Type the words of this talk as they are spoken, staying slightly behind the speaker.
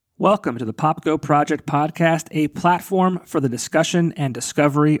Welcome to the Pop Go Project podcast, a platform for the discussion and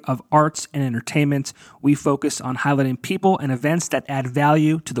discovery of arts and entertainment. We focus on highlighting people and events that add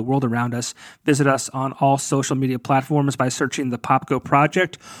value to the world around us. Visit us on all social media platforms by searching the Pop Go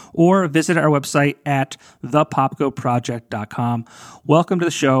Project or visit our website at thepopgoproject.com. Welcome to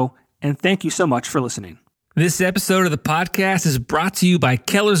the show, and thank you so much for listening. This episode of the podcast is brought to you by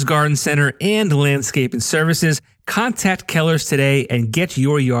Keller's Garden Center and Landscaping Services. Contact Keller's today and get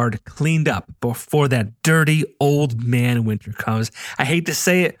your yard cleaned up before that dirty old man winter comes. I hate to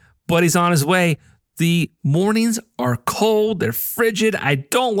say it, but he's on his way. The mornings are cold. They're frigid. I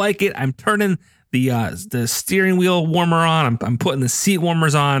don't like it. I'm turning the steering wheel warmer on. I'm putting the seat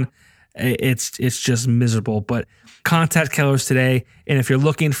warmers on. It's just miserable. But contact Keller's today. And if you're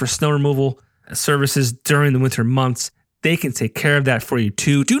looking for snow removal services during the winter months, they can take care of that for you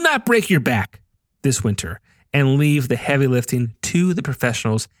too. Do not break your back this winter and leave the heavy lifting to the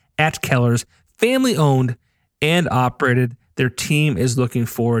professionals at Keller's. Family owned and operated. Their team is looking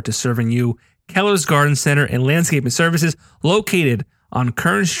forward to serving you. Keller's Garden Center and Landscaping Services, located on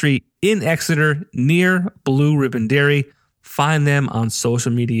Kern Street in Exeter near Blue Ribbon Dairy. Find them on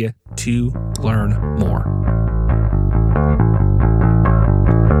social media to learn more.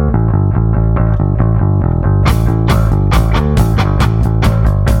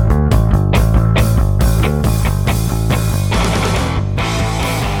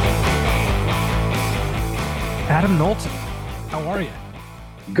 Adam Nulton, how are you?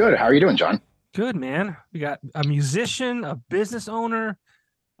 Good. How are you doing, John? Good, man. We got a musician, a business owner,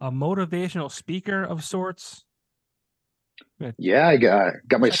 a motivational speaker of sorts. Good. Yeah, I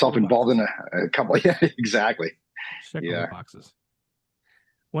got myself involved in a couple. Yeah, exactly. Check the boxes.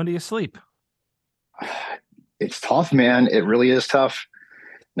 When do you sleep? It's tough, man. It really is tough.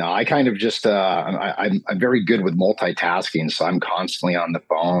 No, I kind of just I'm very good with multitasking, so I'm constantly on the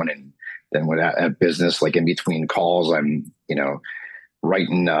phone, and then when I have business, like in between calls, I'm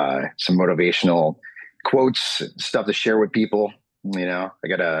writing some motivational quotes, stuff to share with people. I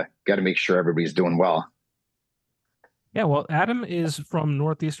gotta make sure everybody's doing well. Yeah, well, Adam is from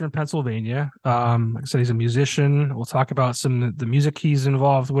northeastern Pennsylvania. Like I said, he's a musician. We'll talk about some of the music he's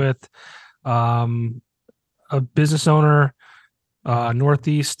involved with. A business owner,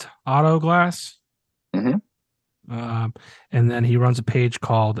 Northeast Auto Glass. Mm-hmm. And then he runs a page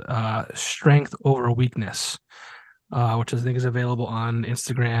called Strength Over Weakness, which I think is available on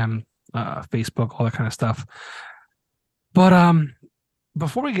Instagram, Facebook, all that kind of stuff. But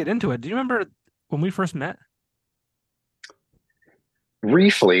before we get into it, do you remember when we first met?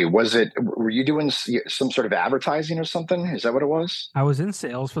 Briefly, were you doing some sort of advertising or something? Is that what it was? I was in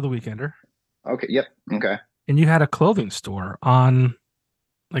sales for the Weekender. Okay. Yep. Okay. And you had a clothing store on,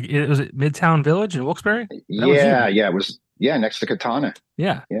 was it Midtown Village in Wilkes-Barre? Yeah. It was. Yeah. Next to Katana.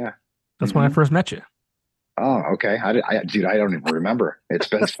 Yeah. Yeah. That's when I first met you. Oh, okay. I don't even remember. It's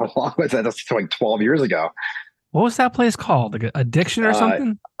been so long. That's like 12 years ago. What was that place called? Like Addiction or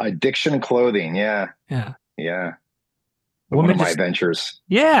something? Addiction Clothing. Yeah. Yeah. Yeah. One of my ventures.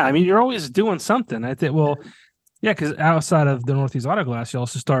 Yeah. I mean, you're always doing something. I think, yeah, because outside of the Northeast Auto Glass, you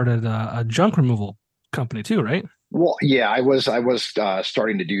also started a junk removal company too, right? Well, yeah, I was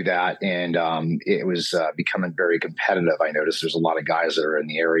starting to do that, and it was becoming very competitive. I noticed there's a lot of guys that are in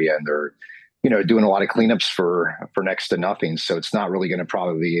the area, and they're doing a lot of cleanups for next to nothing. So it's not really going to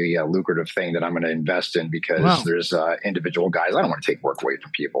probably be a lucrative thing that I'm going to invest in, because there's individual guys. I don't want to take work away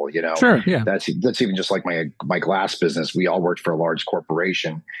from people. Sure, yeah. That's even just like my glass business. We all worked for a large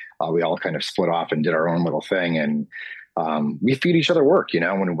corporation. We all kind of split off and did our own little thing, and we feed each other work.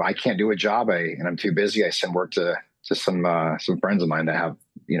 When I can't do a job and I'm too busy, I send work to some friends of mine that have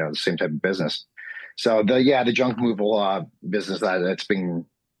the same type of business. So the junk removal business I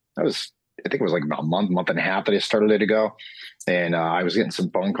think it was like about a month and a half that I started it ago. And I was getting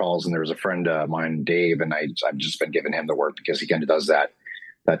some phone calls, and there was a friend of mine, Dave, and I've just been giving him the work because he kind of does that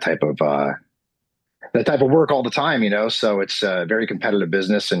type of work all the time, so it's a very competitive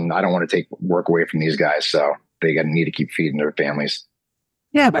business, and I don't want to take work away from these guys. So they need to keep feeding their families.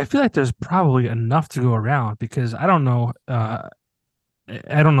 Yeah, but I feel like there's probably enough to go around, because I don't know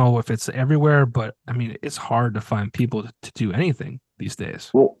if it's everywhere, but I mean, it's hard to find people to do anything these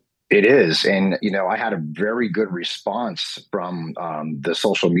days. Well, it is. And, I had a very good response from the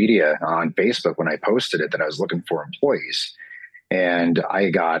social media on Facebook when I posted it that I was looking for employees. And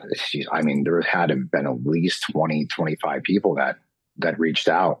there had to have been at least 20, 25 people that reached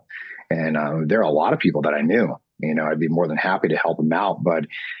out. And there are a lot of people that I knew. I'd be more than happy to help them out. But,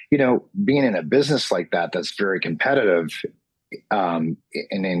 being in a business like that's very competitive, and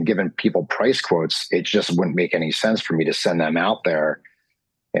then giving people price quotes, it just wouldn't make any sense for me to send them out there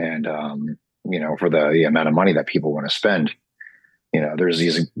And, for the amount of money that people want to spend, there's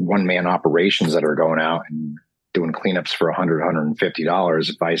these one man operations that are going out and doing cleanups for $150.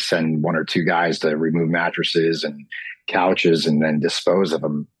 If I send one or two guys to remove mattresses and couches and then dispose of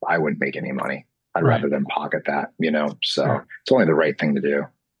them, I wouldn't make any money. I'd rather them pocket that, so Sure. it's only the right thing to do.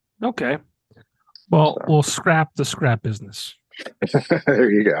 Okay. Well, we'll scrap the scrap business.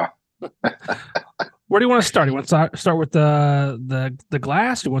 There you go. Where do you want to start? You want to start with the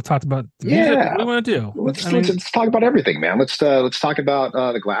glass? You want to talk about the music? What do you want to do? Let's talk about everything, man. Let's talk about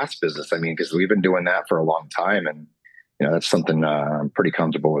the glass business. I mean, because we've been doing that for a long time, and that's something I'm pretty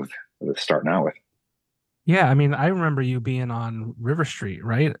comfortable with starting out with. Yeah, I mean, I remember you being on River Street,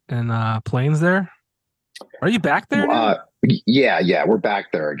 right? And Plains there. Are you back there now? Yeah, we're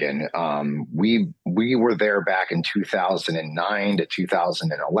back there again. We were there back in 2009 to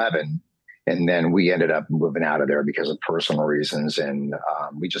 2011. And then we ended up moving out of there because of personal reasons. And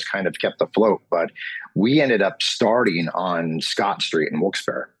we just kind of kept afloat. But we ended up starting on Scott Street in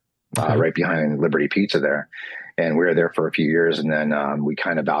Wilkes-Barre, right behind Liberty Pizza there. And we were there for a few years. And then we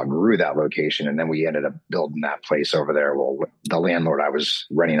kind of outgrew that location. And then we ended up building that place over there. Well, the landlord I was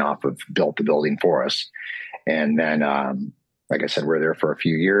renting off of built the building for us. And then, like I said, we were there for a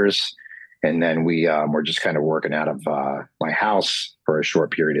few years. And then we were just kind of working out of my house for a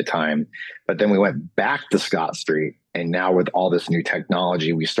short period of time. But then we went back to Scott Street. And now with all this new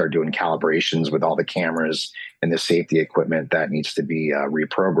technology, we start doing calibrations with all the cameras and the safety equipment that needs to be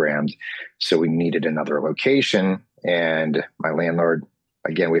reprogrammed. So we needed another location. And my landlord,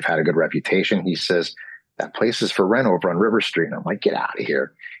 again, we've had a good reputation. He says, that place is for rent over on River Street. And I'm like, get out of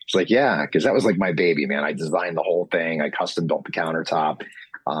here. He's like, yeah, because that was like my baby, man. I designed the whole thing. I custom built the countertop.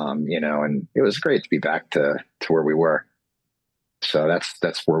 And it was great to be back to where we were. So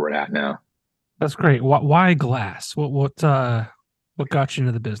that's where we're at now. That's great. Why glass? What got you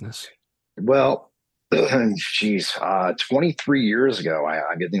into the business? Well, geez, 23 years ago,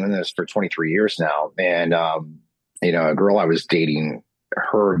 I've been doing this for 23 years now. And, a girl I was dating,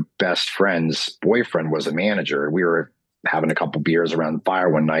 her best friend's boyfriend was a manager. We were having a couple beers around the fire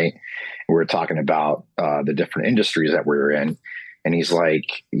one night. We were talking about the different industries that we were in. And he's like,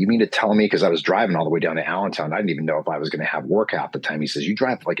 you mean to tell me, because I was driving all the way down to Allentown. I didn't even know if I was going to have work half the time. He says, you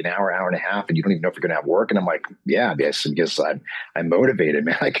drive like an hour and a half and you don't even know if you're going to have work. And I'm like, yeah, because I'm motivated,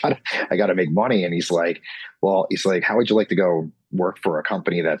 man. I gotta make money. And he's like, how would you like to go work for a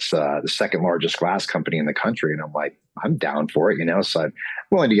company that's the second largest glass company in the country? And I'm like, I'm down for it, So I'm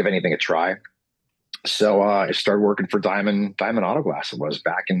willing to give anything a try. So I started working for Diamond Auto Glass. It was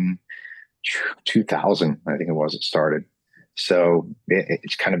back in 2000, I think it was, it started. So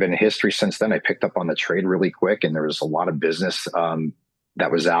it's kind of been a history since then. I picked up on the trade really quick, and there was a lot of business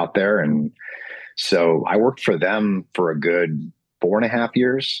that was out there. And so I worked for them for a good 4.5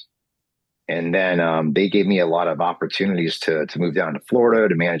 years. And then they gave me a lot of opportunities to move down to Florida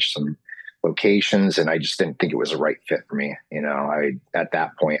to manage some locations. And I just didn't think it was a right fit for me. At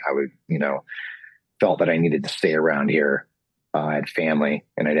that point, I would, felt that I needed to stay around here. I had family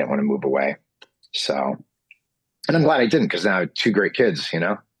and I didn't want to move away. So, and I'm glad I didn't, because now I have two great kids,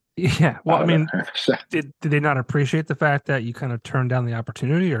 Yeah. Well, I mean, did they not appreciate the fact that you kind of turned down the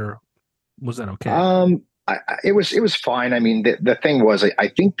opportunity, or was that okay? It was fine. I mean, the thing was, I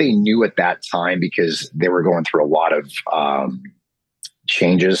think they knew at that time, because they were going through a lot of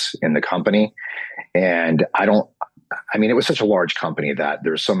changes in the company. And it was such a large company that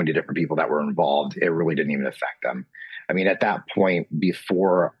there's so many different people that were involved. It really didn't even affect them. I mean, at that point,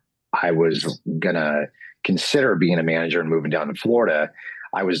 before I was going to consider being a manager and moving down to Florida,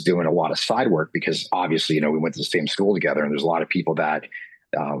 I was doing a lot of side work, because obviously, we went to the same school together, and there's a lot of people that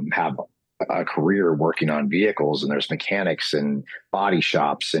have a career working on vehicles, and there's mechanics and body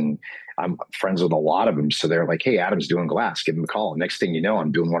shops, and I'm friends with a lot of them. So they're like, hey, Adam's doing glass, give him a call. And next thing you know,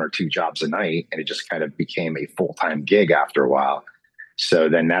 I'm doing 1 or 2 jobs a night, and it just kind of became a full-time gig after a while. So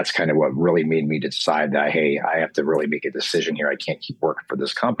then that's kind of what really made me decide that, hey, I have to really make a decision here. I can't keep working for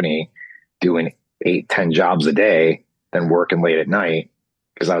this company doing 8-10 jobs a day than working late at night,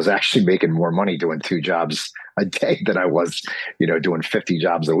 because I was actually making more money doing 2 jobs a day than I was, doing 50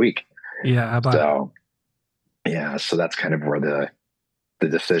 jobs a week. Yeah. So that's kind of where the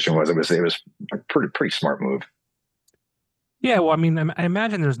decision was. It was a pretty smart move. Yeah. Well, I mean, I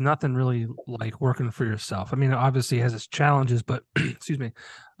imagine there's nothing really like working for yourself. I mean, obviously it has its challenges, but excuse me.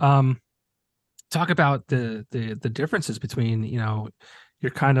 Talk about the differences between,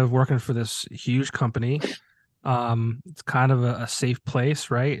 you're kind of working for this huge company. It's kind of a safe place,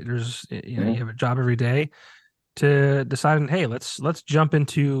 right? There's, you have a job every day, to deciding, hey, let's jump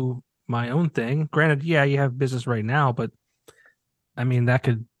into my own thing. Granted, yeah, you have business right now, but I mean, that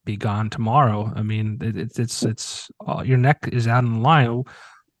could be gone tomorrow. I mean, it's your neck is out on the line.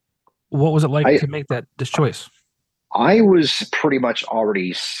 What was it like I to make this choice? I was pretty much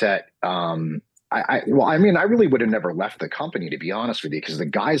already set. Well, I mean, I really would have never left the company, to be honest with you, because the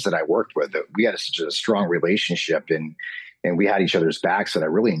guys that I worked with, we had such a strong relationship, and we had each other's backs, that I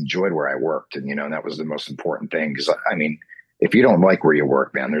really enjoyed where I worked, and that was the most important thing. Because I mean, if you don't like where you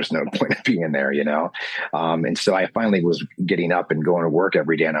work, man, there's no point of being there, And so I finally was getting up and going to work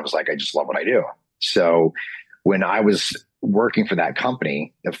every day, and I was like, I just love what I do. So when I was working for that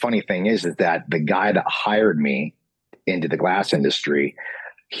company, the funny thing is that the guy that hired me into the glass industry,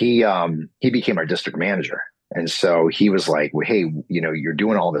 he became our district manager. And so he was like, well, hey, you're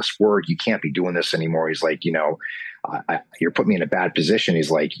doing all this work. You can't be doing this anymore. He's like, you're putting me in a bad position. He's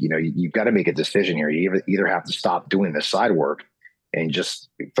like, you've got to make a decision here. You either have to stop doing this side work and just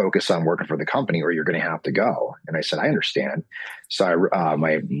focus on working for the company, or you're going to have to go. And I said, I understand. So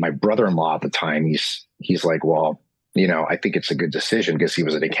my brother-in-law at the time, he's like, well, I think it's a good decision, because he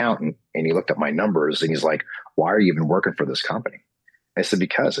was an accountant, and he looked at my numbers and he's like, why are you even working for this company? I said,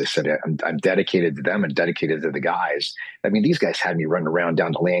 because I said, I'm dedicated to them and dedicated to the guys. I mean, these guys had me running around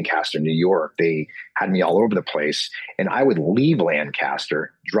down to Lancaster, New York. They had me all over the place. And I would leave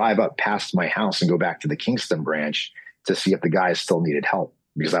Lancaster, drive up past my house, and go back to the Kingston branch to see if the guys still needed help,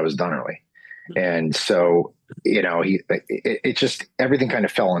 because I was done early. And so, it just, everything kind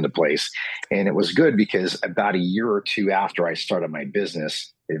of fell into place. And it was good, because about a year or two after I started my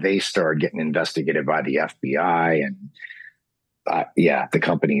business, they started getting investigated by the FBI, and the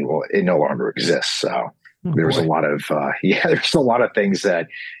company, well, it no longer exists. So there's a lot of, there's a lot of things that,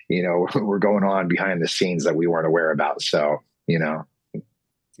 were going on behind the scenes that we weren't aware about. So,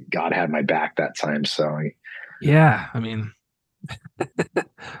 God had my back that time. So, yeah, I mean,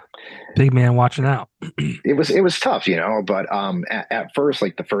 big man watching out. it was tough, but at first,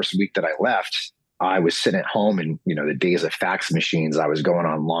 like the first week that I left, I was sitting at home, and, the days of fax machines, I was going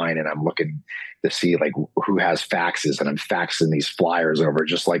online and I'm looking to see like who has faxes, and I'm faxing these flyers over,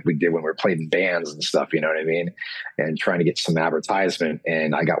 just like we did when we were playing bands and stuff, you know what I mean? And trying to get some advertisement.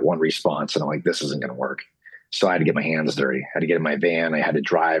 And I got one response, and I'm like, this isn't going to work. So I had to get my hands dirty. I had to get in my van. I had to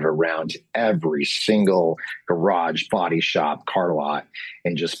drive around to every single garage, body shop, car lot,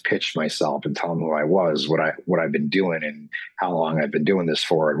 and just pitch myself and tell them who I was, what I've been doing, and how long I've been doing this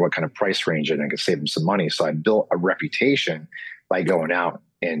for, and what kind of price range, and I could save them some money. So I built a reputation by going out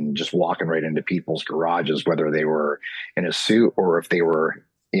and just walking right into people's garages, whether they were in a suit or if they were,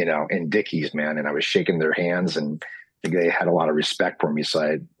 in Dickies, man. And I was shaking their hands, and they had a lot of respect for me.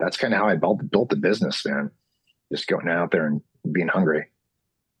 So that's kind of how I built the business, man. Just going out there and being hungry.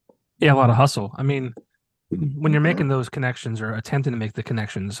 Yeah, a lot of hustle. I mean, when you're making those connections or attempting to make the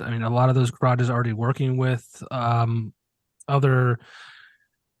connections, I mean, a lot of those garages are already working with other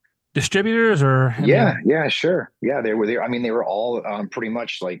distributors, or yeah, sure. Yeah, they were there. I mean, they were all pretty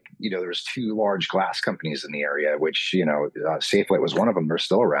much like, there was two large glass companies in the area, which, Safelight was one of them. They're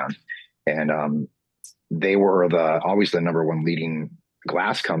still around. And they were always the number one leading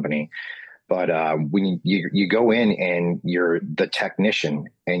glass company. But when you go in and you're the technician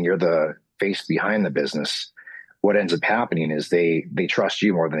and you're the face behind the business, what ends up happening is they trust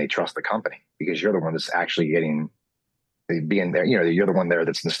you more than they trust the company, because you're the one that's actually being there. You're the one there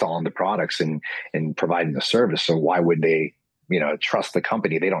that's installing the products and providing the service. So why would they, trust the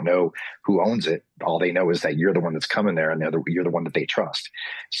company? They don't know who owns it. All they know is that you're the one that's coming there, and you're the one that they trust.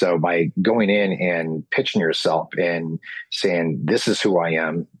 So by going in and pitching yourself and saying, this is who I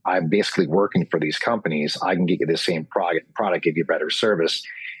am, I'm basically working for these companies, I can get you the same product, give you better service,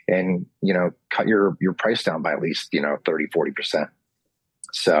 and, cut your price down by at least, 30-40%.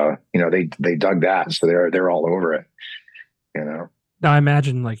 So, they dug that. So they're all over it, Now I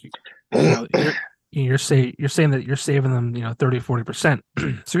imagine like, you're saying that you're saving them, 30-40%.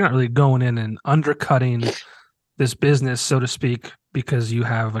 So you're not really going in and undercutting this business, so to speak, because you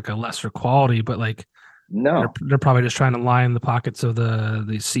have like a lesser quality, but like, no, they're probably just trying to line the pockets of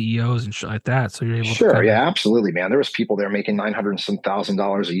the CEOs and shit like that. So you're able sure, to yeah, absolutely, man. There was people there making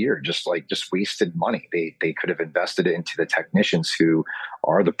 $900,000 a year, just wasted money. They could have invested it into the technicians, who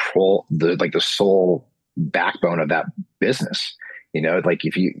are the sole backbone of that business. Like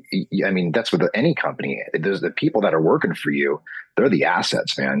I mean, that's with any company. There's the people that are working for you. They're the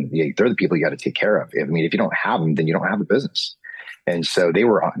assets, man. They're the people you got to take care of. I mean, if you don't have them, then you don't have a business. And so they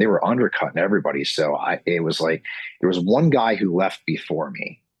were undercutting everybody. So it was like, there was one guy who left before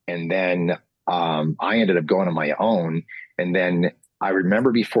me, and then I ended up going on my own. And then I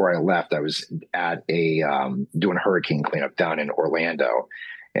remember before I left, I was at doing hurricane cleanup down in Orlando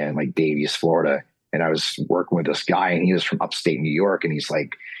and like Davies, Florida. and I was working with this guy, and he was from upstate New York, and he's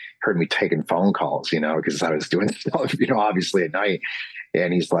like, heard me taking phone calls, because I was doing stuff, obviously at night.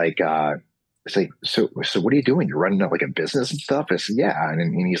 And he's like, it's like, so what are you doing? You're running like a business and stuff? I said, yeah.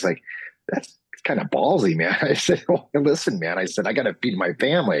 And he's like, that's kind of ballsy, man. I said, well, listen, man, I said, I got to feed my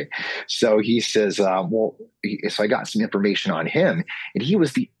family. So he says, so I got some information on him, and he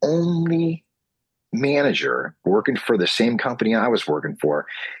was the only manager working for the same company I was working for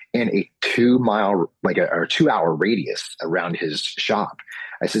in a 2-mile, like or 2-hour radius around his shop.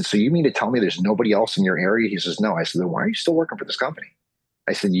 I said, so you mean to tell me there's nobody else in your area? He says, no. I said, then why are you still working for this company?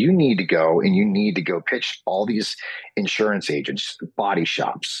 I said, you need to go pitch all these insurance agents, body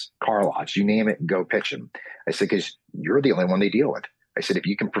shops, car lots, you name it, and go pitch them. I said, because you're the only one they deal with. I said, if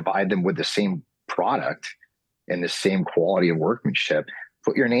you can provide them with the same product and the same quality of workmanship,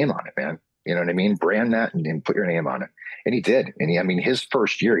 put your name on it, man. You know what I mean? Brand that and put your name on it. And he did. And his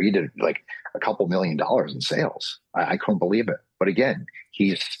first year, he did like a couple $1 million in sales. I couldn't believe it. But again,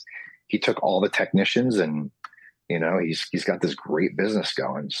 he took all the technicians and, he's got this great business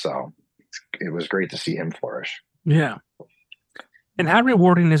going. So it was great to see him flourish. Yeah. And how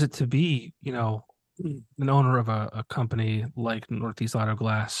rewarding is it to be, an owner of a company like Northeast Auto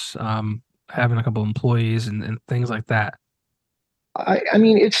Glass, having a couple employees and things like that? I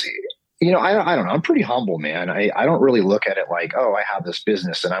mean, it's, I don't know. I'm pretty humble, man. I don't really look at it like, oh, I have this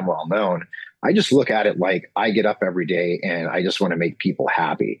business and I'm well known. I just look at it like I get up every day and I just want to make people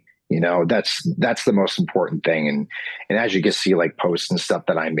happy. That's the most important thing. And as you can see, like posts and stuff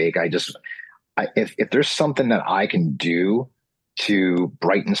that I make, if there's something that I can do to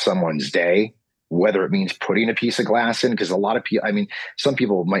brighten someone's day, whether it means putting a piece of glass in, because a lot of people, some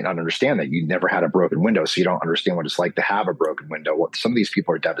people might not understand that you never had a broken window. So you don't understand what it's like to have a broken window. Some of these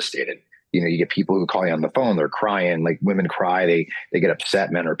people are devastated. You get people who call you on the phone, they're crying, like women cry, they get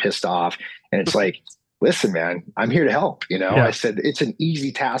upset, men are pissed off. And it's like, listen, man, I'm here to help. Yeah. I said, it's an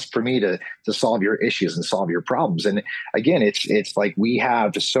easy task for me to solve your issues and solve your problems. And again, it's like we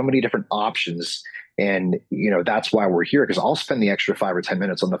have so many different options. And, that's why we're here, because I'll spend the extra 5 or 10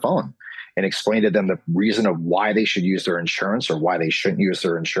 minutes on the phone and explain to them the reason of why they should use their insurance or why they shouldn't use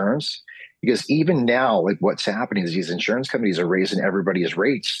their insurance. Because even now, like what's happening is these insurance companies are raising everybody's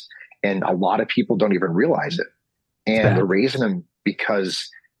rates, and a lot of people don't even realize it. And they're raising them because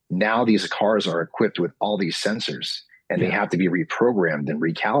now these cars are equipped with all these sensors, and they have to be reprogrammed and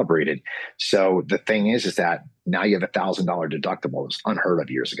recalibrated. So the thing is that now you have $1,000 deductible. It was unheard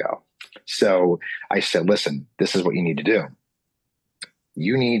of years ago. So I said, listen, this is what you need to do.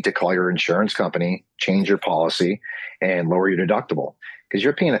 You need to call your insurance company, change your policy, and lower your deductible, because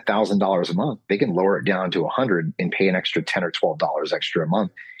you're paying $1,000 a month. They can lower it down to $100 and pay an extra $10 or $12 extra a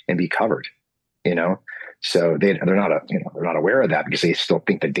month and be covered. So they're not aware of that, because they still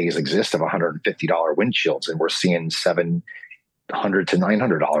think the days exist of $150 windshields, and we're seeing $700 to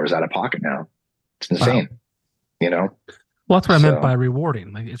 $900 out of pocket now. It's insane. Wow. Well, that's what I meant by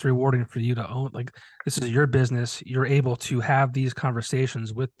rewarding. Like, it's rewarding for you to own, like, this is your business. You're able to have these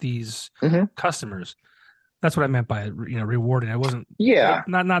conversations with these customers. That's what I meant by, rewarding. I wasn't,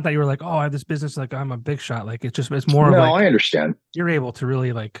 not that you were like, oh, I have this business, like I'm a big shot. Like, it's more of like, I understand. You're able to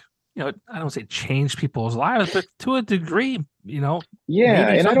really, like, I don't say change people's lives, but to a degree, Yeah.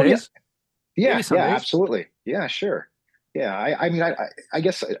 And I don't, absolutely. Yeah, sure. Yeah. I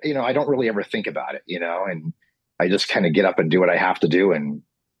guess, I don't really ever think about it, and I just kind of get up and do what I have to do. And,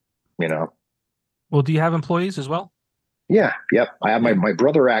 Well, do you have employees as well? Yeah. Yep. I have my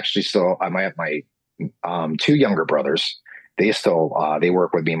brother actually still, I have my 2 younger brothers. They still, they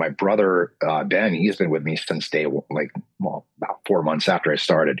work with me. My brother, Ben, he's been with me since about 4 months after I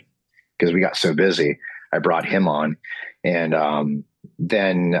started, because we got so busy. I brought him on, and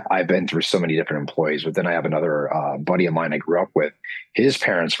then I've been through so many different employees. But then I have another buddy of mine I grew up with. His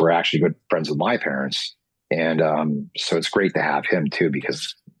parents were actually good friends with my parents. And so it's great to have him too,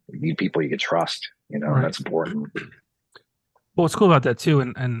 because you need people you can trust, right. That's important. Well, what's cool about that too,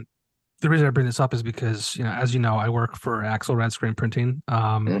 and the reason I bring this up is because, as you know, I work for Axelrad Screen Printing.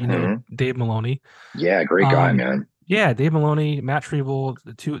 Dave Maloney. Yeah, great guy, man. Yeah, Dave Maloney, Matt Treble,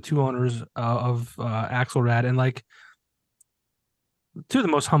 the two owners of Axelrad, and like 2 of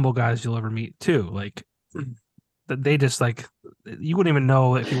the most humble guys you'll ever meet too. Like, they just, like, you wouldn't even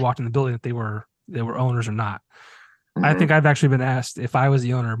know if you walked in the building that they were owners or not. I think I've actually been asked if I was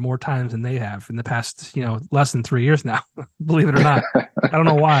the owner more times than they have in the past, less than 3 years now, believe it or not. I don't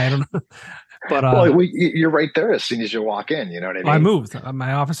know why. I don't know. But well, you're right there as soon as you walk in, you know what I mean? I moved.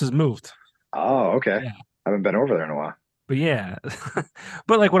 My office has moved. Oh, okay. Yeah. I haven't been over there in a while. But yeah.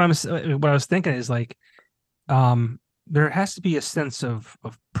 But like what I was thinking is like, there has to be a sense of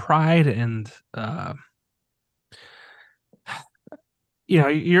pride and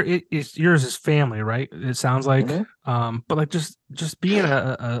it's yours is family, right? It sounds like, but like just being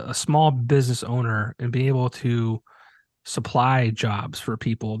a small business owner and being able to supply jobs for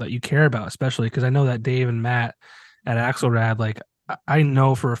people that you care about, especially because I know that Dave and Matt at Axelrad, like I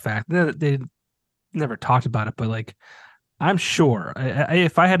know for a fact that they never talked about it, but like I'm sure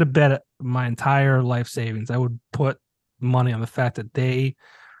if I had to bet my entire life savings, I would put money on the fact that they,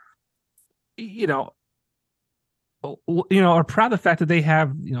 you know, are proud of the fact that they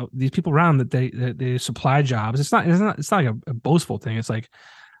have, these people around that they supply jobs. It's not like a boastful thing. It's like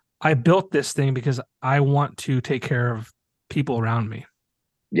I built this thing because I want to take care of people around me.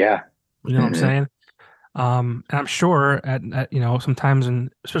 Yeah. You know what I'm saying? And I'm sure at sometimes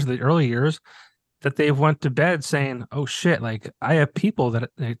especially the early years that they've went to bed saying, "Oh shit! Like I have people that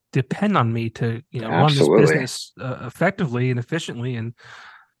depend on me to run this Absolutely. business effectively and efficiently and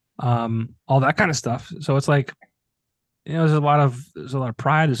all that kind of stuff." So it's like there's a lot of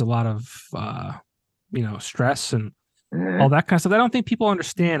pride, there's a lot of stress and all that kind of stuff. I don't think people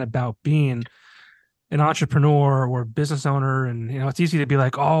understand about being an entrepreneur or a business owner, and it's easy to be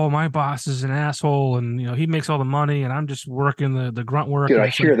like, oh, my boss is an asshole and he makes all the money and I'm just working the grunt work. Dude, And I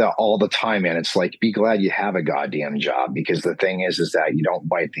hear that all the time, man. It's like, be glad you have a goddamn job, because the thing is that you don't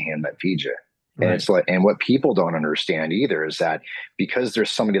bite the hand that feeds you. And right. it's like, and what people don't understand either is that because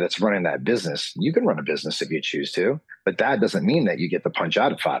there's somebody that's running that business, you can run a business if you choose to, but that doesn't mean that you get to punch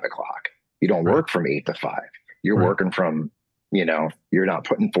out at 5 o'clock. You don't Right. work from 8 to 5. You're Right. working from, you're not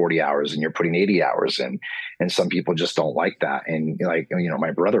putting 40 hours and you're putting 80 hours in. And some people just don't like that. And like,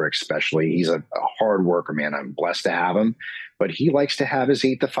 my brother, especially, he's a hard worker, man. I'm blessed to have him, but he likes to have his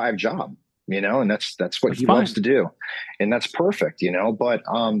 8 to 5 job, and that's what he loves to do. And that's perfect, but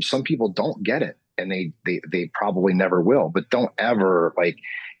some people don't get it, and they probably never will, but don't ever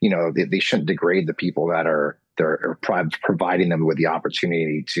they shouldn't degrade the people that are providing them with the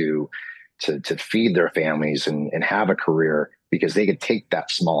opportunity to feed their families and have a career, because they could take that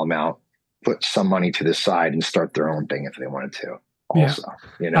small amount, put some money to the side, and start their own thing if they wanted to. Also,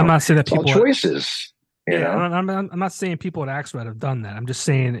 I'm not saying that it's all people choices. I'm not saying people at Axelrad have done that. I'm just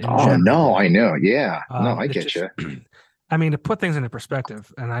saying in Oh general. no, I know. Yeah, no, I get you. I mean, to put things into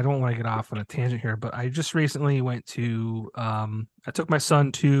perspective, and I don't want to get off on a tangent here, but I just recently went to I took my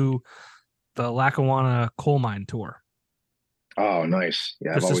son to the Lackawanna coal mine tour. Oh, nice.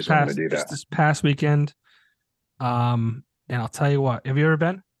 Yeah, I've always wanted to do that. Just this past weekend. And I'll tell you what, have you ever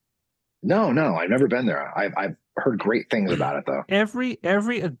been? No, I've never been there. I've heard great things about it though.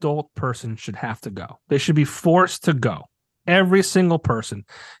 Every adult person should have to go. They should be forced to go. Every single person.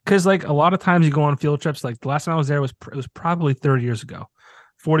 Because like a lot of times you go on field trips, like the last time I was there it was probably 30 years ago.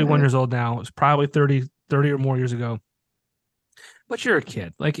 41 years old now. It was probably 30 or more years ago. But you're a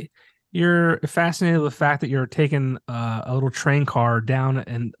kid. Like you're fascinated with the fact that you're taking a little train car down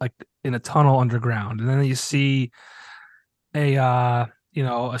and like in a tunnel underground. And then you see a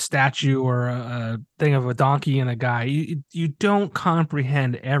statue or a thing of a donkey and a guy. You don't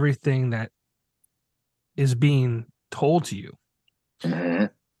comprehend everything that is being told to you.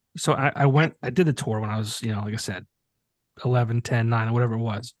 So I did the tour when I was, like I said, 11, 10, 9, whatever it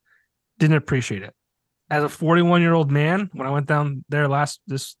was. Didn't appreciate it. As a 41-year-old man, when I went down there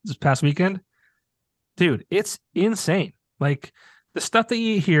this past weekend, dude, it's insane. Like the stuff that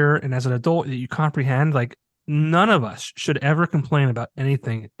you hear and as an adult that you comprehend, like none of us should ever complain about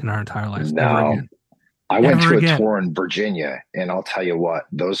anything in our entire lives. No, ever again. I went to a tour in Virginia, and I'll tell you what,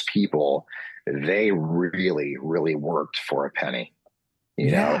 those people, they really, really worked for a penny,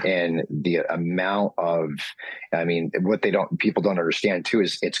 and the amount of, what people don't understand too,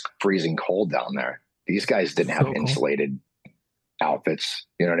 is it's freezing cold down there. These guys didn't have insulated outfits,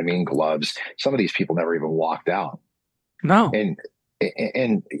 you know what I mean? Gloves. Some of these people never even walked out. No. And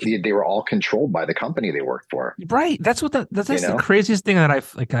they were all controlled by the company they worked for. Right. That's the craziest thing that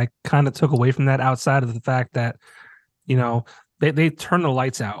I kind of took away from that, outside of the fact that, they turned the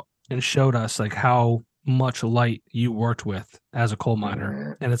lights out and showed us like how much light you worked with as a coal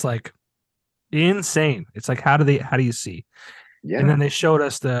miner. And it's like insane. It's like, how do you see? Yeah. And then they showed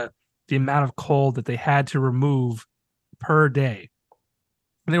us the amount of coal that they had to remove per day.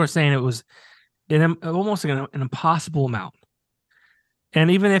 And they were saying it was almost like an impossible amount.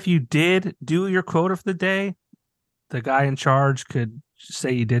 And even if you did do your quota for the day, the guy in charge could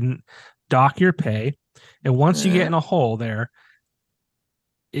say you didn't, dock your pay. And once you get in a hole there,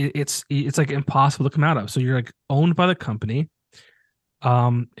 it's like impossible to come out of. So you're like owned by the company.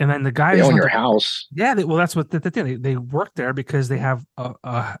 And then the guys own your house. Yeah. That's what the thing. They work there because they have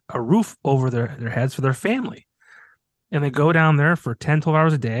a roof over their heads for their family. and they go down there for 10, 12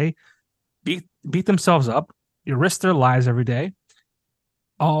 hours a day, beat themselves up, you risk their lives every day,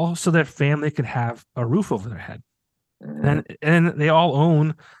 all so their family could have a roof over their head. And they all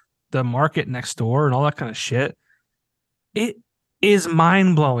own the market next door and all that kind of shit. It is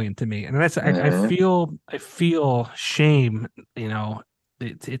mind blowing to me, and that's I feel shame,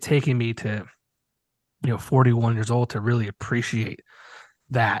 it taking me to 41 years old to really appreciate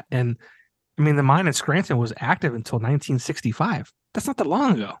that. And I mean, the mine in Scranton was active until 1965. That's not that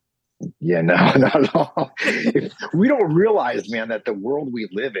long ago. Yeah, no, not at all. We don't realize, man, that the world we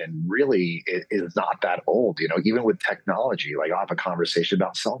live in really is not that old. Even with technology, like I'll have a conversation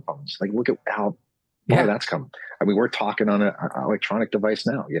about cell phones. Like, look at how far that's come. I mean, we're talking on an electronic device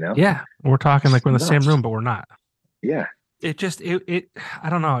now. Yeah, we're talking like we're in the same room, but we're not. Yeah. It just I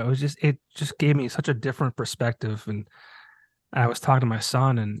don't know. It just gave me such a different perspective. And I was talking to my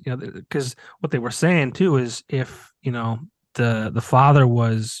son, and because what they were saying too is if the father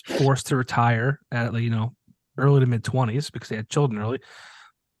was forced to retire at early to mid 20s because they had children early,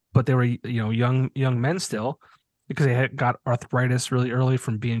 but they were young men still because they had got arthritis really early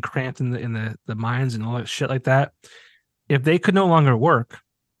from being cramped in the mines and all that shit like that. If they could no longer work,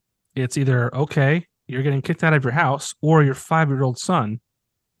 it's either okay, you're getting kicked out of your house, or your 5-year-old son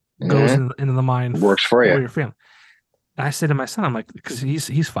goes into the mine, works for you, your family. And I said to my son, I'm like, because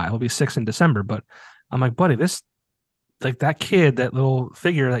he's 5, he'll be 6 in December, but I'm like, buddy, this, like, that kid, that little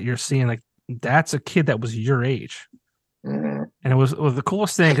figure that you're seeing, like, that's a kid that was your age. And it was the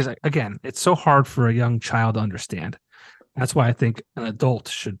coolest thing because, again, it's so hard for a young child to understand. That's why I think an adult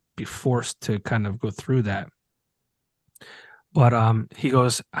should be forced to kind of go through that. But he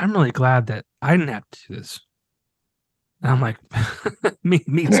goes, I'm really glad that I didn't have to do this. And I'm like, me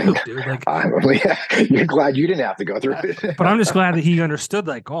too, dude. Like, you're glad you didn't have to go through it. But I'm just glad that he understood,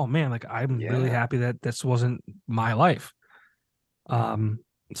 like, oh man, like I'm really happy that this wasn't my life.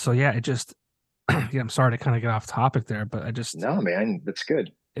 So yeah, it just, I'm sorry to kind of get off topic there, but no, man, that's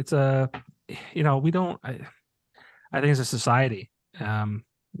good. It's we don't, I think as a society,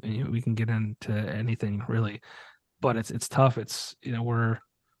 we can get into anything really, but it's tough. It's,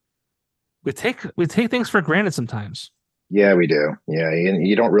 we take things for granted sometimes. Yeah, we do. Yeah. And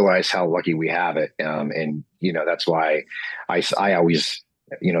you don't realize how lucky we have it. And that's why I always,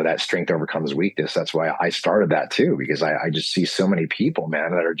 that strength overcomes weakness. That's why I started that too, because I just see so many people,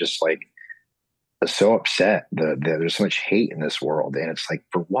 man, that are just like so upset that there's so much hate in this world. And it's like,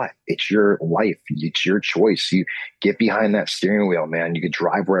 for what? It's your life. It's your choice. You get behind that steering wheel, man. You could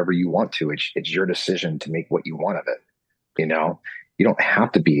drive wherever you want to. It's your decision to make what you want of it. You don't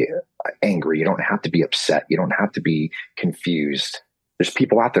have to be angry. You don't have to be upset. You don't have to be confused. There's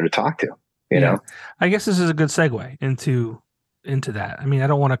people out there to talk to, you know? I guess this is a good segue into that. I mean, I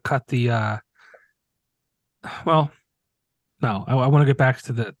don't want to cut the, no, I want to get back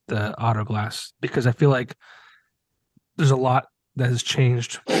to the auto glass because I feel like there's a lot that has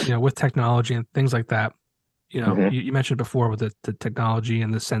changed, with technology and things like that. You mentioned before with the technology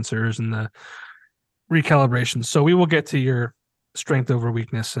and the sensors and the recalibration. So we will get to your strength over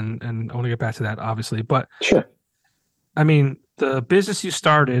weakness and I want to get back to that, obviously. But sure. I mean, the business you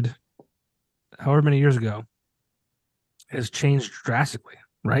started however many years ago has changed drastically,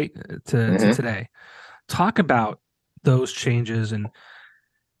 right? To today. Talk about those changes and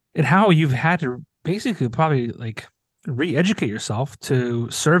how you've had to basically probably like re-educate yourself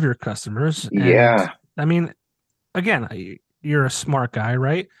to serve your customers. And, I mean, again, you're a smart guy,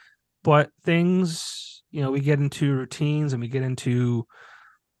 right? But things, we get into routines and we get into,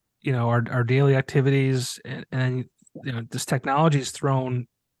 our daily activities and this technology is thrown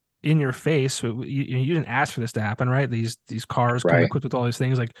in your face. So you didn't ask for this to happen, right? These cars come equipped with all these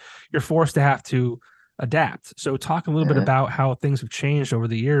things, like you're forced to have to adapt. So talk a little bit about how things have changed over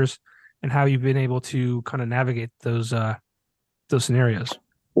the years and how you've been able to kind of navigate those scenarios.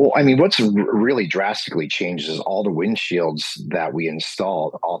 Well, I mean, what's really drastically changed is all the windshields that we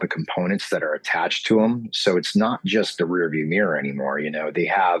installed, all the components that are attached to them. So it's not just the rear view mirror anymore. They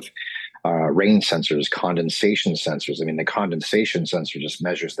have rain sensors, condensation sensors. I mean, the condensation sensor just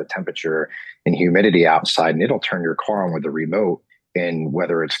measures the temperature and humidity outside, and it'll turn your car on with the remote. And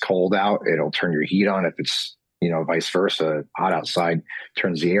whether it's cold out, it'll turn your heat on. If it's, vice versa, hot outside,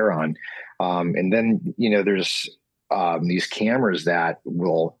 turns the air on. And then, there's these cameras that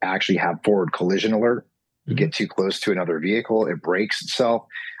will actually have forward collision alert. You get too close to another vehicle, it brakes itself.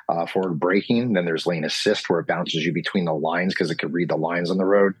 Forward braking. Then there's lane assist where it bounces you between the lines because it could read the lines on the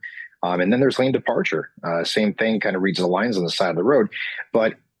road. And then there's lane departure. Same thing, kind of reads the lines on the side of the road.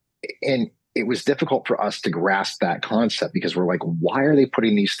 And it was difficult for us to grasp that concept because we're like, why are they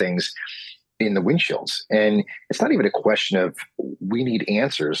putting these things in the windshields. And it's not even a question of we need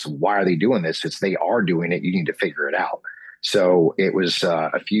answers. Why are they doing this? It's they are doing it. You need to figure it out. So it was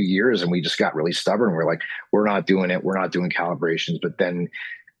a few years and we just got really stubborn. We're like, we're not doing it. We're not doing calibrations. But then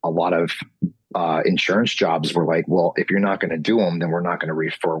a lot of insurance jobs were like, well, if you're not going to do them, then we're not going to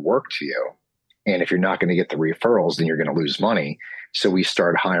refer work to you. And if you're not going to get the referrals, then you're going to lose money. So we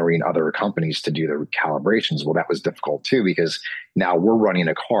started hiring other companies to do the calibrations. Well, that was difficult too, because now we're running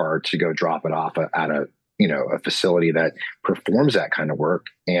a car to go drop it off at a facility that performs that kind of work.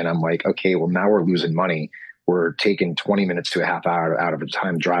 And I'm like, okay, well, now we're losing money. We're taking 20 minutes to a half hour out of the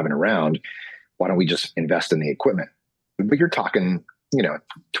time driving around. Why don't we just invest in the equipment? But you're talking,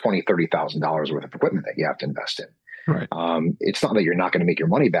 $20,000-$30,000 worth of equipment that you have to invest in. Right. It's not that you're not going to make your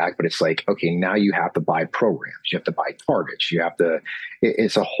money back, but it's like, okay, now you have to buy programs, you have to buy targets,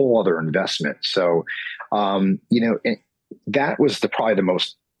 it's a whole other investment. So, that was probably the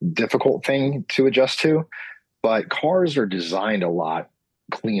most difficult thing to adjust to, but cars are designed a lot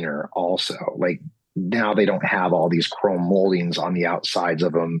cleaner also. Like now they don't have all these chrome moldings on the outsides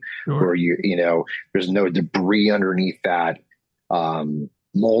of them where there's no debris underneath that,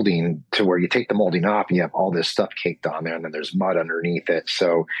 molding to where you take the molding off and you have all this stuff caked on there and then there's mud underneath it.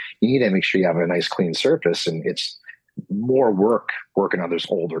 So you need to make sure you have a nice clean surface, and it's more work working on those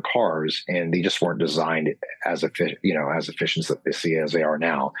older cars, and they just weren't designed as efficient as they are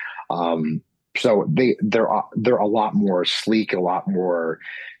now. So they're a lot more sleek, a lot more,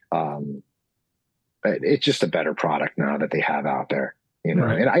 it's just a better product now that they have out there.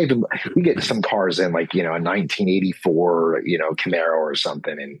 Right. And we get some cars in like, a 1984, Camaro or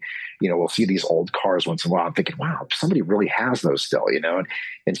something. And, we'll see these old cars once in a while. I'm thinking, wow, somebody really has those still,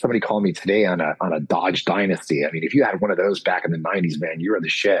 and somebody called me today on a Dodge Dynasty. I mean, if you had one of those back in the 90s, man, you were the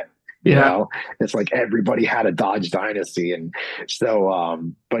shit. It's like everybody had a Dodge Dynasty. And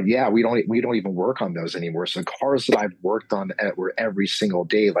so, but yeah, we don't even work on those anymore. So cars that I've worked on were every single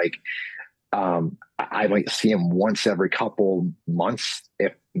day, like, I might see them once every couple months,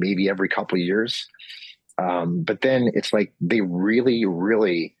 if maybe every couple of years. But then it's like they really,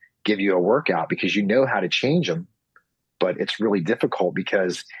 really give you a workout because you know how to change them, but it's really difficult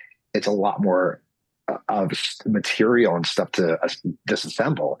because it's a lot more of material and stuff to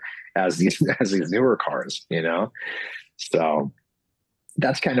disassemble as these newer cars, So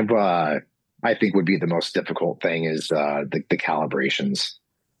that's kind of I think would be the most difficult thing is the calibrations.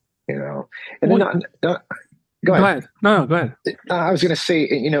 And then go ahead. No, go ahead. I was going to say,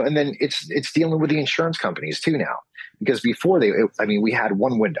 and then it's dealing with the insurance companies too now, because before we had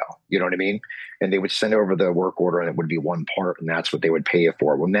one window, you know what I mean? And they would send over the work order and it would be one part and that's what they would pay you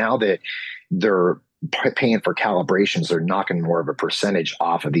for. Well, now that they're paying for calibrations, they're knocking more of a percentage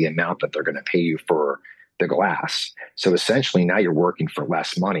off of the amount that they're going to pay you for the glass. So essentially now you're working for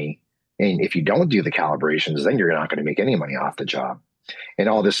less money. And if you don't do the calibrations, then you're not going to make any money off the job. And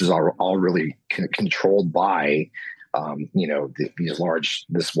all this is all really controlled by,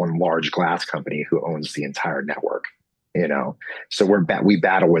 this one large glass company who owns the entire network. So we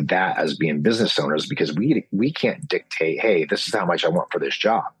battle with that as being business owners because we can't dictate, hey, this is how much I want for this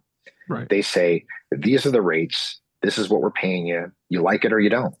job. Right. They say these are the rates. This is what we're paying you. You like it or you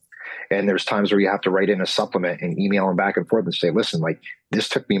don't. And there's times where you have to write in a supplement and email them back and forth and say, listen, like this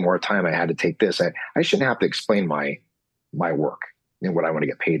took me more time. I had to take this. I shouldn't have to explain my work and what I want to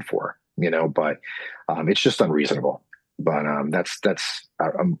get paid for, but it's just unreasonable. But that's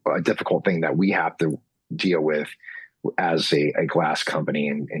a difficult thing that we have to deal with as a glass company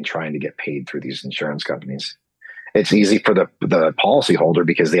and trying to get paid through these insurance companies. It's easy for the policyholder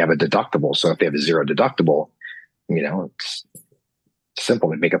because they have a deductible. So if they have a zero deductible, it's simple.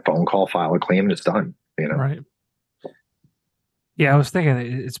 They make a phone call, file a claim, and it's done. Right. Yeah, I was thinking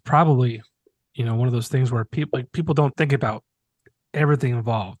it's probably one of those things where people don't think about everything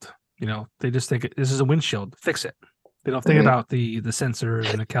involved. They just think this is a windshield, fix it. They don't think about the sensors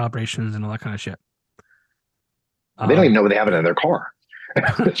and the calibrations and all that kind of shit. They don't even know they have it in their car.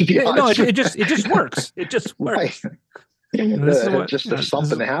 No, it just works. It just works. Right. There's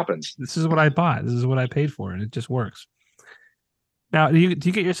something that happens. This is what I bought. This is what I paid for, and it just works. Now, do you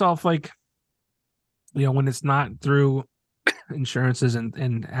get yourself like, when it's not through insurances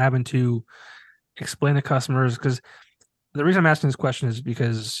and having to explain to customers? Because the reason I'm asking this question is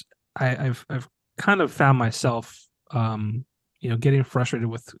because I've kind of found myself, getting frustrated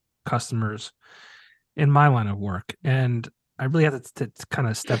with customers in my line of work, and I really have to kind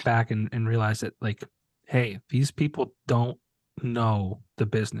of step back and realize that, like, hey, these people don't know the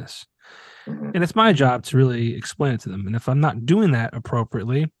business, and it's my job to really explain it to them. And if I'm not doing that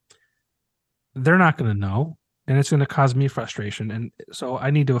appropriately, they're not going to know, and it's going to cause me frustration. And so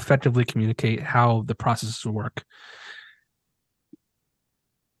I need to effectively communicate how the processes work.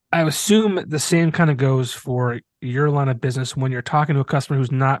 I assume the same kind of goes for your line of business when you're talking to a customer who's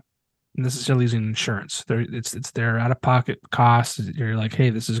not necessarily using insurance. It's their out of pocket costs. You're like, hey,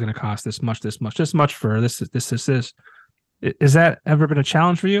 this is going to cost this much for this. Is that ever been a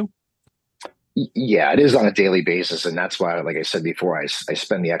challenge for you? Yeah, it is on a daily basis, and that's why, like I said before, I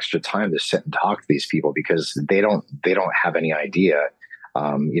spend the extra time to sit and talk to these people because they don't have any idea.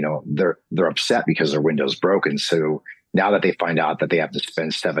 They're upset because their window's broken. So now that they find out that they have to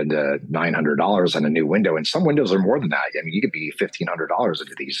spend $700 to $900 on a new window, and some windows are more than that. I mean, you could be $1,500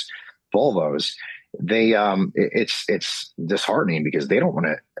 into these Volvos. It's disheartening because they don't want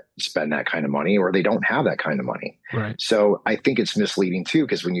to spend that kind of money, or they don't have that kind of money. Right. So I think it's misleading too,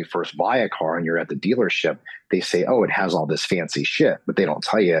 because when you first buy a car and you're at the dealership, they say, oh, it has all this fancy shit, but they don't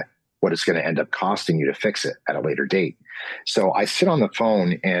tell you what it's going to end up costing you to fix it at a later date. So I sit on the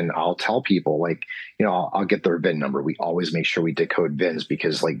phone and I'll tell people, like, I'll get their VIN number. We always make sure we decode VINs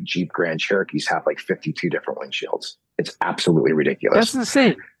because like Jeep Grand Cherokees have like 52 different windshields. It's absolutely ridiculous. That's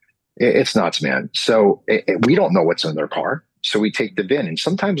insane. It's nuts, man. So we don't know what's in their car. So we take the VIN, and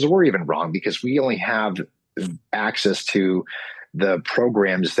sometimes we're even wrong because we only have access to the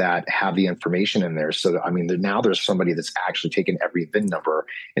programs that have the information in there. So, I mean, now there's somebody that's actually taken every VIN number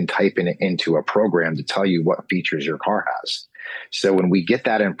and typing it into a program to tell you what features your car has. So when we get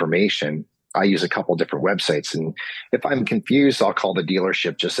that information, I use a couple different websites. And if I'm confused, I'll call the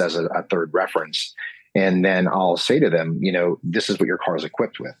dealership just as a third reference. And then I'll say to them, this is what your car is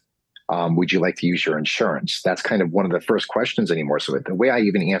equipped with. Would you like to use your insurance? That's kind of one of the first questions anymore. So the way I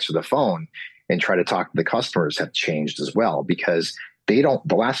even answer the phone and try to talk to the customers have changed as well, because the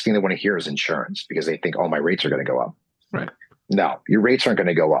last thing they want to hear is insurance, because they think, oh, my rates are going to go up. Right. No, your rates aren't going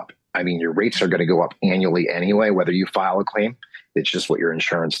to go up. I mean, your rates are going to go up annually anyway, whether you file a claim. It's just what your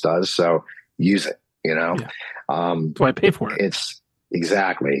insurance does. So use it, Yeah. That's why I pay for it.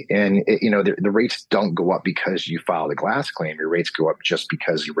 Exactly. And, the rates don't go up because you filed a glass claim. Your rates go up just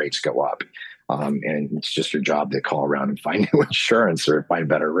because your rates go up. And it's just your job to call around and find new insurance or find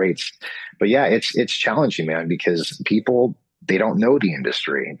better rates. But yeah, it's challenging, man, because people, they don't know the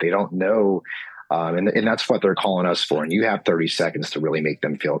industry. They don't know. And that's what they're calling us for. And you have 30 seconds to really make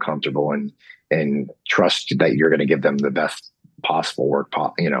them feel comfortable and trust that you're going to give them the best possible work,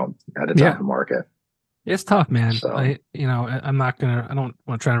 at the top of the market. It's tough, man. So, I don't want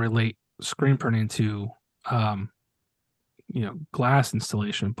to try to relate screen printing to, glass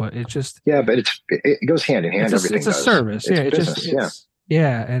installation, but it just, but it goes hand in hand. Everything it's a service. It's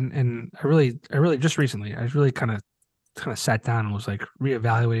And I really just recently, I really kind of sat down and was like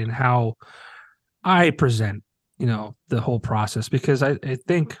reevaluating how I present, the whole process, because I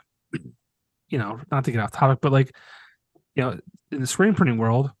think, not to get off topic, but like, in the screen printing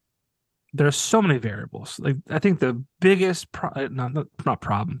world, there's so many variables. Like, I think the biggest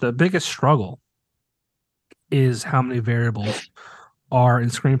the biggest struggle is how many variables are in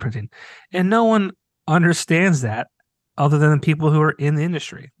screen printing, and no one understands that other than the people who are in the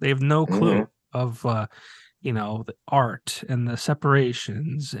industry. They have no clue of the art and the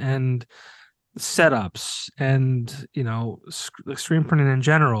separations and setups and screen printing in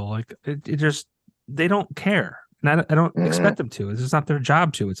general. Like it just, they don't care. And I don't expect them to. It's not their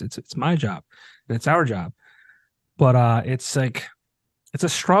job to. It's my job, and it's our job. But it's like, it's a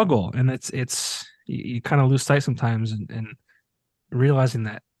struggle, and it's you kind of lose sight sometimes, and realizing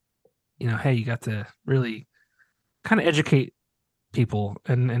that, hey, you got to really kind of educate people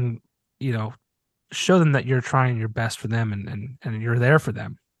and show them that you're trying your best for them, and you're there for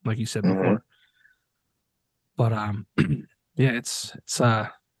them, like you said before. But it's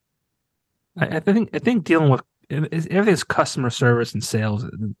I think dealing with everything's customer service and sales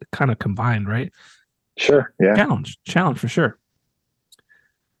kind of combined, right? Sure. Yeah. Challenge for sure.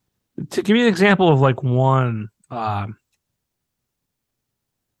 To give you an example of like one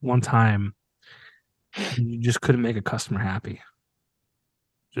time you just couldn't make a customer happy.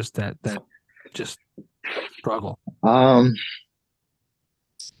 Just that just struggle. No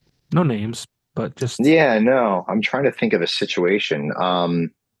names, but just. Yeah, no, I'm trying to think of a situation.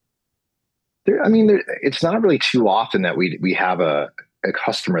 It's not really too often that we have a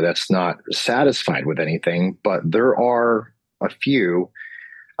customer that's not satisfied with anything, but there are a few.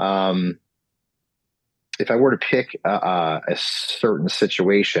 If I were to pick a certain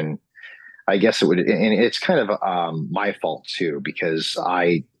situation, I guess it would, and it's kind of my fault too, because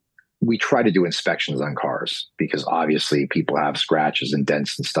we try to do inspections on cars because obviously people have scratches and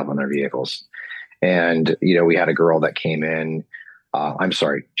dents and stuff on their vehicles. And, we had a girl that came in. I'm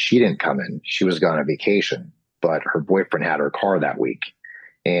sorry, she didn't come in. She was gone on vacation. but her boyfriend had her car that week,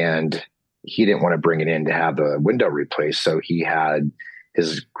 and he didn't want to bring it in to have the window replaced. So he had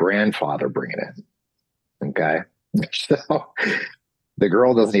his grandfather bring it in. Okay. So the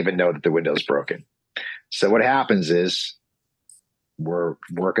girl doesn't even know that the window's broken. So what happens is we're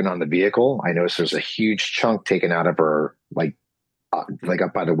working on the vehicle. I notice there's a huge chunk taken out of her, like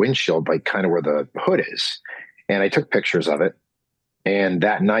up by the windshield, like kind of where the hood is. And I took pictures of it. And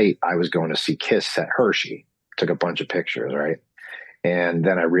that night I was going to see Kiss at Hershey, took a bunch of pictures. Right. And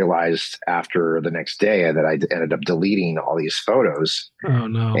then I realized after the next day that I ended up deleting all these photos. Oh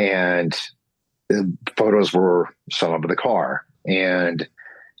no. And the photos were some of the car. And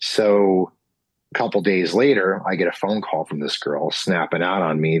so a couple days later, I get a phone call from this girl snapping out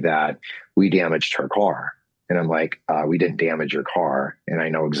on me that we damaged her car. And I'm like, we didn't damage your car. And I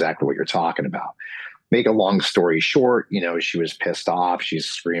know exactly what you're talking about. Make a long story short, she was pissed off. She's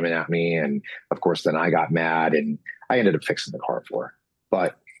screaming at me. And of course, then I got mad and I ended up fixing the car for her.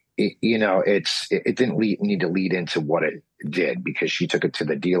 But it didn't need to lead into what it did, because she took it to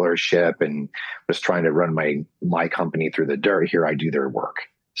the dealership and was trying to run my company through the dirt. Here, I do their work.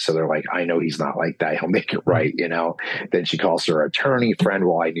 So they're like, I know he's not like that. He'll make it right. Then she calls her attorney friend.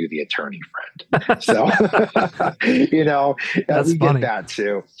 Well, I knew the attorney friend. So, we funny. get that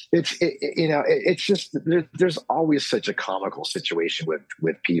too. It's just, there's always such a comical situation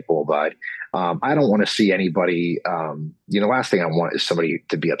with people, but I don't want to see anybody, last thing I want is somebody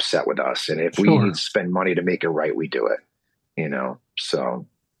to be upset with us. And if we need to spend money to make it right, we do it, so.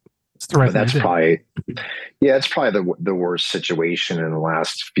 It's the right that's probably, it's probably the worst situation in the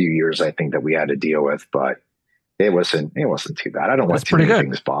last few years, I think, that we had to deal with, but it wasn't too bad. I don't want too many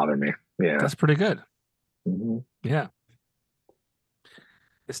things bother me. Yeah. That's pretty good. Mm-hmm. Yeah.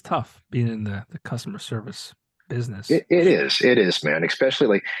 It's tough being in the customer service business. It is, man.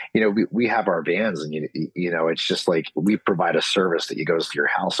 Especially we have our vans, and it's just like we provide a service that goes to your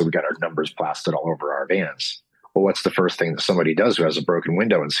house. So we got our numbers plastered all over our vans. Well, what's the first thing that somebody does who has a broken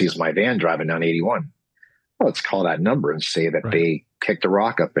window and sees my van driving down 81? Well, let's call that number and say that they kicked a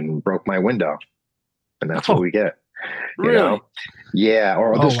rock up and broke my window. And that's what we get. Really? Yeah.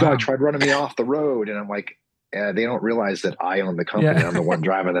 Or this guy tried running me off the road. And I'm like, they don't realize that I own the company. Yeah. I'm the one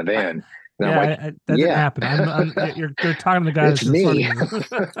driving the van. And I'm like, that didn't happen. You're talking to the guy that's me.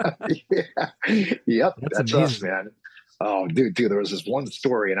 Yeah. Yep. That's us, man. Oh, dude, there was this one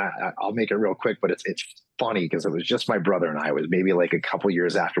story, and I'll make it real quick, but it's funny because it was just my brother and I. It was maybe like a couple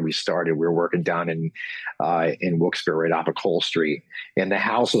years after we started. We were working down in Wilkes-Barre, right off of Cole Street, and the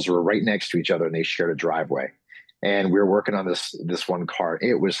houses were right next to each other, and they shared a driveway. And we were working on this one car.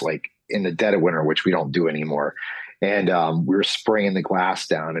 It was like in the dead of winter, which we don't do anymore. And we were spraying the glass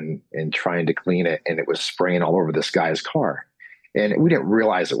down and trying to clean it, and it was spraying all over this guy's car. And we didn't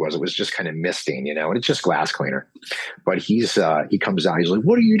realize it was just kind of misting, and it's just glass cleaner. But he comes out, he's like,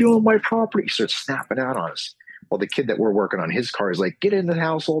 "What are you doing on my property?" He starts snapping out on us. Well, the kid that we're working on his car is like, "Get in the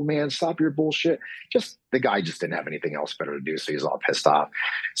house, old man, stop your bullshit." The guy just didn't have anything else better to do. So he's all pissed off.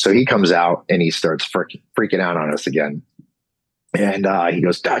 So he comes out and he starts freaking out on us again. And he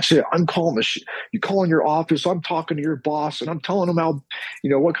goes, "That's it. I'm calling you calling your office. I'm talking to your boss and I'm telling him how,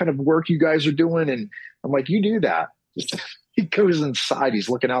 what kind of work you guys are doing." And I'm like, "You do that." He goes inside, he's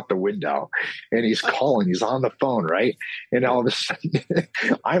looking out the window and he's calling, he's on the phone, right? And all of a sudden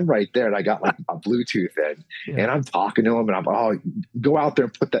I'm right there and I got like a Bluetooth in and I'm talking to him and go out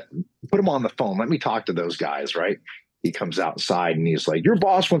there and put him on the phone. Let me talk to those guys, right? He comes outside and he's like, "Your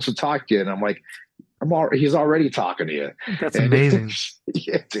boss wants to talk to you." And I'm like, he's already talking to you. That's amazing.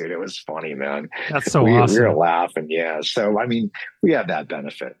 Yeah, dude, it was funny, man. That's so awesome. We were laughing. Yeah. So, we have that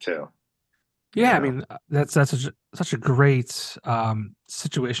benefit too. Yeah, that's such a great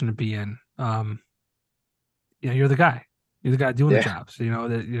situation to be in. You're the guy. You're the guy doing the job. So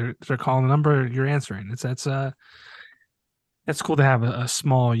that they're calling the number, you're answering. That's cool to have a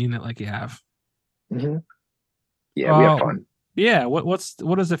small unit like you have. Mm-hmm. Yeah, we have fun. Yeah, what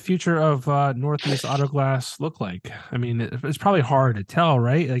does the future of Northeast Auto Glass look like? It's probably hard to tell,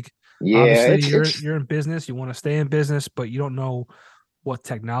 right? Like, obviously you're in business, you want to stay in business, but you don't know what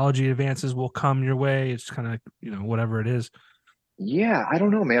technology advances will come your way. It's kind of, whatever it is. Yeah, I don't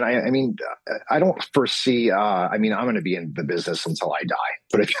know, man. I don't foresee, I'm going to be in the business until I die,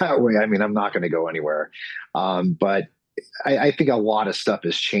 put it that way. I'm not going to go anywhere. But I think a lot of stuff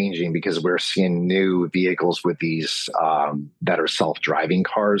is changing because we're seeing new vehicles with these that are self-driving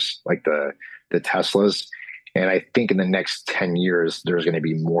cars, like the Teslas. And I think in the next 10 years, there's going to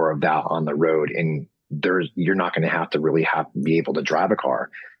be more of that on the road. And you're not going to have to really be able to drive a car.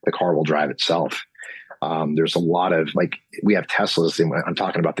 The car will drive itself. There's a lot of like, we have Teslas, and I'm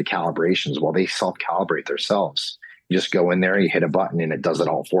talking about the calibrations. Well, they self-calibrate themselves. You just go in there, you hit a button, and it does it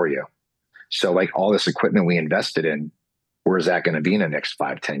all for you. So like all this equipment we invested in, where's that going to be in the next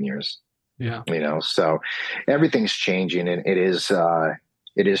 5-10 years? Yeah. So everything's changing, and it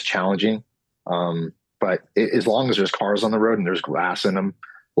is challenging. But as long as there's cars on the road and there's glass in them,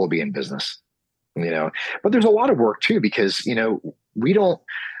 we'll be in business, but there's a lot of work too, because,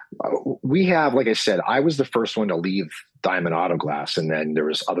 we have, like I said, I was the first one to leave Diamond Auto Glass, and then there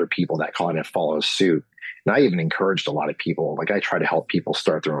was other people that kind of follow suit. And I even encouraged a lot of people. Like, I try to help people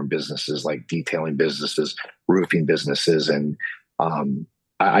start their own businesses, like detailing businesses, roofing businesses. And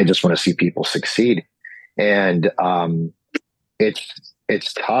I just want to see people succeed. And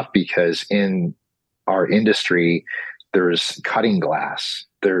it's tough because in our industry, there's cutting glass,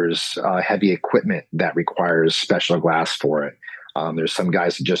 there's heavy equipment that requires special glass for it. There's some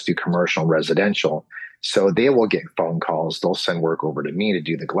guys that just do commercial and residential. So they will get phone calls. They'll send work over to me to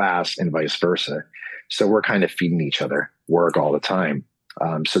do the glass and vice versa. So we're kind of feeding each other work all the time.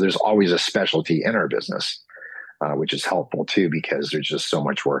 So there's always a specialty in our business, which is helpful too, because there's just so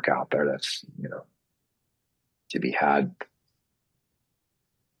much work out there that's, to be had.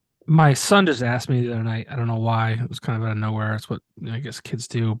 My son just asked me the other night, I don't know why, it was kind of out of nowhere. It's what I guess kids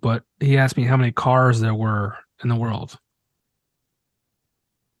do, but he asked me how many cars there were in the world.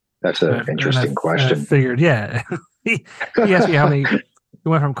 That's an interesting question. I figured, yeah. he asked me how many, he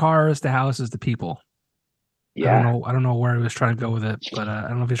went from cars to houses to people. Yeah. I don't know where he was trying to go with it, but I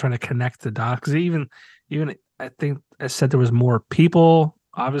don't know if he's trying to connect the dots. Because even I think I said there was more people,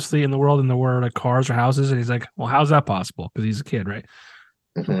 obviously, in the world than there were like cars or houses. And he's like, well, how's that possible? Because he's a kid, right?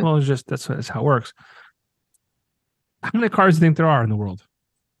 Mm-hmm. Well, it's just, that's how it works. How many cars do you think there are in the world?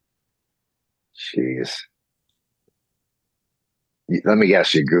 Jeez. Let me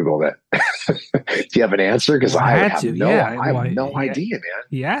guess, you Googled it. Do you have an answer? Because I have no idea, man.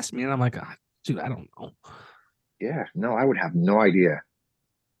 He asked me, and I'm like, dude, I don't know. Yeah, no, I would have no idea.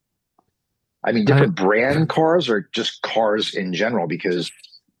 I mean, different brand cars or just cars in general? Because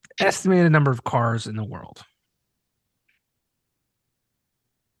estimated number of cars in the world.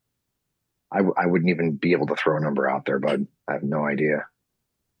 I wouldn't even be able to throw a number out there, bud. I have no idea.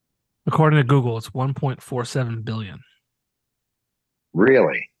 According to Google, it's 1.47 billion.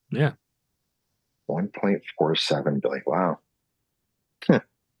 Really? Yeah. 1.47 billion. Wow.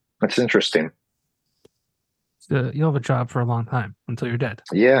 That's interesting. So you'll have a job for a long time until you're dead.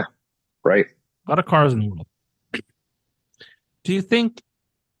 Yeah. Right. A lot of cars in the world. Do you think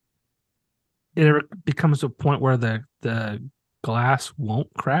it ever becomes to a point where the glass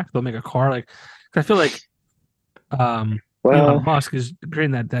won't crack? They'll make a car like, I feel like Elon Musk is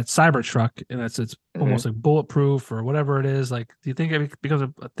creating that Cybertruck, and it's almost like bulletproof or whatever it is. Like, do you think it becomes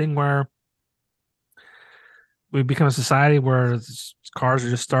a thing where we become a society where cars are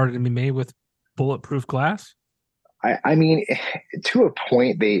just starting to be made with bulletproof glass? I mean, to a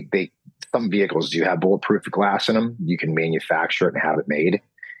point, they some vehicles do have bulletproof glass in them. You can manufacture it and have it made.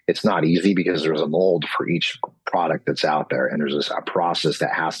 It's not easy because there's a mold for each product that's out there, and there's a process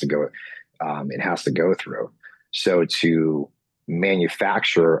that has to go. It has to go through. So to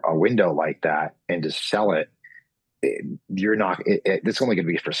manufacture a window like that and to sell it, it's only going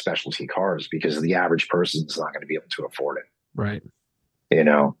to be for specialty cars, because the average person is not going to be able to afford it. Right.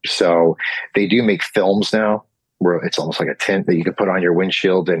 So they do make films now where it's almost like a tint that you can put on your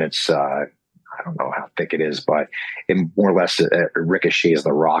windshield, and it's, I don't know how thick it is, but it more or less ricochets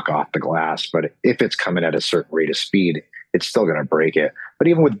the rock off the glass. But if it's coming at a certain rate of speed, it's still going to break it. But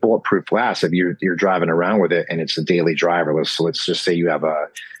even with bulletproof glass, if you're driving around with it and it's a daily driver, so let's just say you have a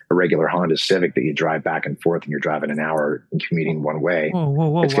regular Honda Civic that you drive back and forth, and you're driving an hour and commuting one way,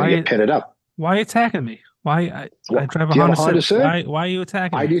 whoa. It's going to get pitted up. Why are you attacking me? I drive a Honda Civic. Why are you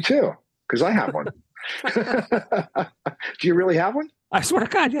attacking me? I do too, because I have one. Do you really have one? I swear to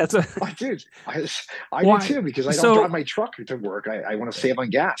God, yeah. I do. I do too, because I don't drive my truck to work. I want to save on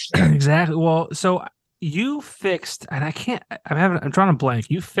gas, man. Exactly. Well, so you fixed, and I'm drawing a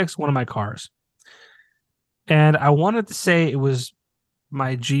blank. You fixed one of my cars, and I wanted to say it was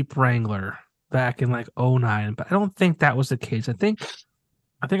my Jeep Wrangler back in like 2009, but I don't think that was the case. I think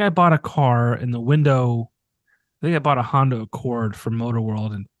I bought a car in the window. I think I bought a Honda Accord from Motor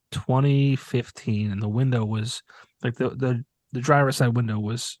World in 2015, and the window was like the driver's side window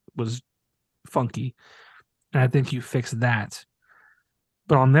was funky, and I think you fixed that.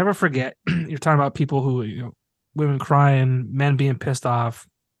 But I'll never forget, you're talking about people who, women crying, men being pissed off.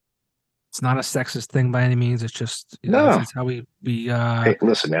 It's not a sexist thing by any means. It's just, No. it's how we Hey,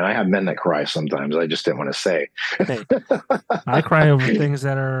 listen, man, I have men that cry sometimes. I just didn't want to say. hey, I cry over things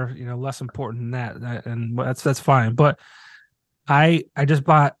that are, less important than and that's fine. But I just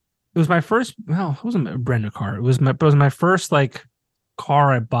bought. It was my first. Well, it wasn't a brand new car. It was my first like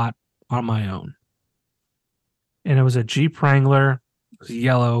car I bought on my own, and it was a Jeep Wrangler. It was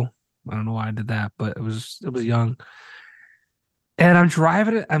yellow. I don't know why I did that, but it was young. And I'm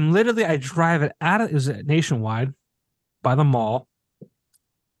driving it. I drive it out of. It was nationwide by the mall.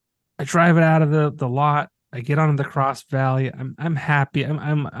 I drive it out of the lot. I get onto the Cross Valley. I'm happy.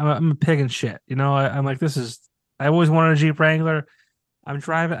 I'm a pig in shit. I'm like, this is. I always wanted a Jeep Wrangler. I'm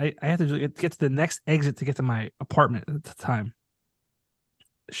driving. I have to get to the next exit to get to my apartment at the time.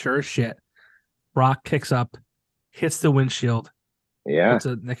 Sure as shit, rock kicks up, hits the windshield, Yeah. puts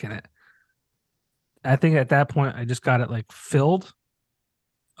a nick in it. I think at that point I just got it like filled.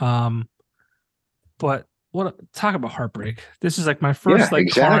 But talk about heartbreak. This is like my first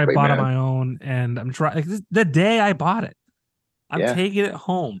car I bought on my own, and I'm trying the day I bought it. I'm taking it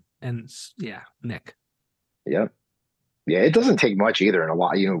home, and Nick. Yep. Yeah, it doesn't take much either. And a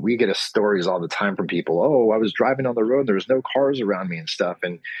lot, we get stories all the time from people. Oh, I was driving on the road. There was no cars around me and stuff.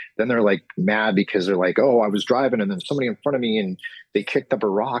 And then they're like mad because they're like, oh, I was driving and then somebody in front of me and they kicked up a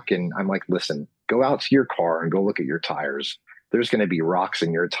rock. And I'm like, listen, go out to your car and go look at your tires. There's going to be rocks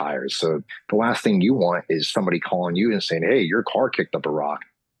in your tires. So the last thing you want is somebody calling you and saying, hey, your car kicked up a rock.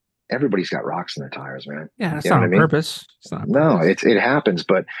 Everybody's got rocks in their tires, man. Yeah, it's not on purpose. It's not on purpose. It happens.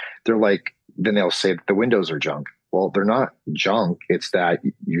 But they're like, then they'll say the windows are junk. Well, they're not junk. It's that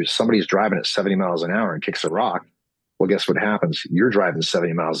somebody's driving at 70 miles an hour and kicks a rock. Well, guess what happens? You're driving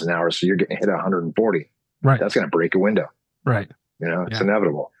 70 miles an hour, so you're getting hit at 140. Right. That's going to break a window. Right. It's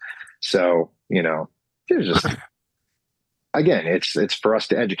inevitable. So, there's just, again, it's for us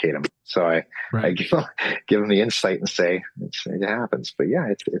to educate them. So I give them the insight and say it happens. But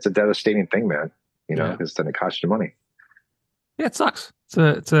yeah, it's a devastating thing, man. Because then it costs you money. Yeah, it sucks.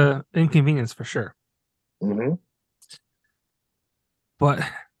 It's a inconvenience for sure. Mm-hmm. But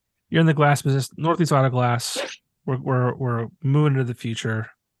you're in the glass business, Northeast Auto Glass. We're moving into the future.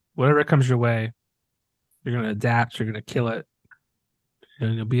 Whatever comes your way, you're going to adapt. You're going to kill it.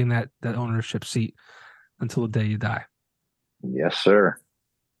 You'll be in that ownership seat until the day you die. Yes, sir.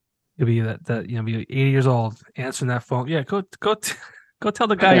 You'll be be 80 years old, answering that phone. Yeah, go tell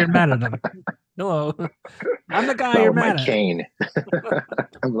the guy you're mad at him. Hello, I'm the guy you're mad at. Cane.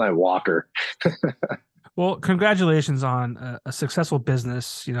 I'm my walker. Well, congratulations on a successful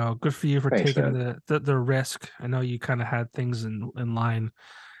business. Good for you for taking the risk. I know you kind of had things in line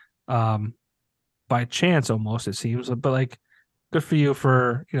by chance almost, it seems, but like good for you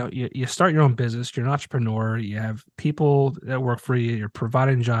for, you start your own business. You're an entrepreneur. You have people that work for you. You're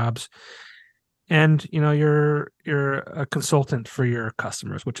providing jobs, and you're a consultant for your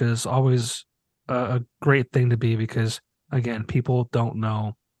customers, which is always a great thing to be, because again, people don't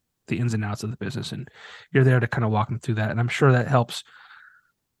know the ins and outs of the business, and you're there to kind of walk them through that. And I'm sure that helps,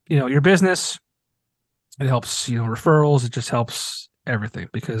 your business. It helps, referrals. It just helps everything,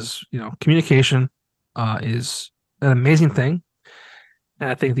 because, communication is an amazing thing. And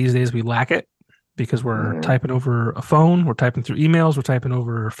I think these days we lack it because we're typing over a phone, we're typing through emails, we're typing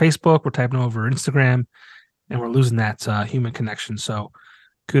over Facebook, we're typing over Instagram, and we're losing that human connection. So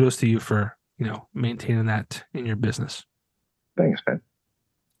kudos to you for, maintaining that in your business. Thanks, man.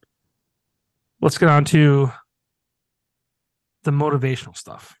 Let's get on to the motivational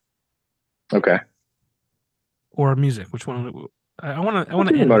stuff. Okay. Or music. Which one? I want to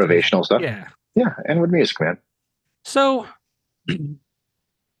end motivational stuff. Yeah. Yeah. And with music, man. So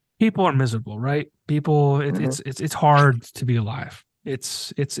people are miserable, right? People, it's hard to be alive.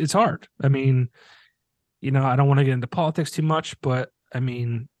 It's hard. I mean, I don't want to get into politics too much, but I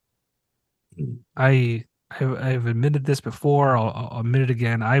mean, I've admitted this before. I'll admit it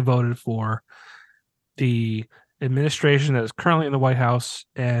again. I voted for the administration that is currently in the White House,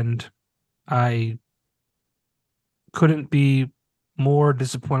 and I couldn't be more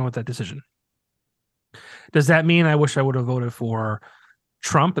disappointed with that decision. Does that mean I wish I would have voted for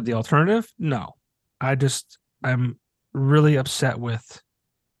Trump at the alternative? No. I'm really upset with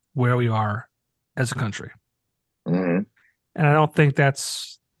where we are as a country. Mm-hmm. And I don't think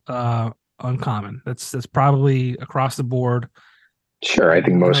that's uncommon. That's probably across the board. Sure, I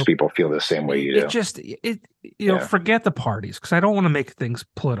think most people feel the same way you do. Forget the parties, because I don't want to make things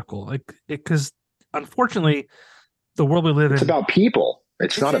political. Because unfortunately, the world we live in, it's about people.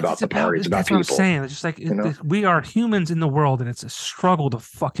 It's not about the parties. It's about people. That's what I'm saying. It's just like we are humans in the world, and it's a struggle to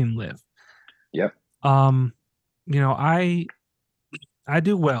fucking live. Yep. I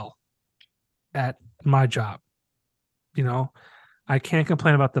do well at my job. You know, I can't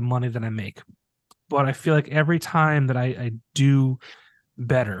complain about the money that I make, but I feel like every time that I do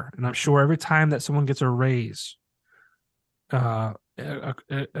better, and I'm sure every time that someone gets a raise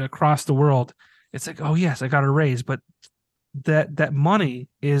across the world, it's like, oh yes, I got a raise, but that money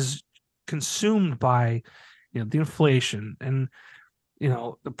is consumed by, the inflation and,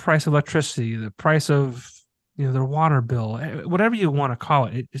 the price of electricity, the price of, their water bill, whatever you want to call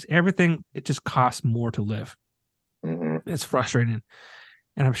it. It just everything. It just costs more to live. Mm-hmm. It's frustrating.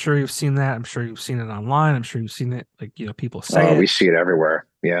 And I'm sure you've seen that. I'm sure you've seen it online. I'm sure you've seen it. Like, people say We it. see it everywhere.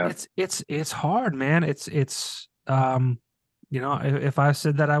 Yeah. It's hard, man. If I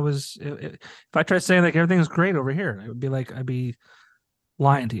said that if I tried saying like everything's great over here, it would be like I'd be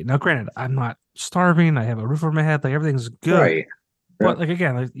lying to you. Now, granted, I'm not starving. I have a roof over my head. Like everything's good. Right. Yeah. But like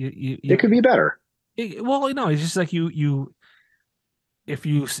again, like It could be better. it's just like if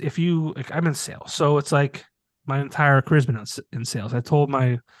you like I'm in sales, so it's like my entire career's been in sales. I told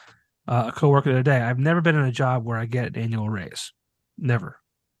my coworker the other day, I've never been in a job where I get an annual raise, never,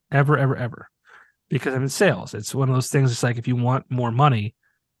 ever, ever, ever, because I'm in sales. It's one of those things. It's like if you want more money,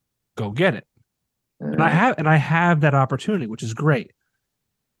 go get it, and Mm-hmm. I have that opportunity, which is great.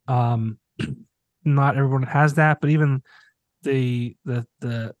 Um, not everyone has that, but even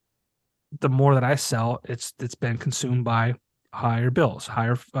the more that I sell, it's been consumed by higher bills,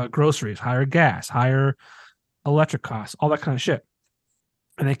 higher groceries, higher gas, higher electric costs, all that kind of shit.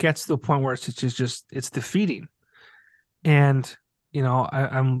 And it gets to the point where it's defeating. And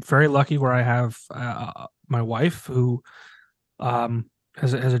I'm very lucky where I have my wife who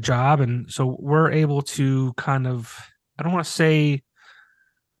has a job, and so we're able to kind of, I don't want to say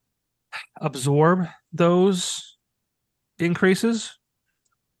absorb those increases,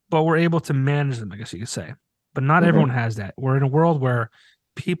 but we're able to manage them, I guess you could say. But not Mm-hmm. everyone has that. We're in a world where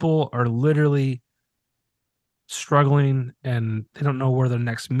people are literally struggling and they don't know where their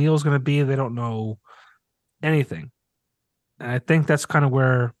next meal is going to be. They don't know anything. And I think that's kind of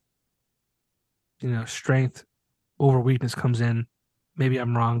where, strength over weakness comes in. Maybe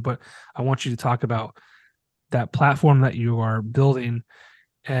I'm wrong, but I want you to talk about that platform that you are building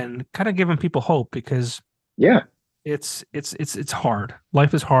and kind of giving people hope, because Yeah. it's hard.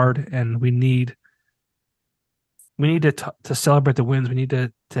 Life is hard, and we need to celebrate the wins. We need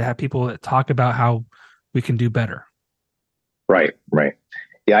to have people that talk about how we can do better. Right. Right.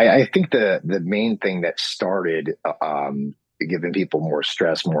 Yeah. I think the main thing that started giving people more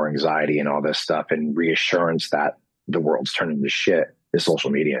stress, more anxiety, and all this stuff, and reassurance that the world's turning to shit is social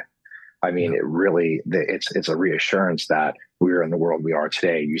media. I mean, Yeah. it really, it's a reassurance that we're in the world we are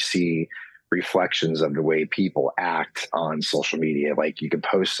today. You see reflections of the way people act on social media. Like you could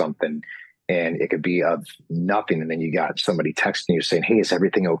post something and it could be of nothing. And then you got somebody texting you saying, "Hey, is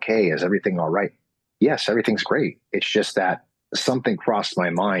everything okay? Is everything all right?" Yes, everything's great. It's just that something crossed my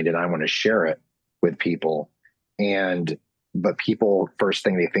mind and I want to share it with people. But people, first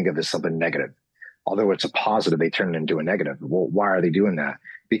thing they think of is something negative. Although it's a positive, they turn it into a negative. Well, why are they doing that?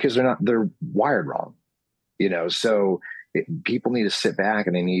 Because they're wired wrong, so people need to sit back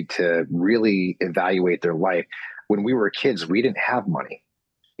and they need to really evaluate their life. When we were kids, we didn't have money.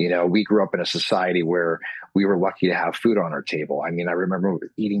 We grew up in a society where we were lucky to have food on our table. I mean, I remember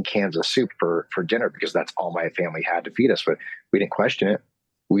eating cans of soup for dinner because that's all my family had to feed us. But we didn't question it.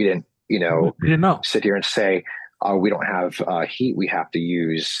 We didn't, We didn't know. sit here and say, we don't have heat. We have to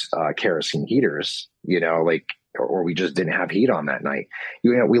use kerosene heaters, or we just didn't have heat on that night.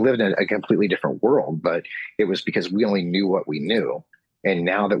 We lived in a completely different world, but it was because we only knew what we knew. And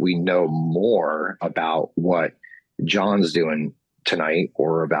now that we know more about what John's doing tonight,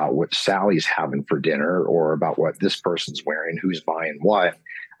 or about what Sally's having for dinner, or about what this person's wearing, who's buying what,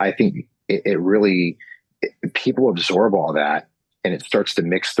 I think it really, people absorb all that and it starts to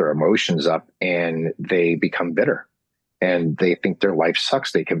mix their emotions up and they become bitter and they think their life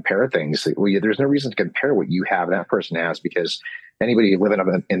sucks. They compare things. Well, there's no reason to compare what you have that person has, because anybody living up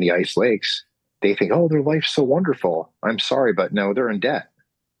in the Ice Lakes, they think, oh, their life's so wonderful. I'm sorry, but no, they're in debt.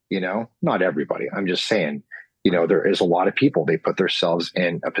 Not everybody. I'm just saying, there is a lot of people, they put themselves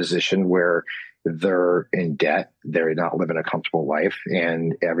in a position where they're in debt. They're not living a comfortable life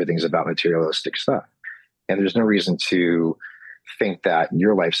and everything's about materialistic stuff. And there's no reason to think that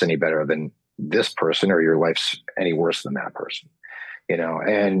your life's any better than this person or your life's any worse than that person,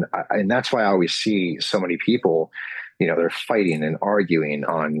 and that's why I always see so many people, they're fighting and arguing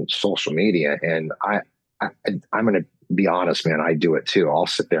on social media. And I'm going to be honest, man, I do it too. I'll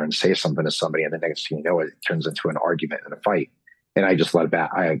sit there and say something to somebody and the next thing you know, it turns into an argument and a fight. And I just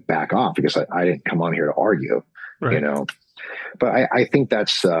I back off because I didn't come on here to argue, Right. But I think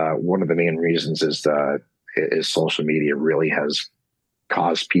that's one of the main reasons is social media really has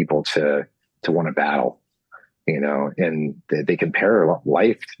caused people to want to battle, and they compare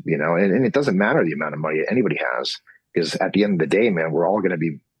life, and it doesn't matter the amount of money anybody has, because at the end of the day, man, we're all going to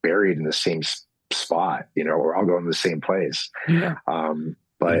be buried in the same spot, we're all going to the same place. Yeah.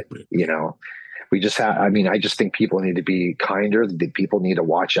 But, we just have, I just think people need to be kinder. People need to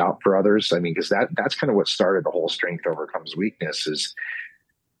watch out for others. Because that's kind of what started the whole strength overcomes weakness is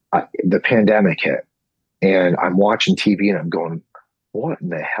the pandemic hit, and I'm watching TV and I'm going, what in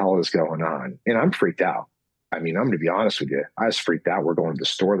the hell is going on? And I'm freaked out. I'm going to be honest with you. I was freaked out. We're going to the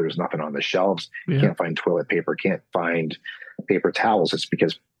store. There's nothing on the shelves. Yeah. Can't find toilet paper. Can't find paper towels. It's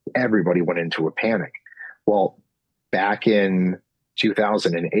because everybody went into a panic. Well, back in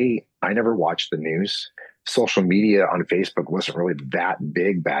 2008, I never watched the news. Social media on Facebook wasn't really that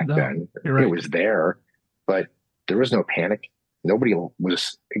big back then. Right. It was there, but there was no panic. Nobody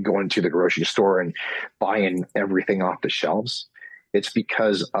was going to the grocery store and buying everything off the shelves. It's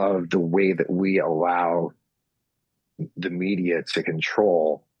because of the way that we allow the media to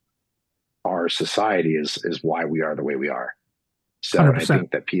control our society is why we are the way we are. So 100%. I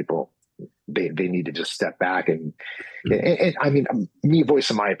think that people, they need to just step back and me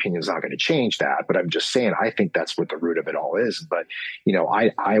voicing my opinion is not going to change that, but I'm just saying, I think that's what the root of it all is. But,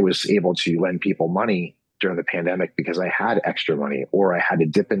 I was able to lend people money during the pandemic because I had extra money, or I had to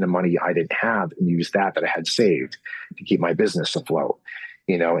dip into money I didn't have and use that I had saved to keep my business afloat,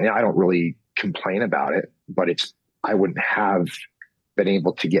 and I don't really complain about it, but I wouldn't have been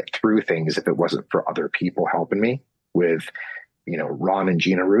able to get through things if it wasn't for other people helping me with, Ron and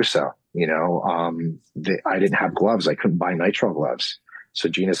Gina Russo, I didn't have gloves. I couldn't buy nitrile gloves. So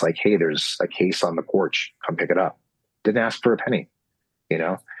Gina's like, hey, there's a case on the porch. Come pick it up. Didn't ask for a penny,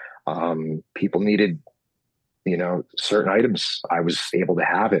 people needed, certain items. I was able to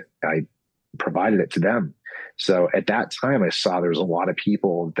have it. I provided it to them. So at that time, I saw there was a lot of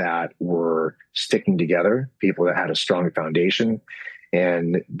people that were sticking together, people that had a strong foundation,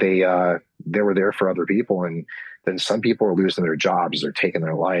 and they were there for other people. And then some people are losing their jobs, they're taking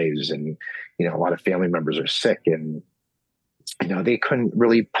their lives, and a lot of family members are sick, and they couldn't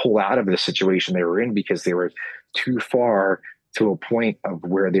really pull out of the situation they were in because they were too far to a point of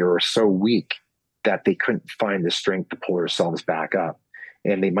where they were so weak that they couldn't find the strength to pull themselves back up.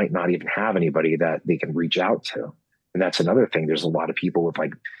 And they might not even have anybody that they can reach out to. And that's another thing. There's a lot of people with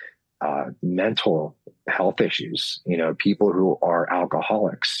mental health issues, people who are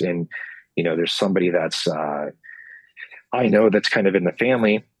alcoholics. And, there's somebody that's, I know that's kind of in the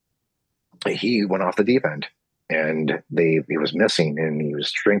family. He went off the deep end, and he was missing, and he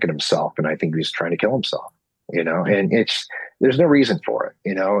was drinking himself. And I think he was trying to kill himself, and there's no reason for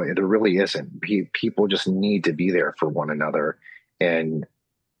it. There really isn't. People just need to be there for one another and,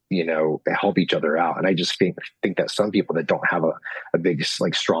 help each other out. And I just think that some people that don't have a big,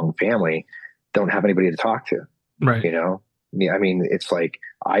 strong family don't have anybody to talk to. Right. It's like,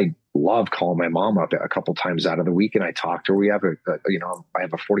 I love calling my mom up a couple times out of the week, and I talk to her. We have I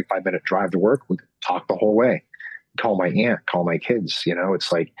have a 45-minute drive to work. We talk the whole way. Call my aunt, call my kids.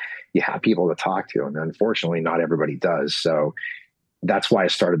 It's like you have people to talk to, and unfortunately, not everybody does. So that's why I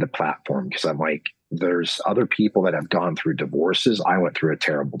started the platform, because I'm like, there's other people that have gone through divorces. I went through a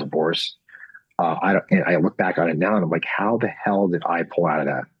terrible divorce. And I look back on it now, and I'm like, how the hell did I pull out of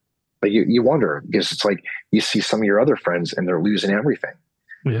that? But you wonder, because it's like you see some of your other friends and they're losing everything.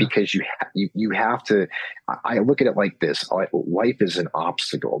 Yeah. Because you have to. I look at it like this: life is an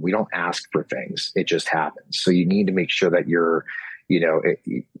obstacle. We don't ask for things; it just happens. So you need to make sure that you're,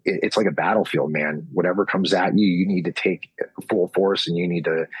 it's like a battlefield, man. Whatever comes at you, you need to take full force, and you need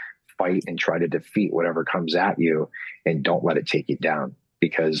to fight and try to defeat whatever comes at you, and don't let it take you down,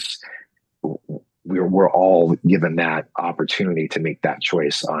 because we're all given that opportunity to make that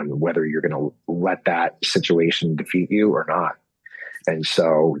choice on whether you're going to let that situation defeat you or not. And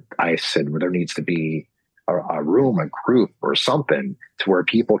so I said, well, there needs to be a room, a group or something to where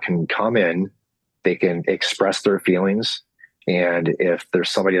people can come in, they can express their feelings. And if there's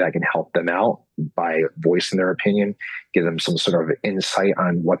somebody that can help them out by voicing their opinion, give them some sort of insight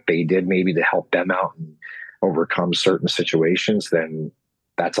on what they did maybe to help them out and overcome certain situations, then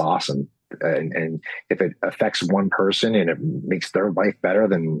that's awesome. And if it affects one person and it makes their life better,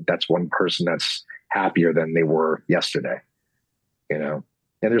 then that's one person that's happier than they were yesterday. And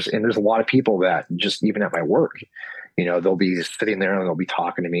there's a lot of people that just, even at my work, they'll be sitting there and they'll be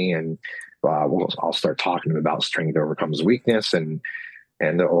talking to me, and I'll start talking to them about strength overcomes weakness, and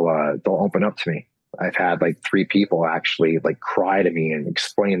they'll open up to me. I've had 3 people actually cry to me and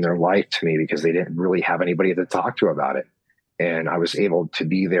explain their life to me because they didn't really have anybody to talk to about it. And I was able to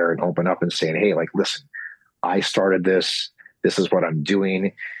be there and open up and saying, hey, like, listen, I started this. This is what I'm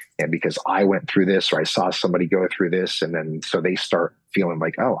doing. And because I went through this, or I saw somebody go through this, and then so they start feeling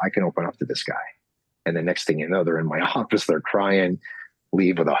like, oh, I can open up to this guy. And the next thing you know, they're in my office, they're crying,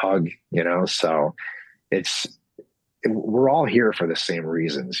 leave with a hug, So we're all here for the same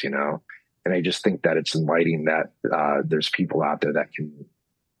reasons, And I just think that it's inviting that there's people out there that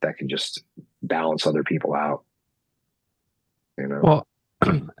can just balance other people out, Well,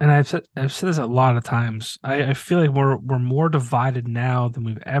 and I've said this a lot of times. I feel like we're more divided now than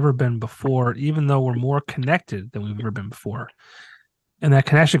we've ever been before, even though we're more connected than we've ever been before. And that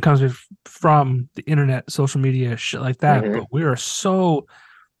connection comes from the internet, social media, shit like that. Mm-hmm. But we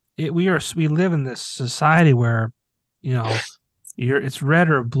are we live in this society where, it's red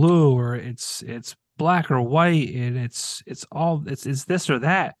or blue, or it's black or white, and it's this or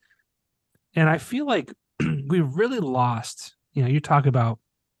that. And I feel like we really lost. You talk about,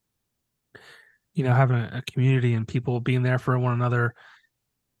 having a community and people being there for one another,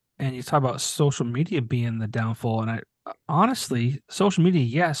 and you talk about social media being the downfall. And honestly, social media,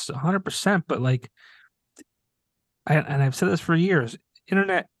 yes, 100%, but like, I've said this for years,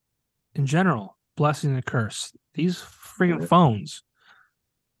 internet in general, blessing and a curse. These freaking phones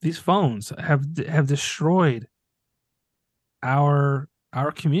have destroyed our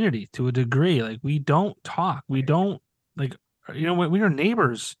community to a degree. Like, we don't talk. We don't, like, when you're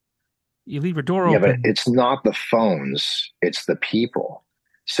neighbors, you leave your door open. Yeah, but it's not the phones, it's the people.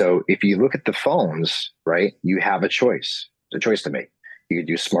 So if you look at the phones, right, you have a choice. There's a choice to make. You could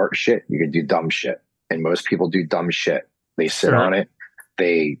do smart shit, you could do dumb shit. And most people do dumb shit. They sit on it,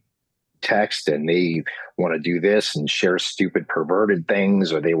 they text, and they want to do this and share stupid perverted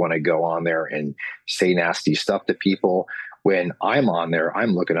things, or they want to go on there and say nasty stuff to people. When I'm on there,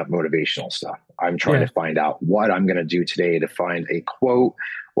 I'm looking up motivational stuff. I'm trying to find out what I'm going to do today to find a quote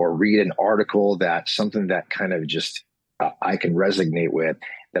or read an article, something that kind of just I can resonate with,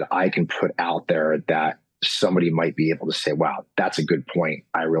 that I can put out there, that somebody might be able to say, wow, that's a good point.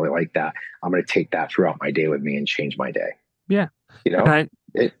 I really like that. I'm going to take that throughout my day with me and change my day. Yeah.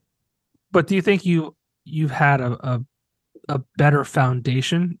 But do you think you've had a better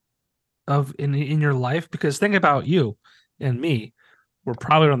foundation in your life? Because think about you and me. We're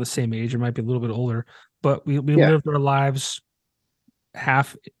probably around the same age, or might be a little bit older, but we lived our lives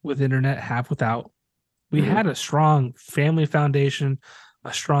half with internet, half without. We had a strong family foundation,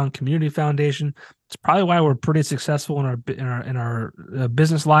 a strong community foundation. It's probably why we're pretty successful in our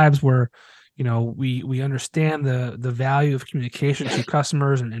business lives, where we understand the value of communication to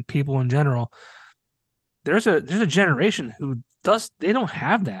customers and people in general. There's a generation who they don't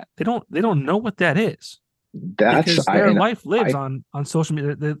have that. They don't know what that is. Because their life lives on social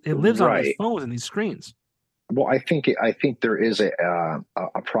media. It lives on these phones and these screens. Well, I think there is a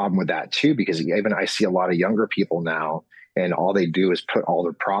problem with that too, because even I see a lot of younger people now, and all they do is put all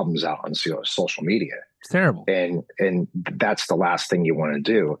their problems out on social media. It's terrible, and that's the last thing you want to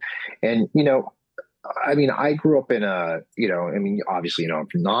do. And I grew up in obviously, I'm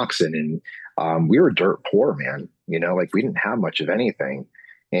from Knoxon, and we were dirt poor, man. Like, we didn't have much of anything.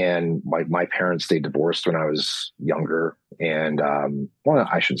 And my parents, they divorced when I was younger, and well,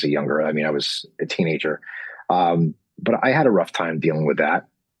 I shouldn't say younger. I mean, I was a teenager. But I had a rough time dealing with that.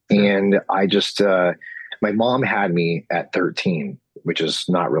 And I just, my mom had me at 13, which is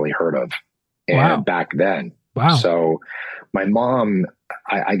not really heard of. And back then. Wow. So my mom,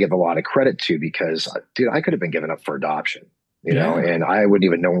 I give a lot of credit to, because, dude, I could have been given up for adoption, and I wouldn't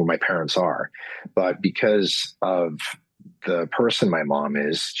even know where my parents are. But because of the person my mom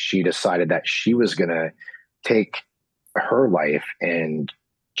is, she decided that she was going to take her life and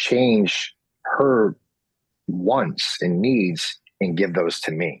change her wants and needs and give those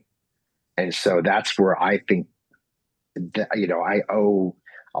to me. And so that's where I think that, I owe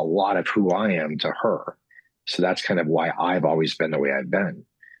a lot of who I am to her. So that's kind of why I've always been the way I've been,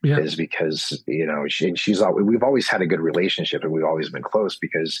 is because, we've always had a good relationship, and we've always been close,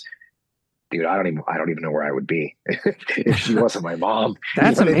 because, dude, I don't even know where I would be if she wasn't my mom.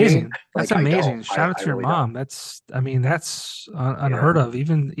 That's amazing. I mean? That's like, amazing. Shout out to your really mom. Don't. That's unheard of,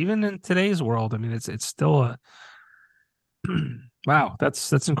 even in today's world. I mean, it's still a wow.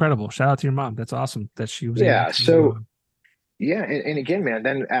 That's incredible. Shout out to your mom. That's awesome that she was. Yeah. So and again, man,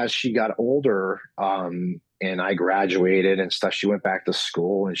 then as she got older, and I graduated and stuff, she went back to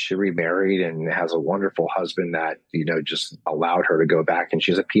school, and she remarried and has a wonderful husband that, just allowed her to go back, and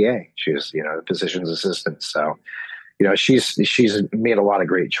she's a PA. She's, a physician's assistant. So, she's made a lot of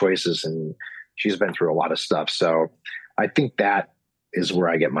great choices, and she's been through a lot of stuff. So I think that is where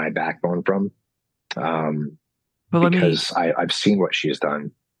I get my backbone from. But because I've seen what she's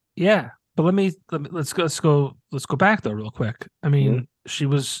done. yeah. But let's go back though real quick. I Mm-hmm. mean,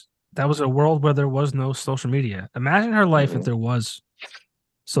 that was a world where there was no social media. Imagine her life if Mm-hmm. there was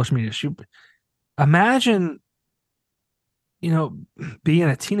social media. Imagine, being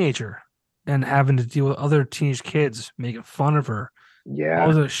a teenager and having to deal with other teenage kids making fun of her, all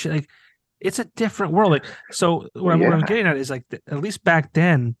Yeah. those shit. Like, it's a different world. Like, so what I'm Yeah. getting at is like, at least back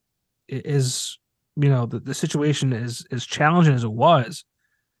then, is the situation is as challenging as it was.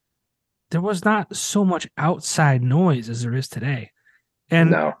 There was not so much outside noise as there is today.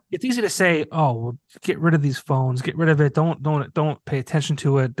 And No. it's easy to say, "Oh, well, get rid of these phones, get rid of it. Don't pay attention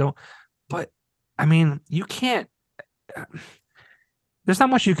to it. Don't." But I mean, you can't. There's not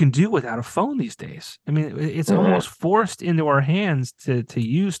much you can do without a phone these days. I mean, it's Mm-hmm. almost forced into our hands to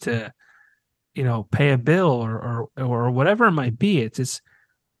use to pay a bill or whatever it might be. It's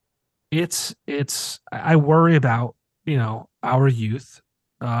I worry about our youth,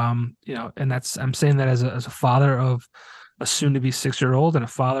 and I'm saying that as a father of a soon to be 6-year old and a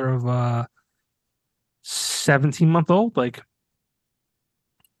father of a 17-month-old. Like,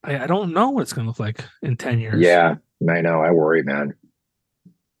 I don't know what it's going to look like in 10 years. Yeah. I know. I worry, man.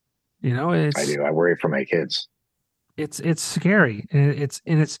 I It's do. I worry for my kids. it's scary, and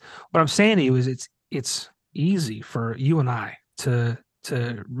it's what I'm saying to you is it's easy for you and I to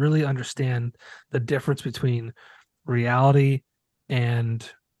really understand the difference between reality and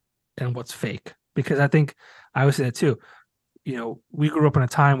what's fake, because I think I would say that too. We grew up in a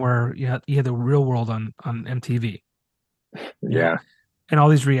time where you had the real world on MTV, you know, Yeah. and all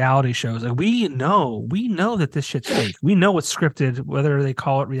these reality shows. Like, we know that this shit's fake. We know it's scripted, whether they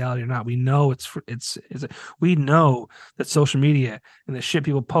call it reality or not. We know we know that social media and the shit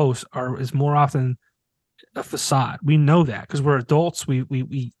people post is more often a facade. We know that because we're adults.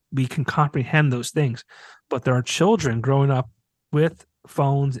 We can comprehend those things, but there are children growing up with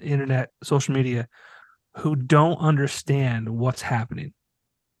phones, internet, social media who don't understand what's happening.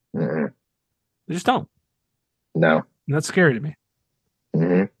 Mm-hmm. They just don't. No. And that's scary to me.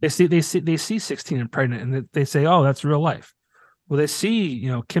 Mm-hmm. They see 16 and pregnant, and they say, "Oh, that's real life." Well, they see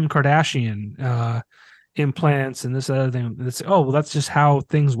Kim Kardashian implants and this other thing. They say, "Oh, well, that's just how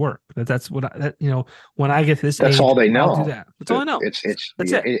things work. That's what when I get to this That's age, all they I'll do know. that." That's all I know. That's it.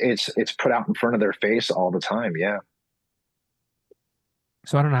 It's put out in front of their face all the time. Yeah.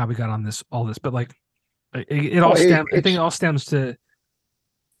 So I don't know how we got on all this, but like it all Well, stems. I think it it's all stems to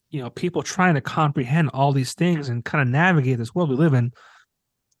people trying to comprehend all these things and kind of navigate this world we live in,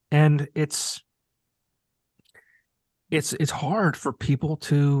 and it's hard for people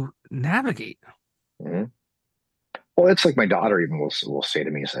to navigate. mhm. Well, it's like my daughter even will say to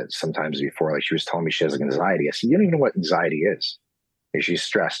me sometimes before, like she was telling me she has like anxiety. I said, "You don't even know what anxiety is. And she's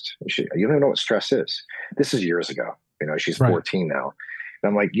stressed. You don't even know what stress is." This is years ago. She's Right. 14 now. And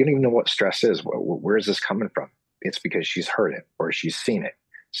I'm like, "You don't even know what stress is. Where is this coming from?" It's because she's heard it or she's seen it.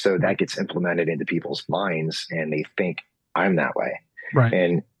 So that Right. gets implemented into people's minds and they think I'm that way. Right.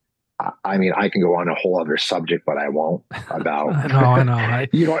 And I mean, I can go on a whole other subject, but I won't about, I know.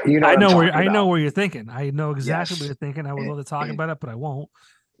 you know I what I'm know where talking I know about. where you're thinking. I know exactly what Yes. you're thinking. I would And, love to talk and about it, but I won't.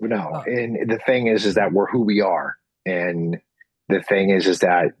 no, Uh, and the thing is that we're who we are. And the thing is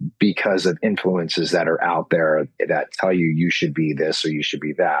that because of influences that are out there that tell you you should be this or you should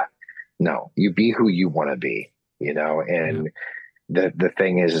be that, no, you be who you want to be, yeah. and the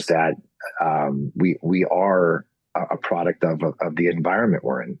thing is that we are a product of the environment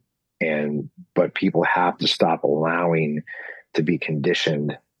we're in, but people have to stop allowing to be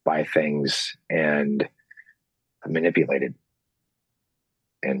conditioned by things and manipulated,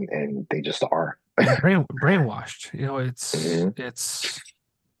 and they just are. Brainwashed. It's Mhm. it's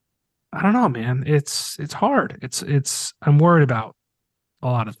I don't know, man. It's hard. I'm worried about a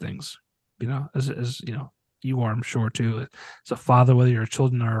lot of things. As you are, I'm sure too. As a father, whether your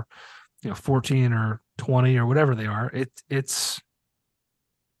children are 14 or 20 or whatever they are, it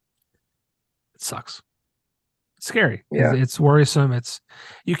sucks. It's scary. Yeah. It's worrisome.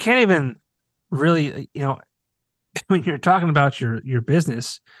 You can't even really, when you're talking about your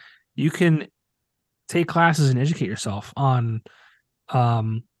business, you can take classes and educate yourself on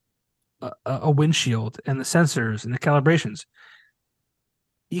um a windshield and the sensors and the calibrations.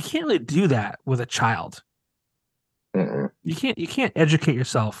 You can't really do that with a child. Mm-mm. You can't educate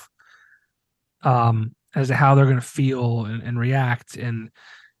yourself as to how they're going to feel and react, and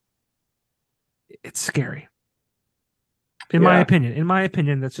it's scary. Yeah. In my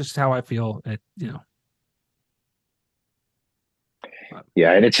opinion, that's just how I feel. But,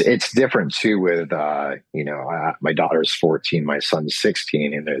 Yeah, and it's different too with my daughter's 14, my son's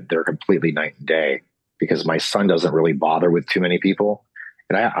 16, and they're completely night and day. because my son doesn't really bother with too many people.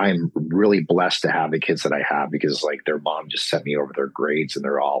 And I'm really blessed to have the kids that I have, because like their mom just sent me over their grades and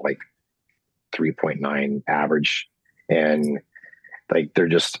they're all like 3.9 average. And like, they're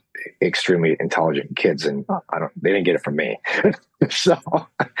just extremely intelligent kids, and they didn't get it from me. So,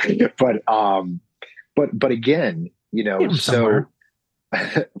 but again, From somewhere.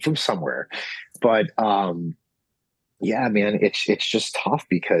 from somewhere, but, yeah, man, it's just tough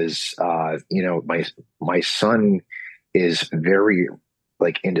because, my son is very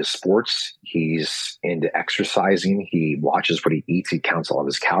like into sports. He's into exercising. He watches what he eats. He counts all of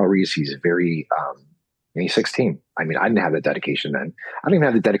his calories. He's very, and he's 16. I mean, I didn't have the dedication then. I don't even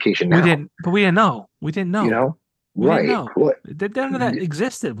have the dedication now. We didn't know. We didn't know. We right? didn't know. Well, none of that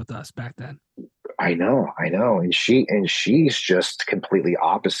existed with us back then. I know. And she's just completely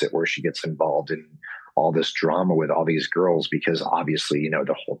opposite, where she gets involved in all this drama with all these girls, because obviously,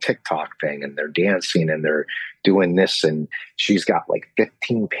 the whole TikTok thing, and they're dancing and they're doing this, and she's got like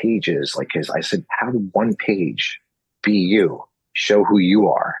 15 pages. Like, as I said, have one page, be you, show who you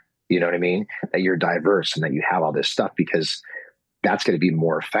are. You know what I mean? That you're diverse and that you have all this stuff, because that's going to be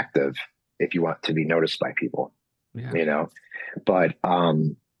more effective if you want to be noticed by people, but,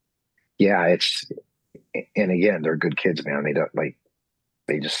 yeah, and again, they're good kids, man. They don't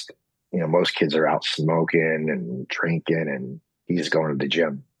they just, most kids are out smoking and drinking, and he's going to the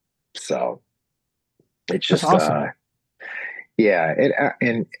gym. So it's just, that's awesome. Yeah.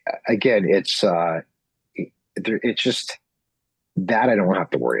 And again, it's just that I don't have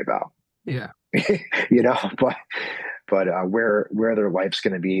to worry about. Yeah. But where their life's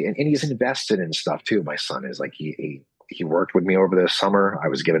going to be, and he's invested in stuff too. My son is like, he worked with me over the summer. I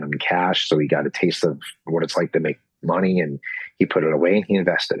was giving him cash, so he got a taste of what it's like to make money, and he put it away and he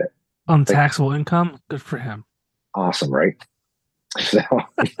invested it. Untaxable income, good for him. Awesome, right? So,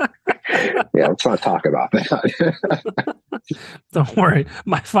 yeah, let's not talk about that. Don't worry,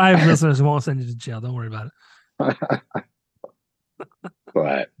 my 5 listeners won't send you to jail. Don't worry about it.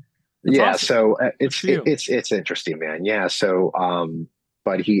 But that's yeah, awesome. So it's interesting, man. Yeah, so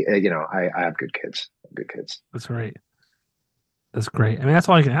but he, I have good kids. That's right. That's great. I mean, that's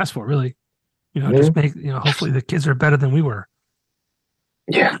all you can ask for, really. Just make, hopefully the kids are better than we were.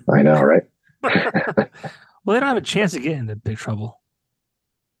 Yeah, I know, right? Well, they don't have a chance to get into big trouble.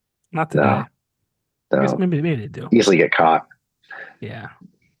 Not today. No. I guess maybe they do. Easily get caught. Yeah.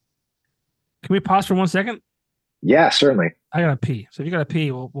 Can we pause for 1 second? Yeah, certainly. I gotta pee. So if you gotta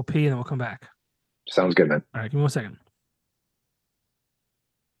pee, we'll pee and then we'll come back. Sounds good, man. All right, give me 1 second.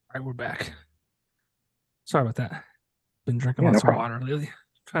 All right, we're back. Sorry about that. Been drinking lots of water lately.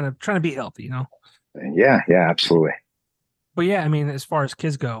 Trying to be healthy, Yeah, absolutely. But yeah, I mean, as far as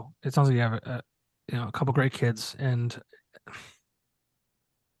kids go, it sounds like you have a couple great kids, and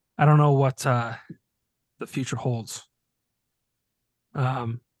I don't know what the future holds. I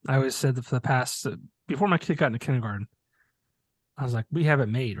always said that for the past, before my kid got into kindergarten, I was like, we have it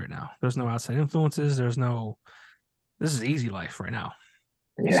made right now. There's no outside influences. This is easy life right now.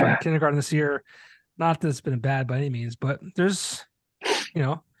 Yeah. So in kindergarten this year, not that it's been bad by any means, but there's,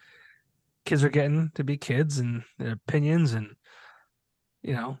 kids are getting to be kids, and their opinions, and,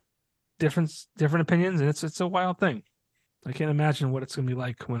 different opinions. And it's a wild thing. I can't imagine what it's going to be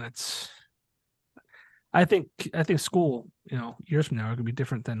like when it's, I think school, years from now, are going to be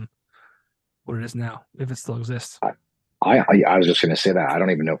different than what it is now, if it still exists. I was just going to say that. I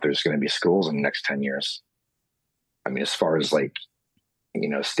don't even know if there's going to be schools in the next 10 years. I mean, as far as like,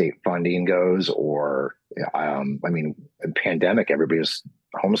 state funding goes, or, pandemic, everybody was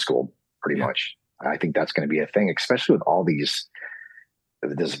homeschooled pretty much. I think that's going to be a thing, especially with all this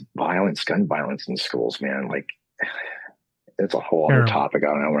gun violence in schools, man. Like, it's a whole other topic I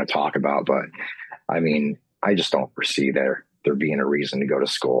don't want to talk about, but I mean, I just don't foresee there being a reason to go to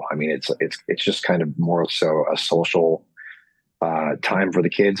school. I mean, it's just kind of more so a social time for the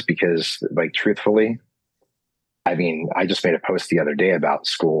kids, because, like, truthfully, I mean, I just made a post the other day about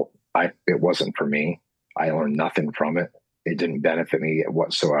school. It wasn't for me. I learned nothing from it. It didn't benefit me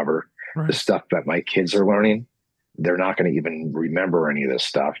whatsoever. Right. The stuff that my kids are learning, they're not going to even remember any of this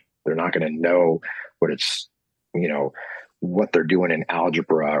stuff. They're not going to know what it's, what they're doing in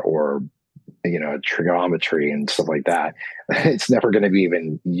algebra or, trigonometry and stuff like that. It's never going to be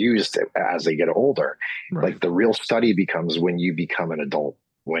even used as they get older. Right. Like, the real study becomes when you become an adult.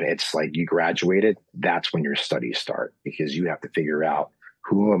 When it's like you graduated, that's when your studies start, because you have to figure out,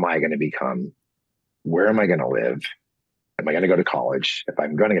 who am I going to become? Where am I going to live? Am I going to go to college? If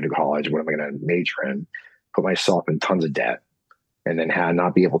I'm going to go to college, what am I going to major in? Put myself in tons of debt, and then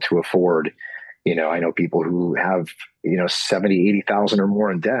not be able to afford, I know people who have, 70, 80,000 or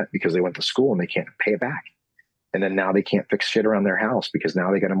more in debt because they went to school and they can't pay it back. And then now they can't fix shit around their house because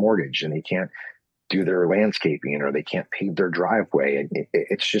now they got a mortgage and they can't do their landscaping or they can't pave their driveway. And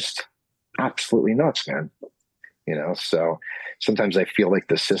it's just absolutely nuts, man. So sometimes I feel like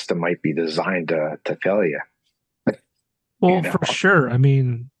the system might be designed to fail you. Well, for sure. I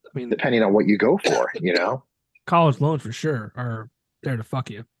mean, depending on what you go for, college loans for sure are there to fuck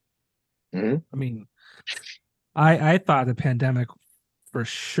you. Mm-hmm. I mean, I thought the pandemic for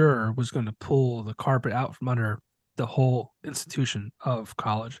sure was going to pull the carpet out from under the whole institution of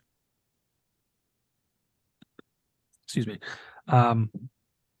college. Excuse me.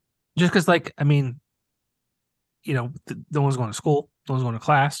 Just because, like, I mean, no one's going to school, no one's going to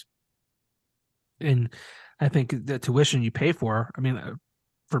class. And I think the tuition you pay for, I mean,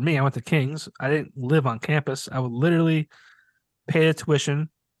 for me, I went to King's. I didn't live on campus. I would literally pay the tuition.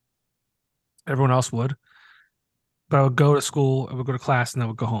 Everyone else would. But I would go to school, I would go to class, and I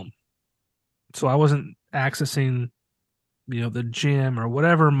would go home. So I wasn't accessing, the gym or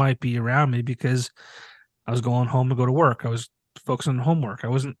whatever might be around me because I was going home to go to work. I was focusing on homework. I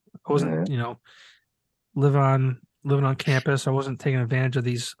wasn't, Mm-hmm. living on campus. I wasn't taking advantage of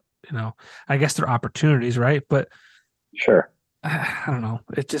these, I guess they're opportunities, right? But Sure. I don't know.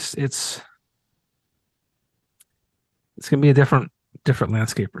 It's gonna be a different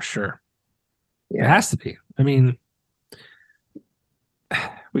landscape for sure. Yeah. It has to be. I mean,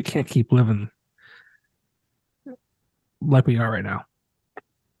 we can't keep living like we are right now.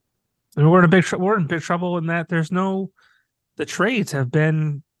 I mean, we're in big trouble in that the trades have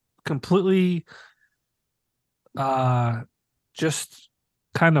been completely just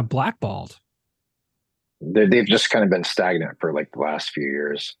kind of blackballed. They've just kind of been stagnant for like the last few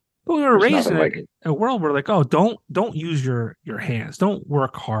years. But we were There's raised in nothing a world where, like, oh, don't use your hands, don't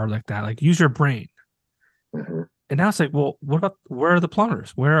work hard like that, like use your brain. Mm-hmm. And now it's like, well, where are the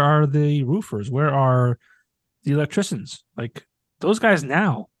plumbers? Where are the roofers? Where are the electricians? Like, those guys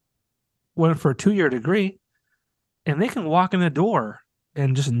now went for a 2-year degree and they can walk in the door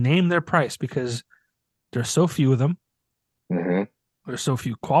and just name their price because there's so few of them. Mm-hmm. There's so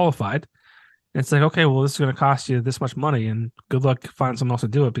few qualified. And it's like, okay, well, this is going to cost you this much money, and good luck finding someone else to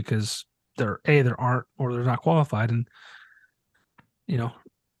do it because there aren't, or they're not qualified. And Yeah,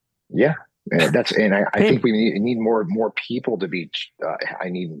 and I think we need more people to be. I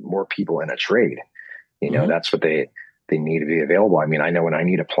need more people in a trade. Mm-hmm. That's what they need to be available. I mean, I know when I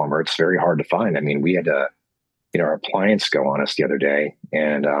need a plumber, it's very hard to find. I mean, we had to, our appliance go on us the other day,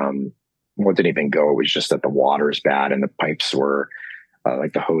 and what didn't even go. It was just that the water is bad and the pipes were.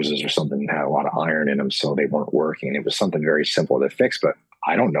 Like the hoses or something had a lot of iron in them, so they weren't working. It was something very simple to fix, but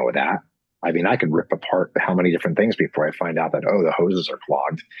I don't know that. I mean, I could rip apart how many different things before I find out that, the hoses are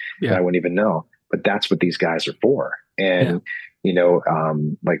clogged. Yeah. And I wouldn't even know. But that's what these guys are for. And,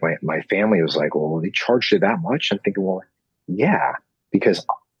 like my family was like, well, they charged you that much? I'm thinking, well, yeah, because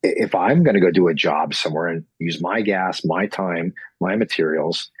if I'm going to go do a job somewhere and use my gas, my time, my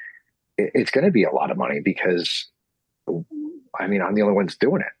materials, it's going to be a lot of money because I mean, I'm the only one that's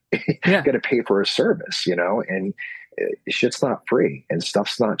doing it. Yeah. You got to pay for a service, and shit's not free and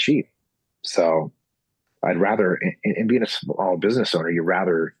stuff's not cheap. So I'd rather, in being a small business owner, you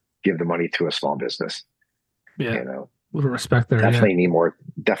rather give the money to a small business. Yeah. A little respect there. Definitely need more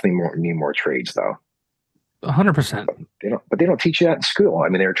trades though. 100%. But they don't teach you that in school. I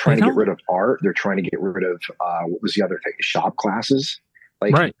mean, they're trying to get rid of art. They're trying to get rid of, what was the other thing? Shop classes.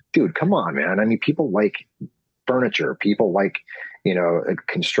 Like, right. Dude, come on, man. I mean, people like furniture, people like,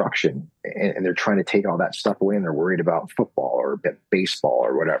 construction, and they're trying to take all that stuff away and they're worried about football or baseball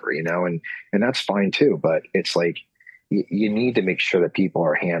or whatever, and that's fine too. But it's like, you need to make sure that people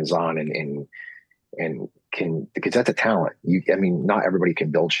are hands-on and can, because that's a talent. I mean, not everybody can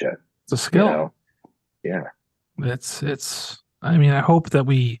build shit. It's a skill. Yeah. It's, I mean, I hope that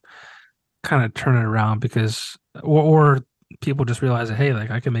we kind of turn it around because, or people just realize that, hey,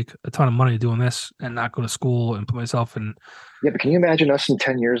 like I can make a ton of money doing this and not go to school and put myself in. Yeah, but can you imagine us in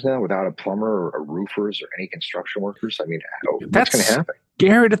 10 years now without a plumber or roofers or any construction workers? I mean, what's going to happen?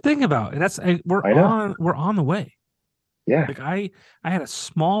 Scary to think about. And we're on the way. Yeah. Like I had a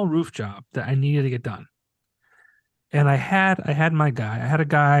small roof job that I needed to get done. And I had my guy. I had a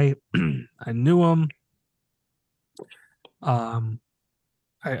guy, I knew him.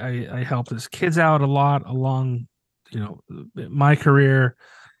 I helped his kids out a lot along my career,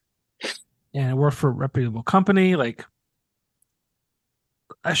 and I work for a reputable company. Like,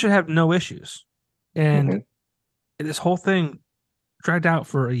 I should have no issues. And this whole thing dragged out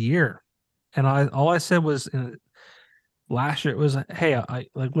for a year. And all I said was last year, it was, hey, I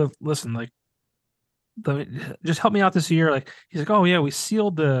like, listen, like, just help me out this year. Like he's like, oh yeah, we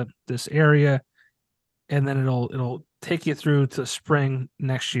sealed this area, and then it'll take you through to spring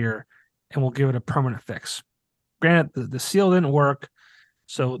next year, and we'll give it a permanent fix. Granted, the seal didn't work,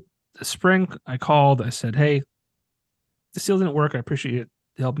 so the spring I called. I said, hey, the seal didn't work. I appreciate you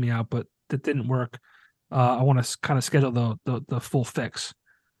helping me out, but that didn't work. I want to kind of schedule the full fix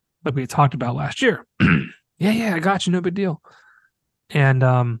like we talked about last year. Yeah, I got you. No big deal. And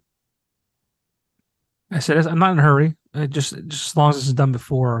I said, I'm not in a hurry. Just as long as it's done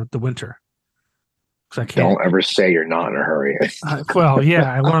before the winter, because I can't. Don't ever say you're not in a hurry. Well,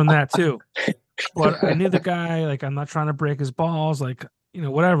 yeah, I learned that too. But I knew the guy. Like, I'm not trying to break his balls. Like,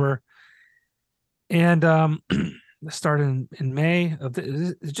 whatever. And it started in May of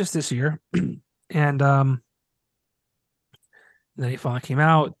just this year, and then he finally came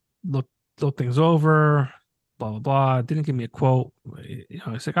out, looked things over, blah blah blah. Didn't give me a quote.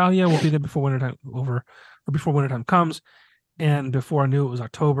 He's like, oh yeah, we'll be there before wintertime over, or before wintertime comes. And before I knew it was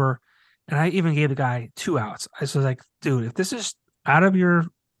October, and I even gave the guy 2 outs. I was like, dude, if this is out of your,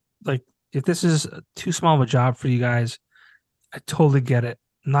 like, if this is too small of a job for you guys, I totally get it.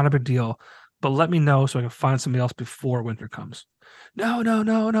 Not a big deal. But let me know so I can find somebody else before winter comes. No.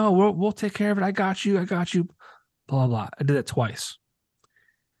 We'll take care of it. I got you. Blah, blah, blah. I did it twice.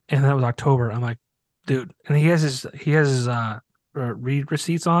 And that was October. I'm like, dude. And he has his read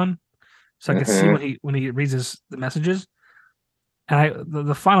receipts on. So I can see when he reads the messages. And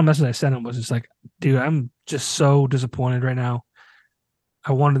the final message I sent him was just like, dude, I'm just so disappointed right now.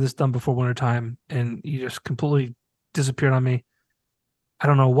 I wanted this done before wintertime, and you just completely disappeared on me. I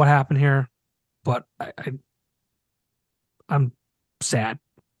don't know what happened here, but I'm sad.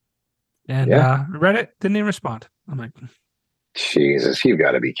 And Reddit didn't even respond. I'm like, Jesus, you've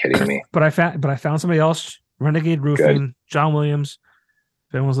got to be kidding me. But I found somebody else, Renegade Roofing, Good. John Williams.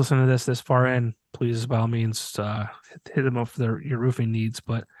 If anyone's listening to this far in, please by all means hit them up for your roofing needs.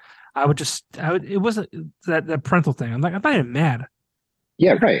 But it wasn't that parental thing. I'm not even mad.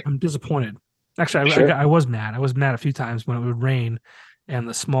 Yeah, right. I'm disappointed. Actually, I was mad. I was mad a few times when it would rain and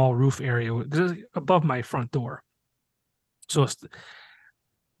the small roof area was above my front door. So it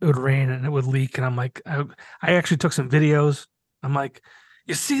would rain and it would leak. And I'm like, I actually took some videos. I'm like,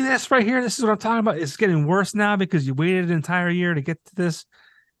 you see this right here? This is what I'm talking about. It's getting worse now because you waited an entire year to get to this.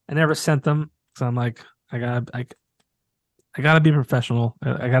 I never sent them. So I'm like, I gotta be professional.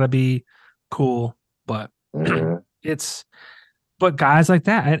 I gotta be cool. But but guys like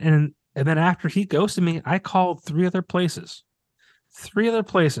that. And then after he ghosted me, I called 3 other places. 3 other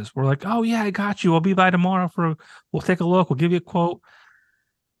places were like, oh yeah, I got you. I'll be by tomorrow we'll take a look. We'll give you a quote.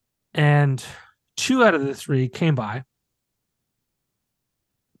 And 2 out of the 3 came by.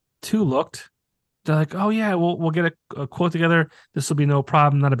 2 looked. They're like, oh yeah, we'll get a quote together. This will be no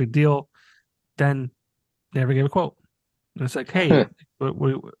problem, not a big deal. Then never gave a quote. And it's like, hey,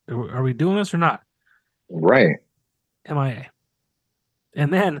 are we doing this or not? Right. MIA.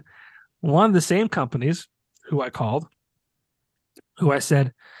 And then one of the same companies who I called, who I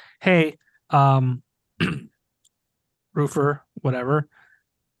said, hey, roofer, whatever,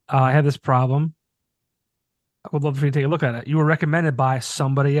 I had this problem. I would love for you to take a look at it. You were recommended by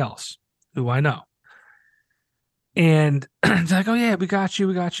somebody else who I know. And it's like, oh yeah, we got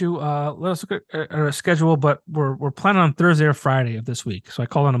you. Let us look at our schedule, but we're planning on Thursday or Friday of this week. So I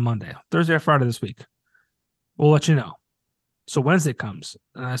called on a Monday. Thursday or Friday this week. We'll let you know. So Wednesday comes,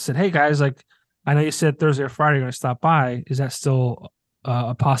 and I said, hey guys, like, I know you said Thursday or Friday you're going to stop by. Is that still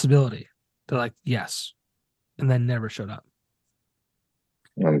a possibility? They're like, yes. And then never showed up.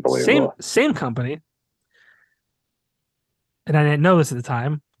 Unbelievable. Same company. And I didn't know this at the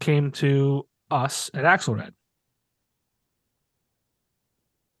time, came to us at Axelred.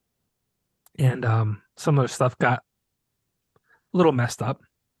 And some of the stuff got a little messed up.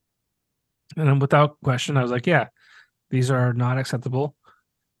 And then without question, I was like, yeah, these are not acceptable.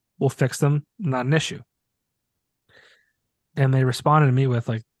 We'll fix them. Not an issue. And they responded to me with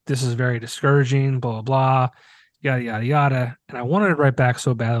like, this is very discouraging, blah, blah, blah, yada, yada, yada. And I wanted to write back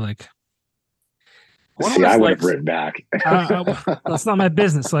so bad, like, I would have written back. That's not my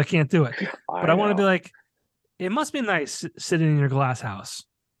business, so I can't do it. But I want to be like, it must be nice sitting in your glass house,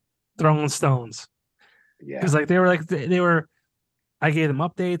 throwing stones. Yeah. Because like I gave them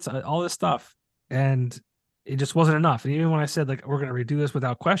updates, all this stuff, and it just wasn't enough. And even when I said like we're going to redo this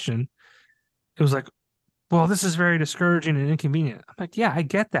without question, it was like, well, this is very discouraging and inconvenient. I'm like, yeah, I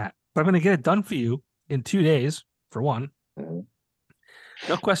get that, but I'm going to get it done for you in 2 days for one. Mm-hmm.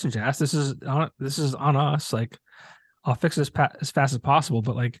 No questions asked. This is on us. Like, I'll fix this as fast as possible.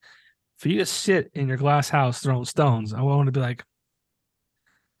 But like, for you to sit in your glass house throwing stones, I want to be like,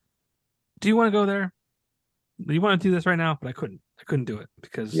 do you want to go there? you want to do this right now? But I couldn't do it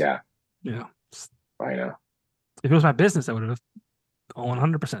because, Yeah, you know, I know. if it was my business, I would have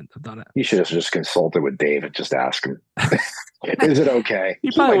 100% have done it. You should have just consulted with Dave and just ask him, is it okay? He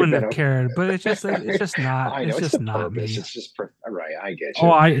He probably might have wouldn't been have okay. cared, but it's just not, I know it's it's just the not purpose. me. It's just right. I get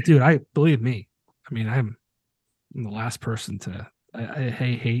Oh, you. I believe me. I mean, I'm the last person to, I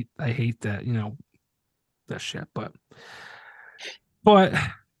hate that, that shit, but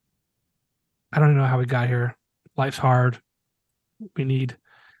I don't know how we got here. Life's hard. We need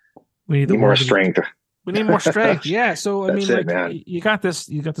the Need more world to be, strength. we need more strength. Yeah. So, I That's mean, it, like man. you got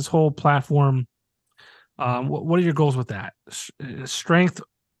this whole platform. What are your goals with that? Strength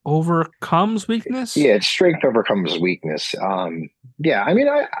overcomes weakness. Yeah, it's strength overcomes weakness. Yeah, I mean,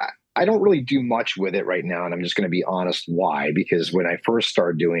 I don't really do much with it right now, and I'm just going to be honest why. Because when I first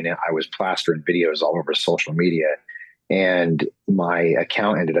started doing it, I was plastering videos all over social media, and my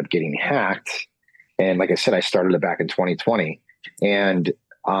account ended up getting hacked. And like I said, I started it back in 2020, and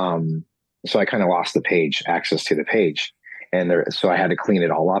so I kind of lost the page, access to the page, and so I had to clean it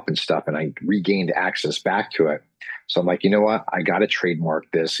all up and stuff, and I regained access back to it. So I'm like, you know what? I got to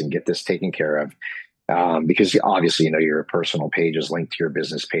trademark this and get this taken care of. Because obviously, your personal page is linked to your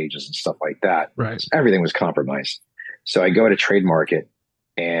business pages and stuff like that. Right. So everything was compromised. So I go to trademark it,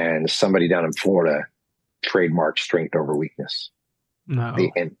 and somebody down in Florida trademarked strength over weakness. No.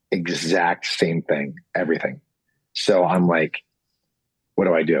 The exact same thing, everything. So I'm like, what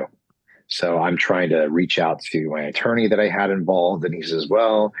do I do? So I'm trying to reach out to my attorney that I had involved, and he says,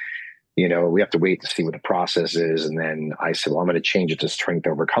 well, we have to wait to see what the process is. And then I said, well, I'm going to change it to strength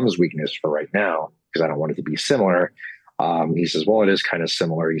overcomes weakness for right now because I don't want it to be similar. He says, well, it is kind of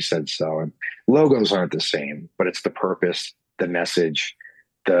similar. He said so. And logos aren't the same, but it's the purpose, the message,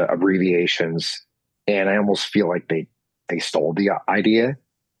 the abbreviations. And I almost feel like they stole the idea,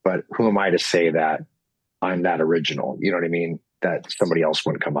 but who am I to say that I'm that original? You know what I mean? That somebody else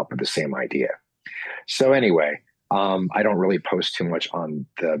wouldn't come up with the same idea. So anyway, I don't really post too much on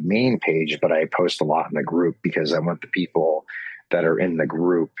the main page, but I post a lot in the group because I want the people that are in the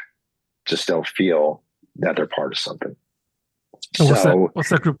group to still feel that they're part of something. So what's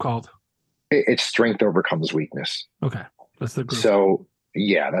that group called? It's Strength Overcomes Weakness. Okay. That's the group. So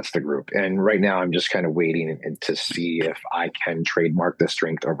yeah, that's the group. And right now I'm just kind of waiting to see if I can trademark the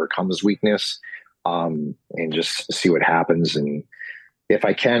Strength Overcomes Weakness, and just see what happens. And if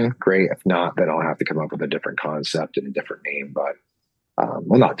I can, great. If not, then I'll have to come up with a different concept and a different name, but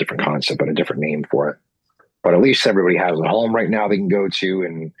well, not a different concept, but a different name for it. But at least everybody has a home right now they can go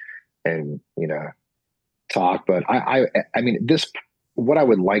to and talk. But I mean, what I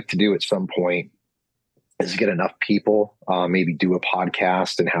would like to do at some point is get enough people, maybe do a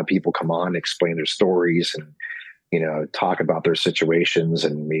podcast and have people come on, explain their stories and, talk about their situations,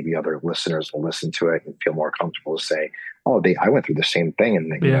 and maybe other listeners will listen to it and feel more comfortable to say, oh, I went through the same thing.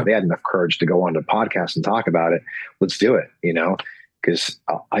 And they had enough courage to go on the podcast and talk about it. Let's do it, because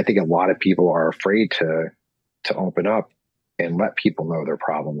I think a lot of people are afraid to open up and let people know their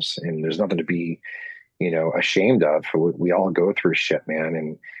problems. And there's nothing to be, ashamed of. We all go through shit, man.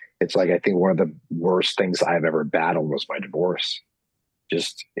 And it's like, I think one of the worst things I've ever battled was my divorce.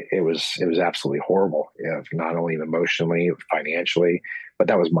 It was absolutely horrible, not only emotionally, financially, but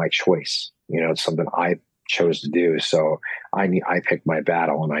that was my choice. It's something I chose to do. So I picked my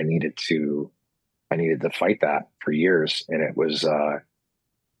battle, and I needed to fight that for years. And it was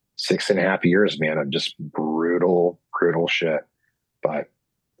 6.5 years, man, of just brutal shit. But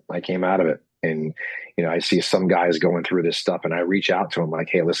I came out of it. And, I see some guys going through this stuff, and I reach out to them like,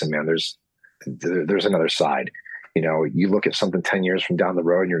 hey, listen, man, there's another side. You look at something 10 years from down the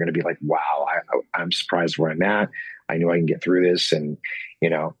road and you're going to be like, wow, I'm surprised where I'm at. I knew I can get through this. And,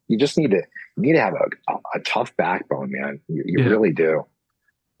 you just need to have a tough backbone, man. You really do.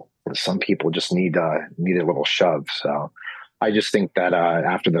 Some people just need a little shove. So I just think that,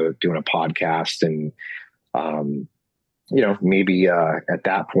 after doing a podcast and, maybe, at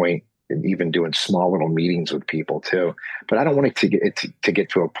that point, and even doing small little meetings with people too, but I don't want it to get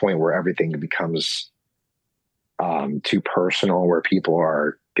to a point where everything becomes, too personal, where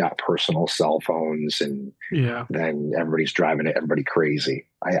people got personal cell phones, and then everybody's driving everybody crazy.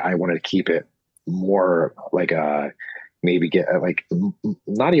 I wanted to keep it more like maybe get like,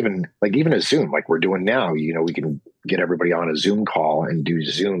 not even like even a Zoom like we're doing now. We can get everybody on a Zoom call and do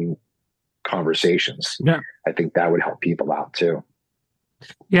Zoom conversations. Yeah, I think that would help people out too.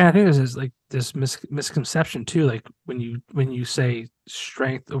 Yeah, I think there's this misconception too. Like when you say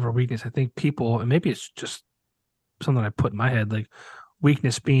strength over weakness, I think people, and maybe it's just something I put in my head, like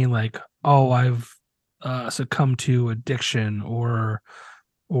weakness being like, oh, I've succumbed to addiction, or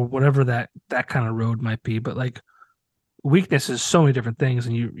or whatever that kind of road might be. But like weakness is so many different things.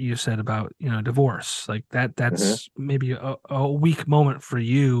 And you said about, divorce, like Hmm. that's maybe a weak moment for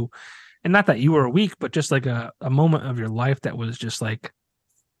you. And not that you were weak, but just like a moment of your life that was just like,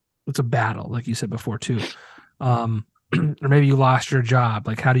 it's a battle, like you said before too. Or maybe you lost your job.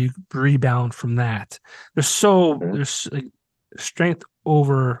 Like, how do you rebound from that? Hmm. There's like strength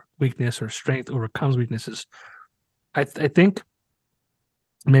over weakness, or strength overcomes weaknesses. I think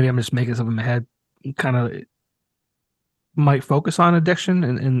maybe I'm just making this up in my head. Kind of might focus on addiction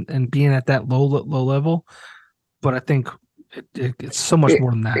and being at that low level, but I think it's so much It,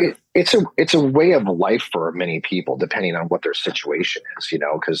 more than that. it's a way of life for many people, depending on what their situation is.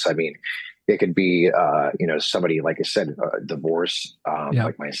 Because I mean, it could be somebody, like I said, divorce, Yep.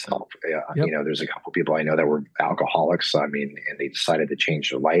 like myself. Yep. There's a couple people I know that were alcoholics. I mean, and they decided to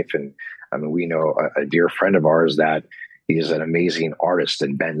change their life. And I mean, we know a dear friend of ours that he's an amazing artist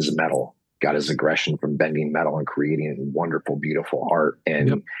and bends metal. Got his aggression from bending metal and creating wonderful, beautiful art. Yep.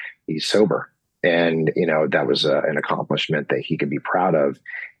 And he's sober. And that was an accomplishment that he could be proud of.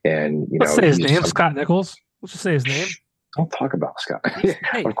 And Let's say his he's name, Scott Nichols. Let's just say his name. don't talk about Scott.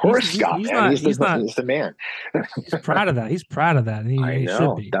 Hey, Of course, Scott, he's man, not he's the man. he's proud of that. He's proud of that, and I he should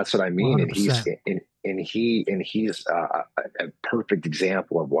know, be that's what I mean. And he's 100%. he's a perfect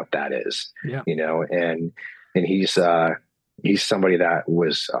example of what that is. Yeah. And he's somebody that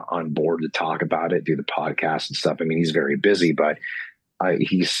was on board to talk about it, do the podcast and stuff. I mean, he's very busy, but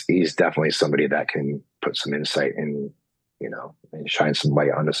he's definitely somebody that can put some insight and shine some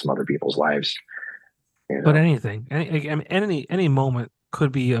light onto some other people's lives. But anything, any moment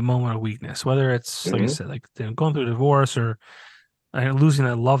could be a moment of weakness, whether it's like I Hmm. said, like going through a divorce or losing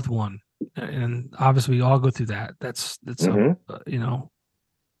a loved one, and obviously we all go through that. That's a Hmm.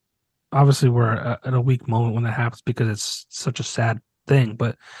 obviously we're at a weak moment when that happens because it's such a sad thing,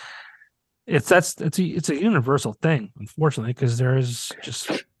 but it's a universal thing, unfortunately, because there is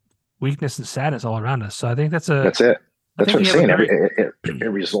just weakness and sadness all around us. So I think That's it. I That's think what I'm you have a saying. very It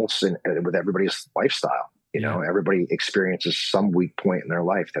results in with everybody's lifestyle. yeah. Everybody experiences some weak point in their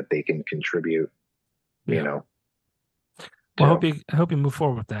life that they can contribute. You Yeah. know, Well, to I hope you move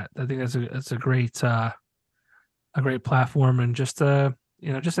forward with that. I think that's a great platform, and just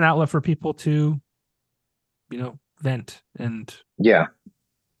just an outlet for people to vent and yeah,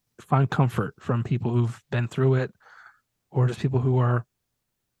 find comfort from people who've been through it, or just people who are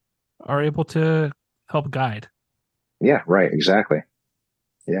able to help guide. yeah, right, exactly.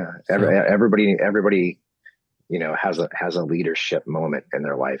 Yeah, So everybody, has a leadership moment in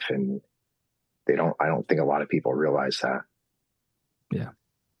their life, and they don't. I don't think a lot of people realize that. yeah.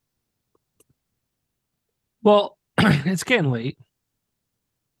 Well, it's getting late.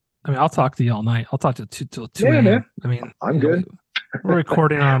 I mean, I'll talk to you all night. I'll talk to till two Yeah, man, a.m. I mean, I'm good. we're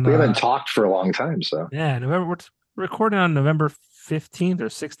recording on We haven't talked for a long time, so November. We're recording on November 15th or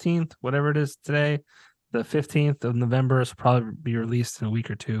 16th, whatever it is today. The 15th of November is probably be released in a week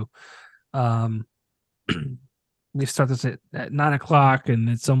or two. Um, we start this at 9 o'clock, and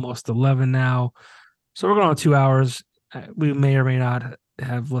it's almost 11 now. So we're going on 2 hours. We may or may not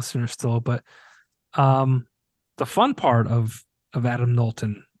have listeners still, but the fun part of Adam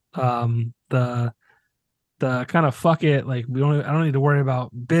Nulton, the kind of fuck it, like I don't need to worry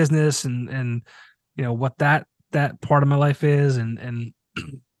about business and what that part of my life is, and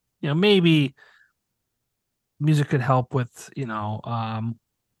maybe music could help with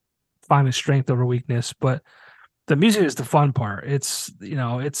finding strength over weakness, but the music is the fun part. It's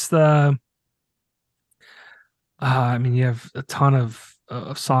the I mean, you have a ton of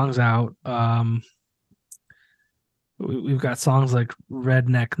songs out. We've got songs like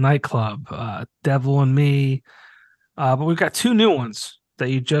Redneck Nightclub, Devil and Me, but we've got two new ones that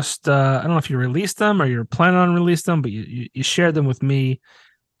you just I don't know if you released them or you're planning on release them, but you shared them with me,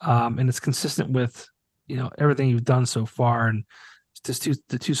 and it's consistent with everything you've done so far. And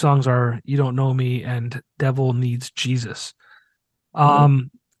the two songs are "You Don't Know Me" and "Devil Needs Jesus." mhm.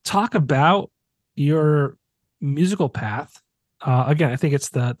 Um, Talk about your musical path. Again, I think it's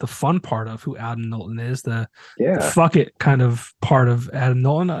the fun part of who Adam Nulton is, the Yeah, fuck it kind of part of Adam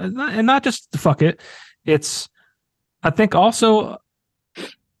Nulton, and not just the fuck it. It's I think also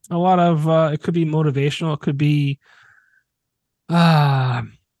a lot of it could be motivational. It could be uh,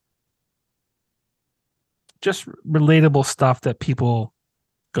 just relatable stuff that people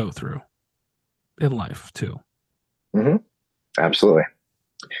go through in life too. hmm, absolutely.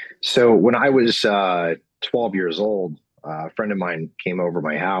 So when I was 12 years old, a friend of mine came over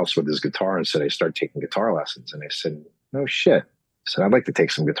my house with his guitar and said, I started taking guitar lessons. And I said, no shit. I said, I'd like to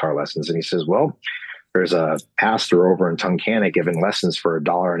take some guitar lessons. And he says, well, there's a pastor over in Tunkhannock giving lessons for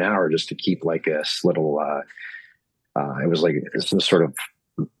 $1 an hour just to keep like this little, it was like some sort of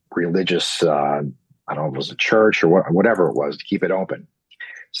religious, I don't know if it was a church or whatever it was, to keep it open.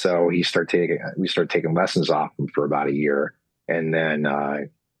 So we started taking lessons off him for about a year. And then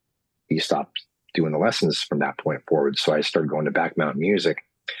he stopped doing the lessons from that point forward. So I started going to Back Mountain Music,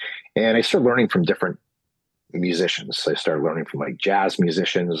 and I started learning from different musicians. So I started learning from like jazz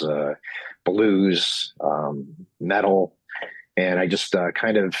musicians, blues, metal. And I just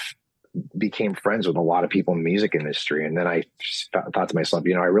kind of became friends with a lot of people in the music industry. And then I thought to myself, I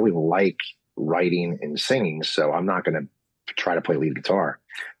really like writing and singing, so I'm not going to try to play lead guitar.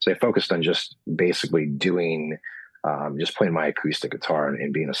 So I focused on just basically doing, just playing my acoustic guitar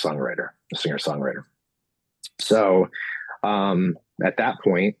and being a singer-songwriter. So at that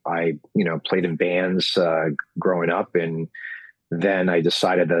point, I, played in bands growing up, and then I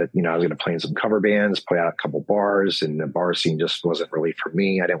decided that, I was going to play in some cover bands, play out a couple bars, and the bar scene just wasn't really for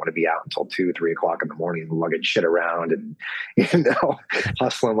me. I didn't want to be out until 2-3 o'clock in the morning, lugging shit around and,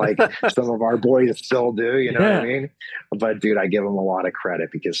 hustling like some of our boys still do, you know what I mean? But dude, I give them a lot of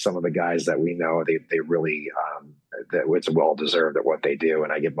credit, because some of the guys that we know, they really, that it's well-deserved at what they do.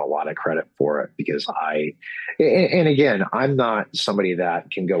 And I give them a lot of credit for it, because and again, I'm not somebody that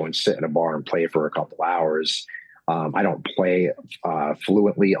can go and sit in a bar and play for a couple hours. I don't play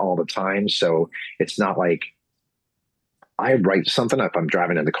fluently all the time. So it's not like I write something. If I'm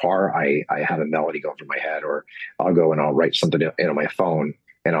driving in the car, I have a melody going through my head, or I'll go and I'll write something in on my phone,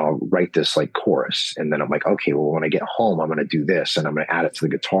 and I'll write this like chorus. And then I'm like, okay, well, when I get home, I'm going to do this, and I'm going to add it to the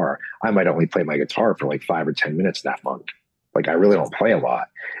guitar. I might only play my guitar for like 5 or 10 minutes that month. Like, I really don't play a lot.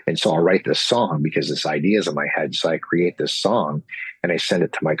 And so I'll write this song because this idea is in my head. So I create this song and I send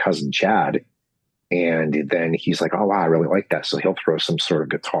it to my cousin Chad. And then he's like, oh, wow, I really like that. So he'll throw some sort of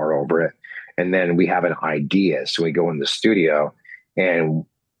guitar over it. And then we have an idea. So we go in the studio and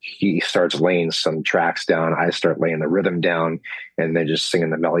he starts laying some tracks down. I start laying the rhythm down, and then just singing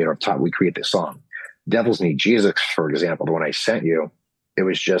the melody up top. We create this song. Devils Need Jesus, for example, the one I sent you, it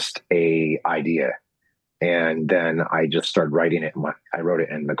was just a idea. And then I just started writing it. I wrote it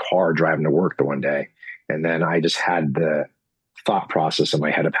in the car driving to work the one day. And then I just had the thought process in my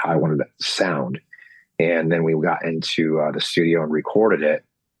head of how I wanted it to sound. And then we got into the studio and recorded it.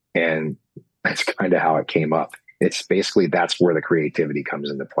 And that's kind of how it came up. It's basically, that's where the creativity comes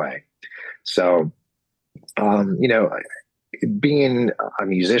into play. So, being a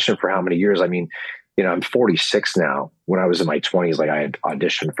musician for how many years? I mean, I'm 46 now. When I was in my 20s, like, I had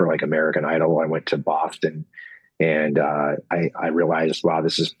auditioned for like American Idol. I went to Boston, and I realized, wow,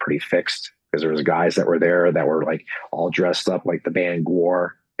 this is pretty fixed, because there was guys that were there that were like all dressed up like the band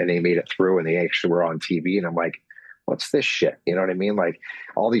Gore, and they made it through, and they actually were on TV. And I'm like, what's this shit? You know what I mean? Like,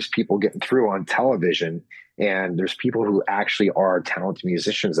 all these people getting through on television, and there's people who actually are talented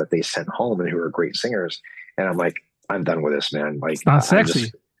musicians that they sent home and who are great singers. And I'm like, I'm done with this, man. Like, it's not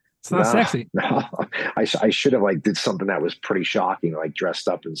sexy. It's not sexy. No. I should have like did something that was pretty shocking, like dressed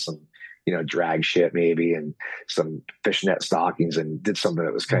up in some, drag shit maybe, and some fishnet stockings, and did something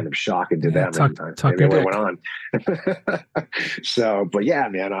that was kind of shocking to them. Tuck and your maybe went on. So, but yeah,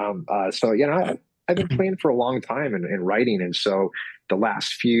 man. I've been playing for a long time and writing. And so the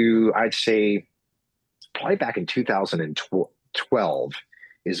last few, I'd say probably back in 2012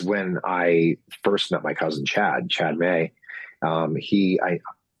 is when I first met my cousin Chad May.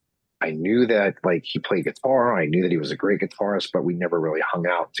 I knew that like he played guitar. I knew that he was a great guitarist, but we never really hung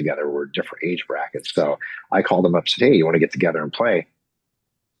out together. We're different age brackets. So I called him up and said, hey, you want to get together and play?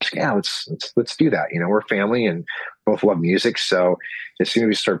 Said, yeah, let's do that. We're family and both love music. So as soon as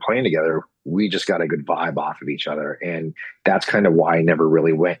we started playing together, we just got a good vibe off of each other. And that's kind of why I never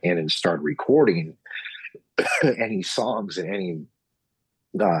really went in and started recording any songs and any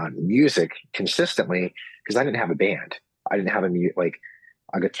music consistently, because I didn't have a band. I didn't have a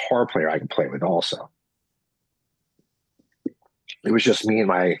guitar player I could play with also. It was just me and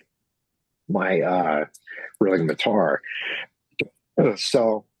my rhythm guitar.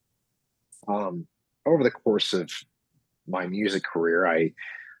 So over the course of my music career,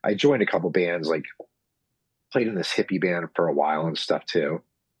 I joined a couple bands, like played in this hippie band for a while and stuff too.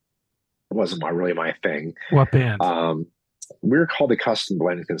 It wasn't really my thing. What band? We were called the Custom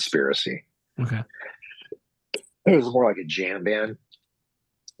Blend Conspiracy. Okay. It was more like a jam band.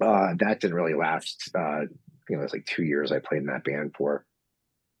 That didn't really last. It was like 2 years I played in that band for.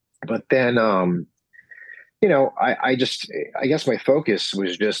 But then, I guess my focus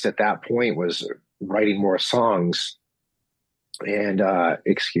was just at that point was writing more songs. And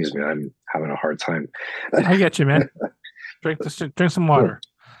excuse me, I'm having a hard time. I get you, man. Drink some water.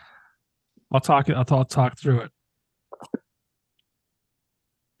 I'll talk through it.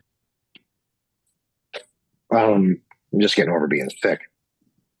 I'm just getting over being sick.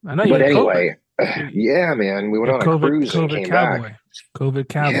 I know you But had COVID. anyway, yeah, man, we went You're on a cruise and COVID came back. cowboy. COVID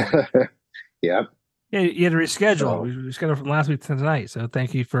cowboy. Yeah, yep. Yeah, you had to reschedule. So We rescheduled from last week to tonight. So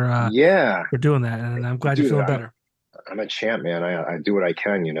thank you yeah, for doing that, and I'm glad you're dude, feeling better. I'm a champ, man. I do what I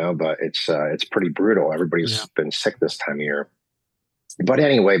can, but it's pretty brutal. Yeah. Everybody's been sick this time of year. But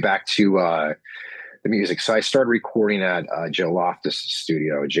anyway, back to the music. So I started recording at Joe Loftus'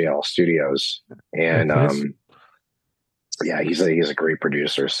 studio, JL Studios, Great and place. yeah, he's a great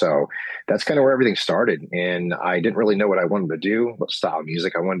producer. So that's kind of where everything started. And I didn't really know what I wanted to do, what style of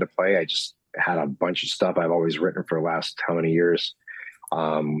music I wanted to play. I just had a bunch of stuff I've always written for the last how many years.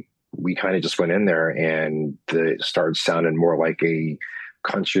 We kind of just went in there and it started sounding more like a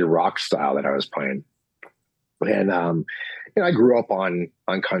country rock style that I was playing. And I grew up on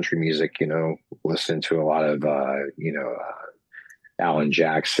country music, listening to a lot of Alan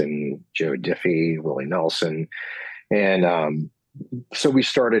Jackson, Joe Diffie, Willie Nelson. And so we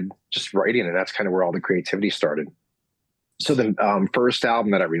started just writing, and that's kind of where all the creativity started. So the first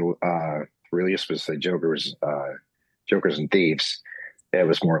album that I released was the Jokers and Thieves. It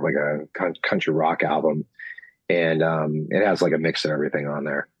was more like a country rock album, and it has like a mix of everything on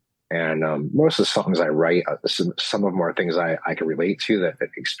there. And most of the songs I write, some of them are things I can relate to, that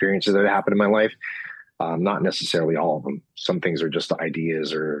experiences that happened in my life. Not necessarily all of them. Some things are just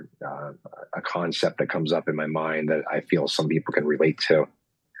ideas or a concept that comes up in my mind that I feel some people can relate to.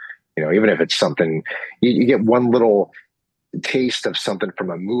 Even if it's something, you get one little taste of something from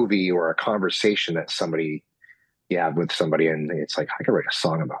a movie or a conversation that you have with somebody, and it's like, I could write a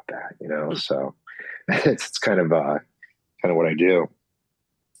song about that, so it's kind of what I do.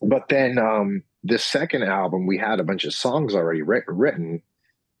 But then this second album, we had a bunch of songs already written,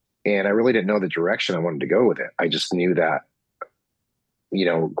 and I really didn't know the direction I wanted to go with it. I just knew that,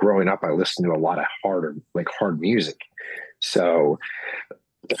 growing up, I listened to a lot of hard music. So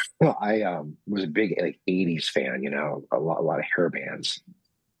I was a big 80s fan, a lot of hair bands.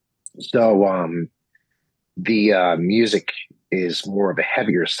 So the music is more of a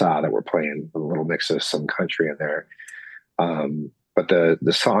heavier style that we're playing, a little mix of some country in there. But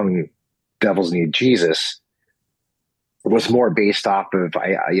the song "Devils Need Jesus" was more based off of,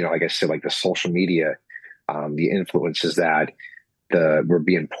 like I said, like the social media, the influences that we're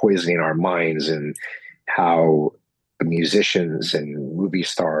being poisoning our minds, and how musicians and movie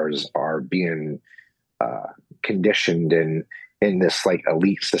stars are being conditioned in this like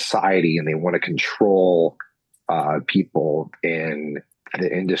elite society, and they want to control people in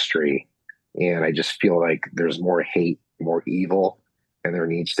the industry. And I just feel like there's more hate, more evil, and there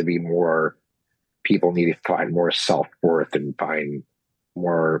needs to be more. People need to find more self-worth and find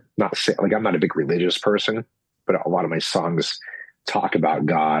more, not say, like, I'm not a big religious person, but a lot of my songs talk about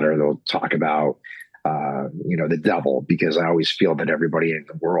God, or they'll talk about the devil, because I always feel that everybody in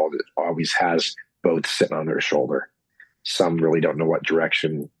the world always has both sitting on their shoulder. Some really don't know what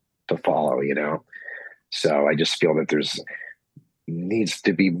direction to follow, so I just feel that there's needs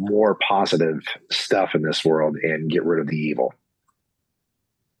to be more positive stuff in this world and get rid of the evil.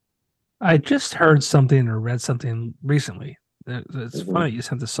 I just heard something or read something recently. It's funny you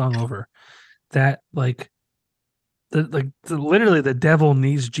sent the song over. That literally the devil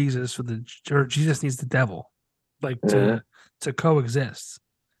needs Jesus or Jesus needs the devil, to coexist.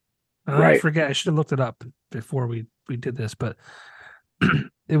 Right. I forget. I should have looked it up before we did this, but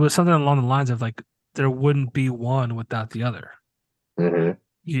it was something along the lines of like there wouldn't be one without the other. Mm-hmm.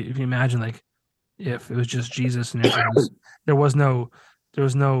 If you imagine, like, if it was just Jesus and there was no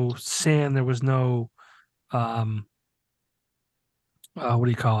sin, there was no what do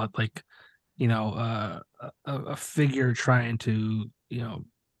you call it, like, a figure trying to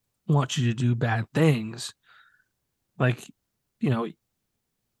want you to do bad things, like,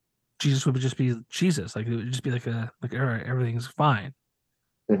 Jesus would just be Jesus. Like, it would just be like all right, everything's fine.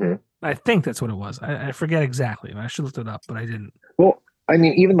 Mm-hmm. I think that's what it was. I forget exactly. I should have looked it up, but I didn't. Well, I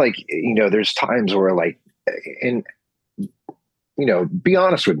mean, even like, there's times where like, and be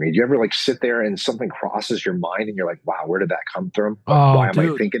honest with me. Do you ever like sit there and something crosses your mind and you're like, wow, where did that come from? Why am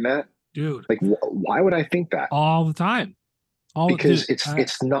I thinking that? Dude. Like, why would I think that? All the time. Because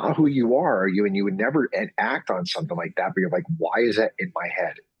it's not who you are, and you would never act on something like that. But you're like, why is that in my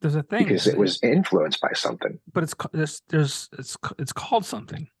head? There's a thing. Because it was influenced by something. But it's called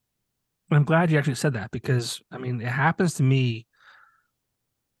something. And I'm glad you actually said that, because I mean, it happens to me,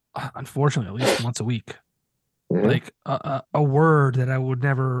 unfortunately, at least once a week. Mm-hmm. Like a word that I would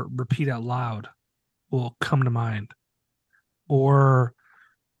never repeat out loud will come to mind, or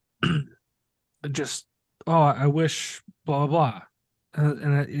just, oh, I wish blah blah blah,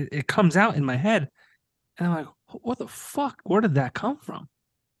 and it comes out in my head, and I'm like, what the fuck? Where did that come from?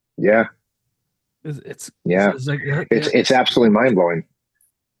 Yeah. Yeah. It's like, It's absolutely mind blowing.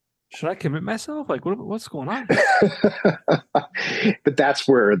 should I commit myself? Like, what's going on? But that's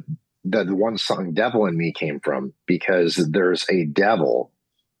where the one song "Devil in Me" came from, because there's a devil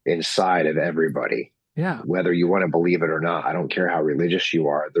inside of everybody. Yeah. Whether you want to believe it or not, I don't care how religious you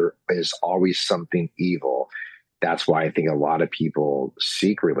are, there is always something evil. That's why I think a lot of people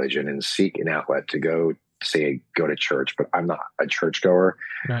seek religion and seek an outlet to go to church. But I'm not a churchgoer.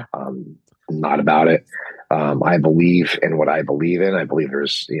 Right. I'm not about it. I believe in what I believe in. I believe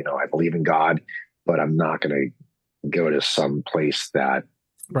I believe in God, but I'm not going to go to some place that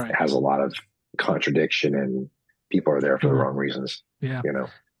has a lot of contradiction and people are there for the wrong reasons. Yeah. You know,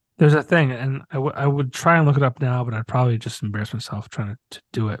 there's a thing, and I would try and look it up now, but I'd probably just embarrass myself trying to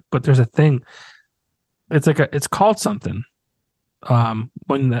do it. But there's a thing. It's called something.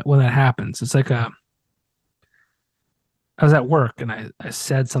 When that happens, it's like I was at work and I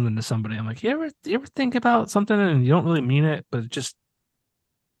said something to somebody. I'm like, you ever think about something and you don't really mean it, but it just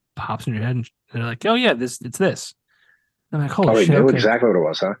pops in your head, and they're like, oh yeah, it's this. And I'm like, holy shit, knew exactly what it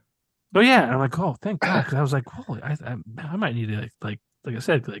was, huh? Oh yeah, and I'm like, oh, thank God, because I was like, holy, I might need to like I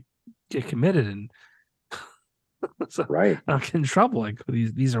said, like get committed, and so right, I don't get in trouble. Like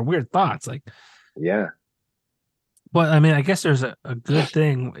these are weird thoughts, like yeah. But I mean, I guess there's a good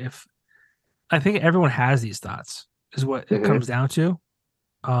thing if I think everyone has these thoughts is what it comes down to.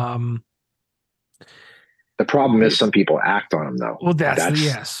 The problem is some people act on them, though. Well,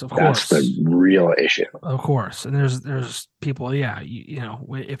 yes, of course. That's the real issue. Of course. And there's people, yeah, you know,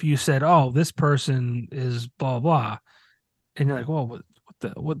 if you said, oh, this person is blah, blah, and you're like, well,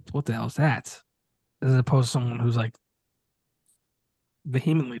 what the hell is that? As opposed to someone who's like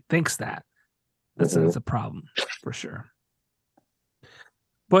vehemently thinks that. That's a problem for sure.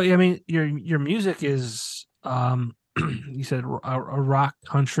 But I mean, your music is, you said a rock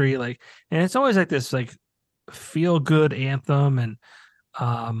country, like, and it's always like this, like, feel good anthem, and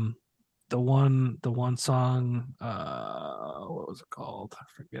the one song, what was it called? I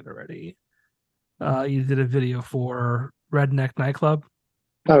forget already. You did a video for Redneck Nightclub.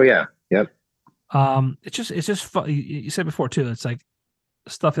 Oh yeah, yep. It's just fun. You said before too. It's like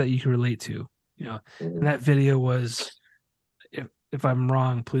stuff that you can relate to, you know. And that video was, if I'm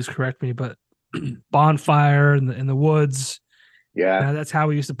wrong, please correct me, but bonfire in the woods. Yeah, that's how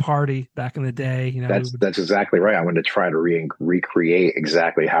we used to party back in the day. You know, that's exactly right. I wanted to try to recreate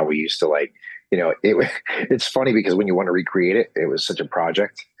exactly how we used to, like, you know, it's funny because when you want to recreate it, it was such a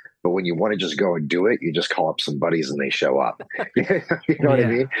project. But when you want to just go and do it, you just call up some buddies and they show up. You know what I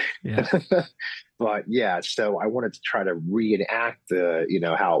mean? Yeah. But yeah, so I wanted to try to reenact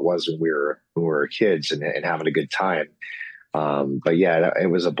how it was when we were kids and having a good time. But yeah, it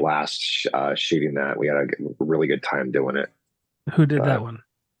was a blast shooting that. We had a really good time doing it. Who did that one?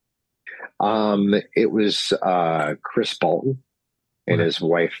 It was Chris Bolton and his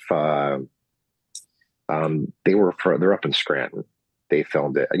wife. They're up in Scranton. They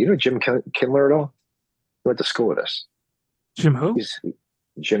filmed it. You know Jim Kindler at all? He went to school with us. Jim who?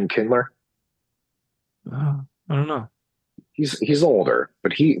 Jim Kindler. I don't know. He's older,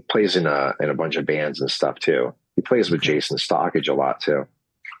 but he plays in a bunch of bands and stuff too. He plays with Jason Stockage a lot too.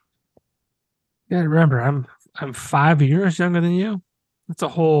 Yeah, remember, I'm 5 years younger than you. That's a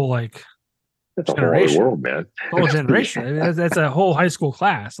whole that's generation. A whole world, man. Whole generation. I mean, that's a whole high school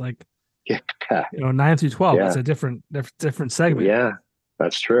class. Like, yeah, 9 through 12. Yeah. It's a different segment. Yeah,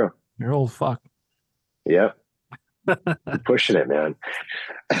 that's true. You're old fuck. Yep. Pushing it, man.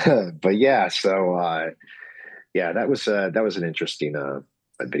 But yeah, so that was an interesting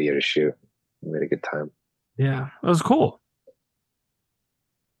video to shoot. We had a good time. Yeah, it was cool.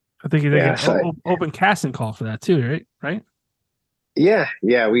 I think you did an open casting call for that too, right? Yeah.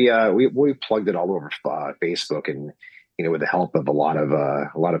 We plugged it all over Facebook, and with the help of a lot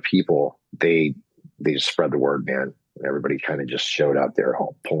of people, they just spread the word, man. Everybody kind of just showed up there,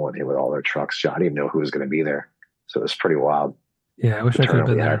 all pulling in with all their trucks. I didn't even know who was going to be there, so it was pretty wild. Yeah, I wish I could have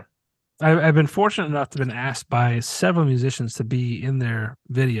been there. I've been fortunate enough to have been asked by several musicians to be in their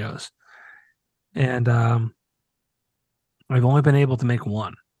videos, and I've only been able to make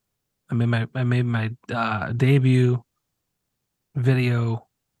one. I made my debut video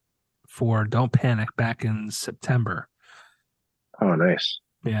for Don't Panic back in September. Oh, nice.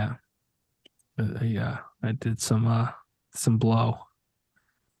 Yeah. I did some blow,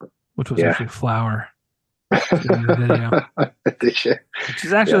 which was actually Flower. Video. Which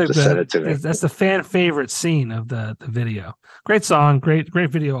is actually that's the fan favorite scene of the video. Great song, great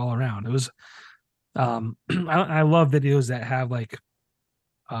video all around. It was I love videos that have like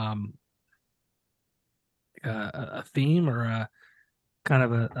um a theme or a kind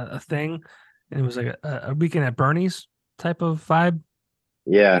of a thing. And it was like a weekend at Bernie's type of vibe.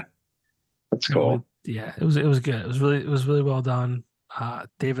 Yeah, that's You know, cool. yeah, it was good. It was really well done.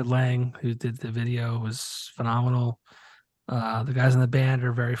 David Lang, who did the video, was phenomenal. The guys in the band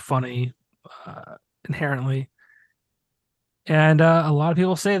are very funny, inherently, and a lot of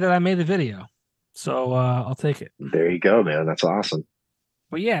people say that I made the video, so I'll take it. There you go, man. That's awesome.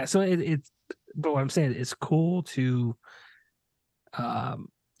 But yeah, so it's but what I'm saying, it's cool to um,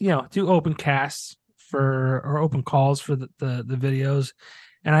 do open casts for or open calls for the videos.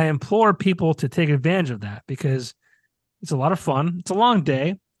 And I implore people to take advantage of that because it's a lot of fun. It's a long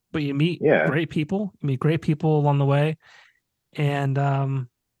day, but you meet Yeah, great people, along the way. And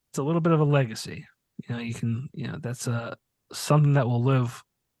it's a little bit of a legacy. You can, that's something that will live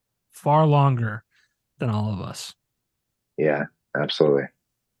far longer than all of us. yeah, absolutely.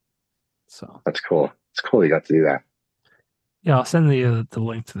 So That's cool. It's cool you got to do that. yeah, I'll send the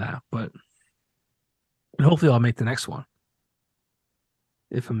link to that, but hopefully I'll make the next one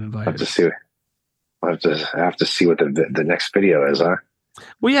if I'm I have invited. to see. I have to see what the next video is, huh?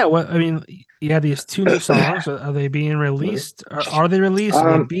 Well, yeah. What I mean, you have these two new songs. Are they being released? Are they released? Are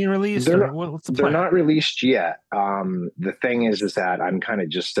they um, being released? they're Or not. what's the They're plan? not released yet. The thing is that I'm kind of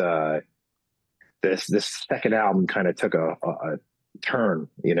just this second album kind of took a turn,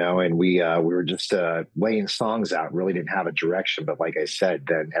 and we were just laying songs out. Really didn't have a direction, but like I said,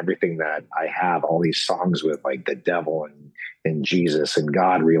 then everything that I have, all these songs with like the devil and Jesus and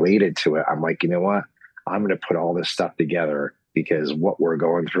God related to it, I'm like, you know what? I'm going to put all this stuff together because what we're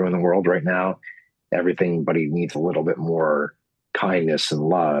going through in the world right now, everybody needs a little bit more kindness and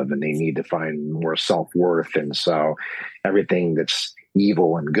love, and they need to find more self-worth. And so everything that's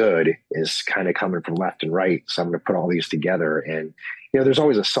evil and good is kind of coming from left and right. So I'm going to put all these together. And there's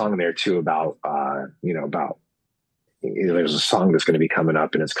always a song there too about there's a song that's going to be coming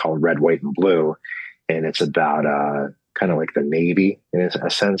up, and it's called Red, White, and Blue, and it's about kind of like the Navy in a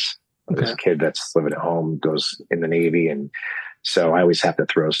sense. There's Okay, a kid that's living at home, goes in the Navy, and so I always have to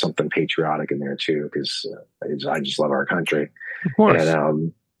throw something patriotic in there too because I just love our country. of And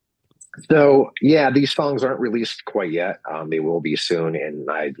course. so yeah, these songs aren't released quite yet. They will be soon, and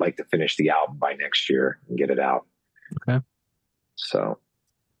I'd like to finish the album by next year and get it out. Okay, So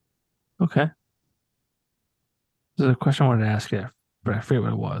okay. There's a question I wanted to ask you, but I forget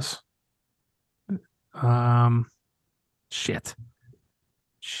what it was. Um, shit,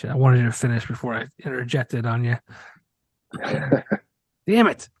 shit. I wanted you to finish before I interjected on you. Damn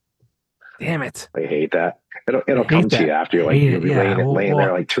it! Damn it! I hate that. I It'll come hate to you that. after I you're like hate you'll it. be Yeah. laying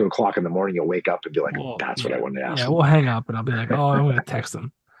there like 2 o'clock in the morning. You'll wake up and be like, "That's what I wanted to ask Yeah. them." We'll hang up, and I'll be like, "Oh, I'm gonna text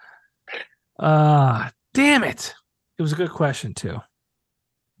them." Damn it! It was a good question too.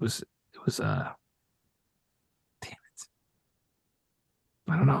 It was damn it.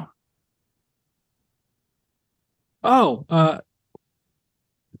 I don't know. Oh,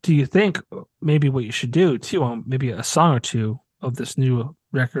 do you think maybe what you should do too on maybe a song or two of this new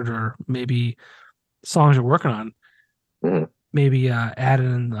record or maybe songs you're working on, Mhm. maybe add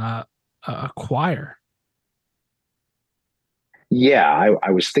in a choir. Yeah,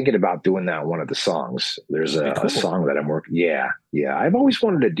 I was thinking about doing that one of the songs. There's That'd be a cool. song that I'm working. Yeah, yeah. I've always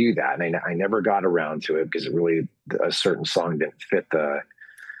wanted to do that, and I never got around to it because it really a certain song didn't fit the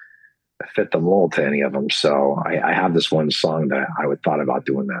mold to any of them. So I have this one song that I would thought about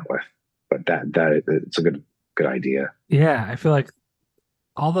doing that with, but that it's a good idea. Yeah, I feel like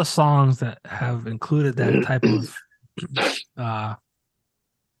all the songs that have included that type of uh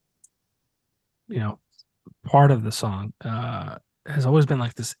you know part of the song has always been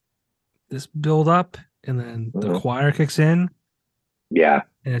like this build up and then the Mhm. choir kicks in Yeah.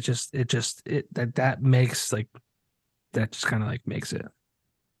 and it that makes like that just kind of like makes it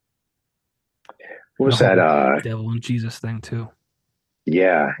What the was that? whole devil and Jesus thing too.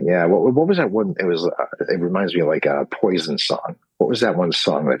 Yeah, yeah. What was that one? It was. It reminds me of like a Poison song. What was that one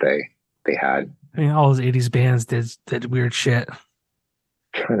song that they had? I mean, all those '80s bands did weird shit. I'm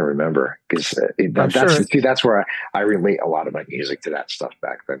trying to remember because I'm sure. that's where I relate a lot of my music to that stuff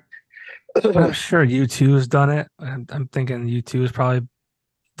back then. I'm sure U2 has done it. I'm thinking U2 has probably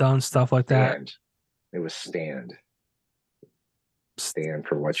done stuff like that. Stand. It was stand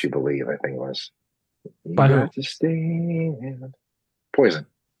for what you believe. I think it was. You By who? got to stand. Poison.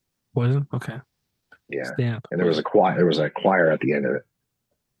 Poison. Okay. Yeah, Stamp. and there was a choir. There was a choir at the end of it.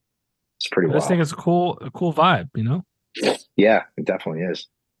 It's pretty I just think wild. it's a cool vibe. Yeah, it definitely is.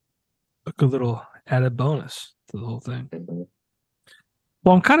 A good little added bonus to the whole thing. Mhm.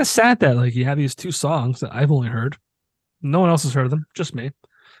 Well, I'm kind of sad that like you have these two songs that I've only heard. No one else has heard them, just me.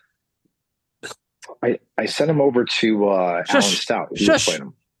 I sent them over to Alan Shush, Stout. He was shush. playing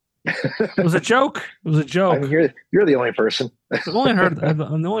them. It was a joke. It was a I mean, joke. you're the only person. I've only heard. I'm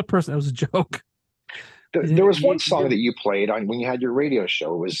the only person. That was a joke. There was one song that you played on when you had your radio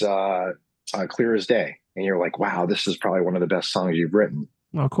show. It was Clear as Day, and you're like, "Wow, this is probably one of the best songs you've written."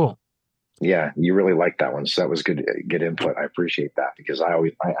 Oh, cool. Yeah, you really liked that one, so that was good input. I appreciate that because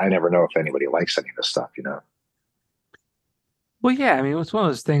I never know if anybody likes any of this stuff, you know. Well, yeah. I mean, it's one of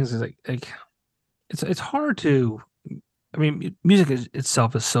those things. Is like it's hard to. I mean, music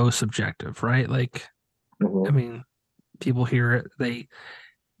itself is so subjective, right? Like, Mm-hmm. I mean, people hear it,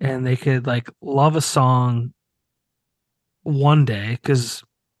 they could like love a song one day because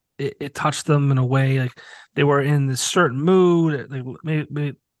it touched them in a way, like they were in this certain mood, like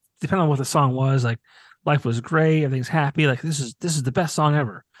maybe depending on what the song was, like life was great, everything's happy, like this is the best song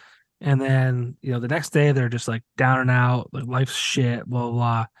ever. And then the next day they're just like down and out, like life's shit, blah blah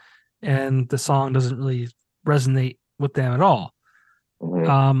blah, and the song doesn't really resonate with them at all.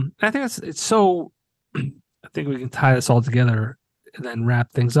 Mm-hmm. I think it's so. I think we can tie this all together and then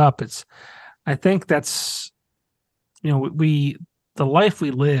wrap things up. I think that's we the life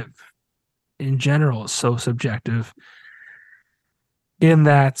we live in general is so subjective in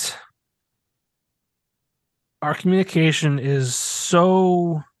that our communication is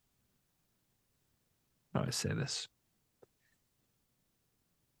so, how do I say this?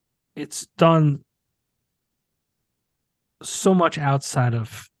 It's done so much outside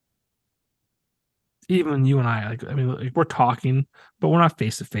of even you and I. Like, I mean, like we're talking, but we're not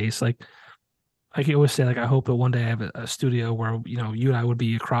face to face. Like I can always say, like, I hope that one day I have a studio where you and I would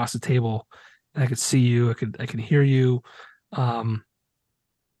be across the table, and I could see you, I can hear you,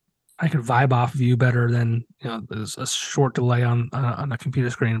 I could vibe off of you better than there's a short delay on a computer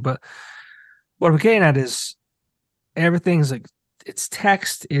screen. But what I'm getting at is everything's like it's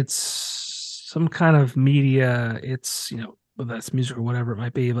text, it's some kind of media, it's whether that's music or whatever it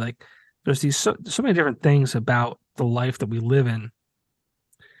might be. But like there's so many different things about the life that we live in,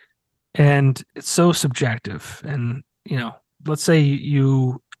 and it's so subjective. And let's say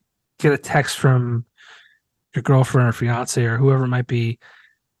you get a text from your girlfriend or fiance or whoever it might be.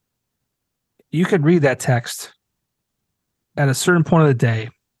 You could read that text at a certain point of the day.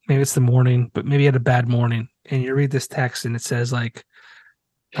 Maybe it's the morning, but maybe you had a bad morning, and you read this text and it says like,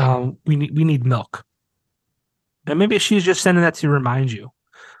 we need milk. And maybe she's just sending that to remind you,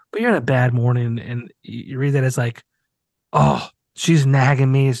 but you're in a bad morning and you read that as like, oh, she's nagging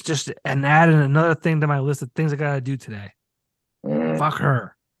me. It's just and adding another thing to my list of things I gotta do today. Mm-hmm. Fuck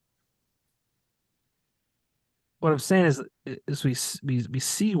her. What I'm saying is we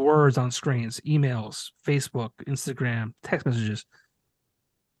see words on screens, emails, Facebook, Instagram, text messages,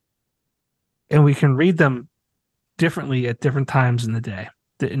 and we can read them differently at different times in the day,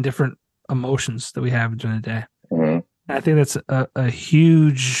 in different emotions that we have during the day. Mm-hmm. And I think that's a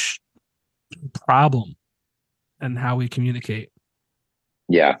huge problem in how we communicate.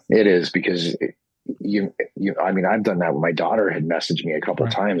 Yeah, it is because I mean, I've done that when my daughter had messaged me a couple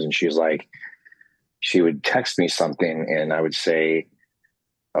of times, and she was like, she would text me something and I would say,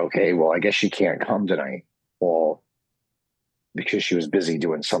 okay, well, I guess she can't come tonight. Well, because she was busy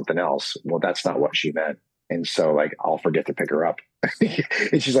doing something else. Well, that's not what she meant. And so like, I'll forget to pick her up.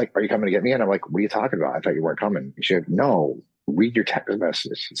 And she's like, are you coming to get me? And I'm like, what are you talking about? I thought you weren't coming. She's like, no, read your text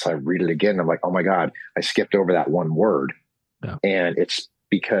message. So I read it again. I'm like, oh my God, I skipped over that one word. Yeah. And it's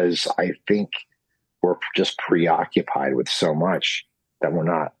because I think we're just preoccupied with so much that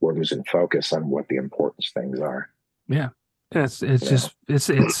we're losing focus on what the important things are. Yeah. It's just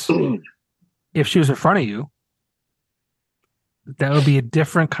if she was in front of you, that would be a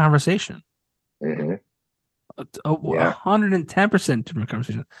different conversation. Mm-hmm. 110% different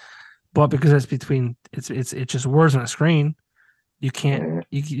conversation. But because it's just words on a screen, you can't,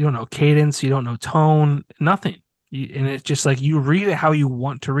 you don't know cadence, you don't know tone, nothing. And it's just like you read it how you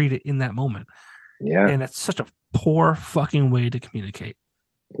want to read it in that moment. Yeah. And it's such a poor fucking way to communicate.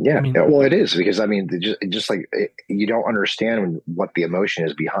 Yeah. I mean, well, it is because I mean, just like you don't understand what the emotion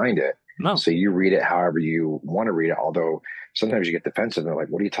is behind it. No. So you read it however you want to read it. Although sometimes you get defensive and they're like,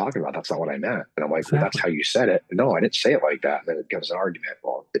 what are you talking about? That's not what I meant. And I'm like, exactly. Well, that's how you said it. No, I didn't say it like that. And then it becomes an argument.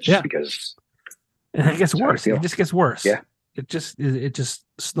 Well, it's just because. And it gets worse. It just gets worse. Yeah. It just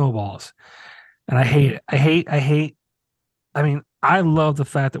snowballs. And I hate it. I mean, I love the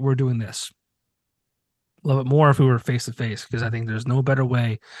fact that we're doing this. Love it more if we were face to face, because I think there's no better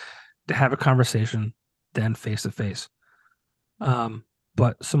way to have a conversation than face to face.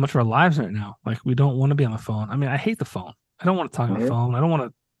 But so much of our lives right now, like we don't want to be on the phone. I mean, I hate the phone. I don't want to talk on the phone. I don't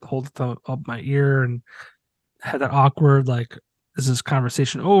want to hold it up my ear and have that awkward, like, is this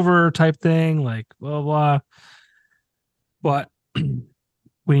conversation over type thing, like, blah, blah. But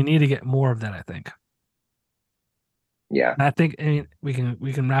we need to get more of that, I think. Yeah. And I think, I mean, we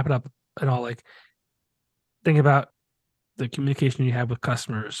can wrap it up and all, like, think about the communication you have with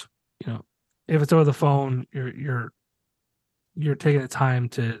customers. You know, if it's over the phone, you're taking the time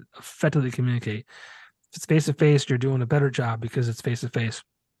to effectively communicate. If it's face to face, you're doing a better job because it's face to face.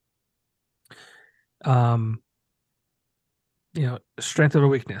 You know, strength or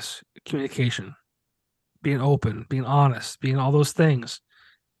weakness, communication, being open, being honest, being all those things,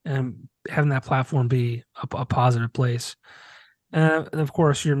 and having that platform be a positive place. And of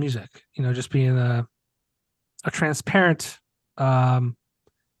course, your music, you know, just being a transparent,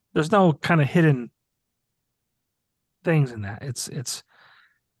 there's no kind of hidden things in that. It's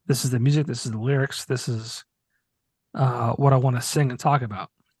this is the music, this is the lyrics, this is what I want to sing and talk about.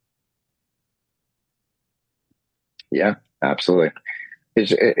 Yeah, absolutely.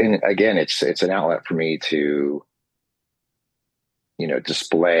 And again, it's an outlet for me to, you know,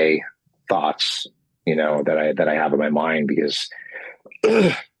 display thoughts, you know, that I have in my mind, because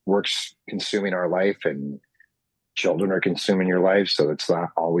work's consuming our life and children are consuming your life. So it's not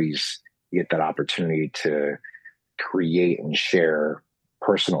always you get that opportunity to create and share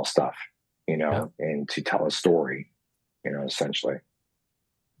personal stuff, you know, and to tell a story, you know, essentially.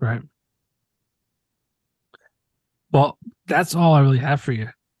 Right. Well, that's all I really have for you.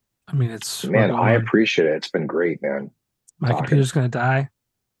 I mean, it's, man, I appreciate it. It's been great, man. My computer's going to die.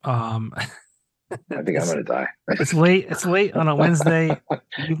 I think I'm going to die. It's late. It's late on a Wednesday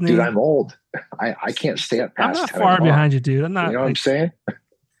evening. Dude, I'm old. I can't stay up past. I'm not far behind you, dude. I'm not. You know what I'm saying?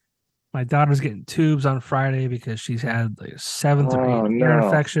 My daughter's getting tubes on Friday because she's had like a 7th or 8th ear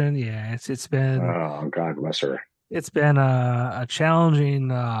infection. Yeah, it's been. Oh, God bless her. It's been a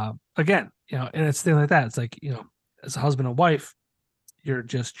challenging. Again, you know, and it's things like that. It's like, you know, as a husband and wife, you're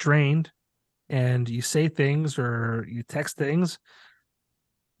just drained, and you say things or you text things.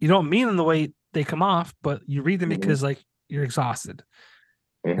 You don't mean them the way they come off, but you read them because, like, you're exhausted.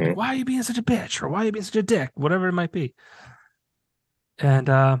 Like, why are you being such a bitch, or why are you being such a dick, whatever it might be. And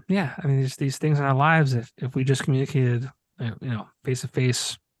yeah, I mean, there's these things in our lives. If we just communicated, you know, face to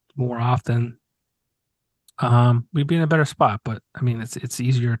face more often, we'd be in a better spot. But I mean, it's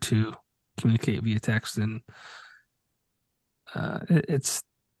easier to communicate via text, and it's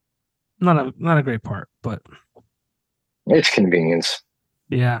not a great part, but it's convenience.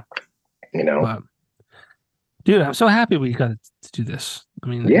 Yeah, you know. But, dude, I'm so happy we got to do this. I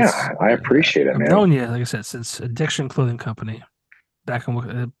mean, yeah, I appreciate it, man. I've known you, like I said, since Addiction Clothing Company, back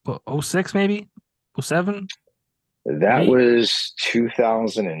in 06, maybe 07. That was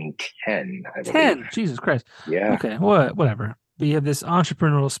 2010. 10, Jesus Christ. Yeah. Okay, whatever. But you have this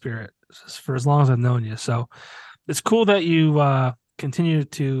entrepreneurial spirit for as long as I've known you. So it's cool that you continue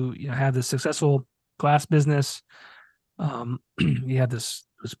to, you know, have this successful glass business. You have this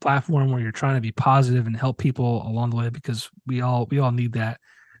platform where you're trying to be positive and help people along the way, because we all need that.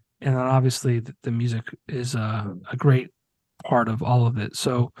 And then obviously the music is a great part of all of it.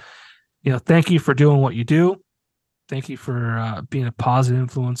 So, you know, thank you for doing what you do. Thank you for being a positive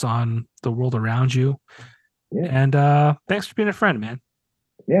influence on the world around you. Yeah. And thanks for being a friend, man.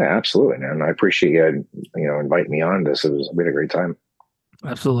 Yeah, absolutely, man. I appreciate you, you know, inviting me on this. We had a great time.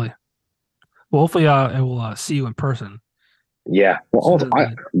 Absolutely. Well, hopefully I will see you in person. Yeah. Well,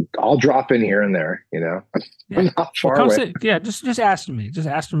 I'll drop in here and there, you know. Yeah. I'm not far away. Just ask me. Just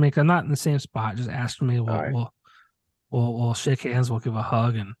ask me, because I'm not in the same spot. Just ask me. We'll shake hands. We'll give a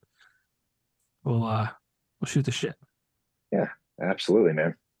hug, and we'll shoot the shit. Yeah, absolutely,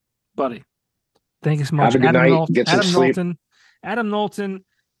 man. Buddy, thank you so much. Have a good night. Get some sleep. Adam Nulton.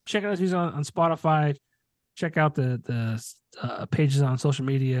 Check out his music on Spotify. Check out the pages on social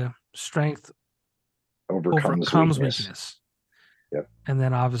media. Strength overcomes weakness. Yep. And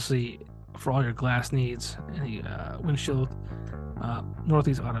then obviously for all your glass needs, any windshield,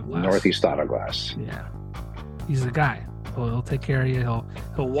 Northeast Auto Glass. Northeast Auto Glass. Yeah, he's the guy. He'll take care of you.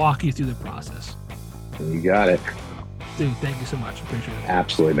 He'll walk you through the process. You got it, dude. Thank you so much. Appreciate it.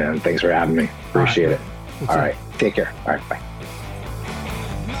 Absolutely, man. Thanks for having me. Appreciate it. All right. Take care. All right. Bye.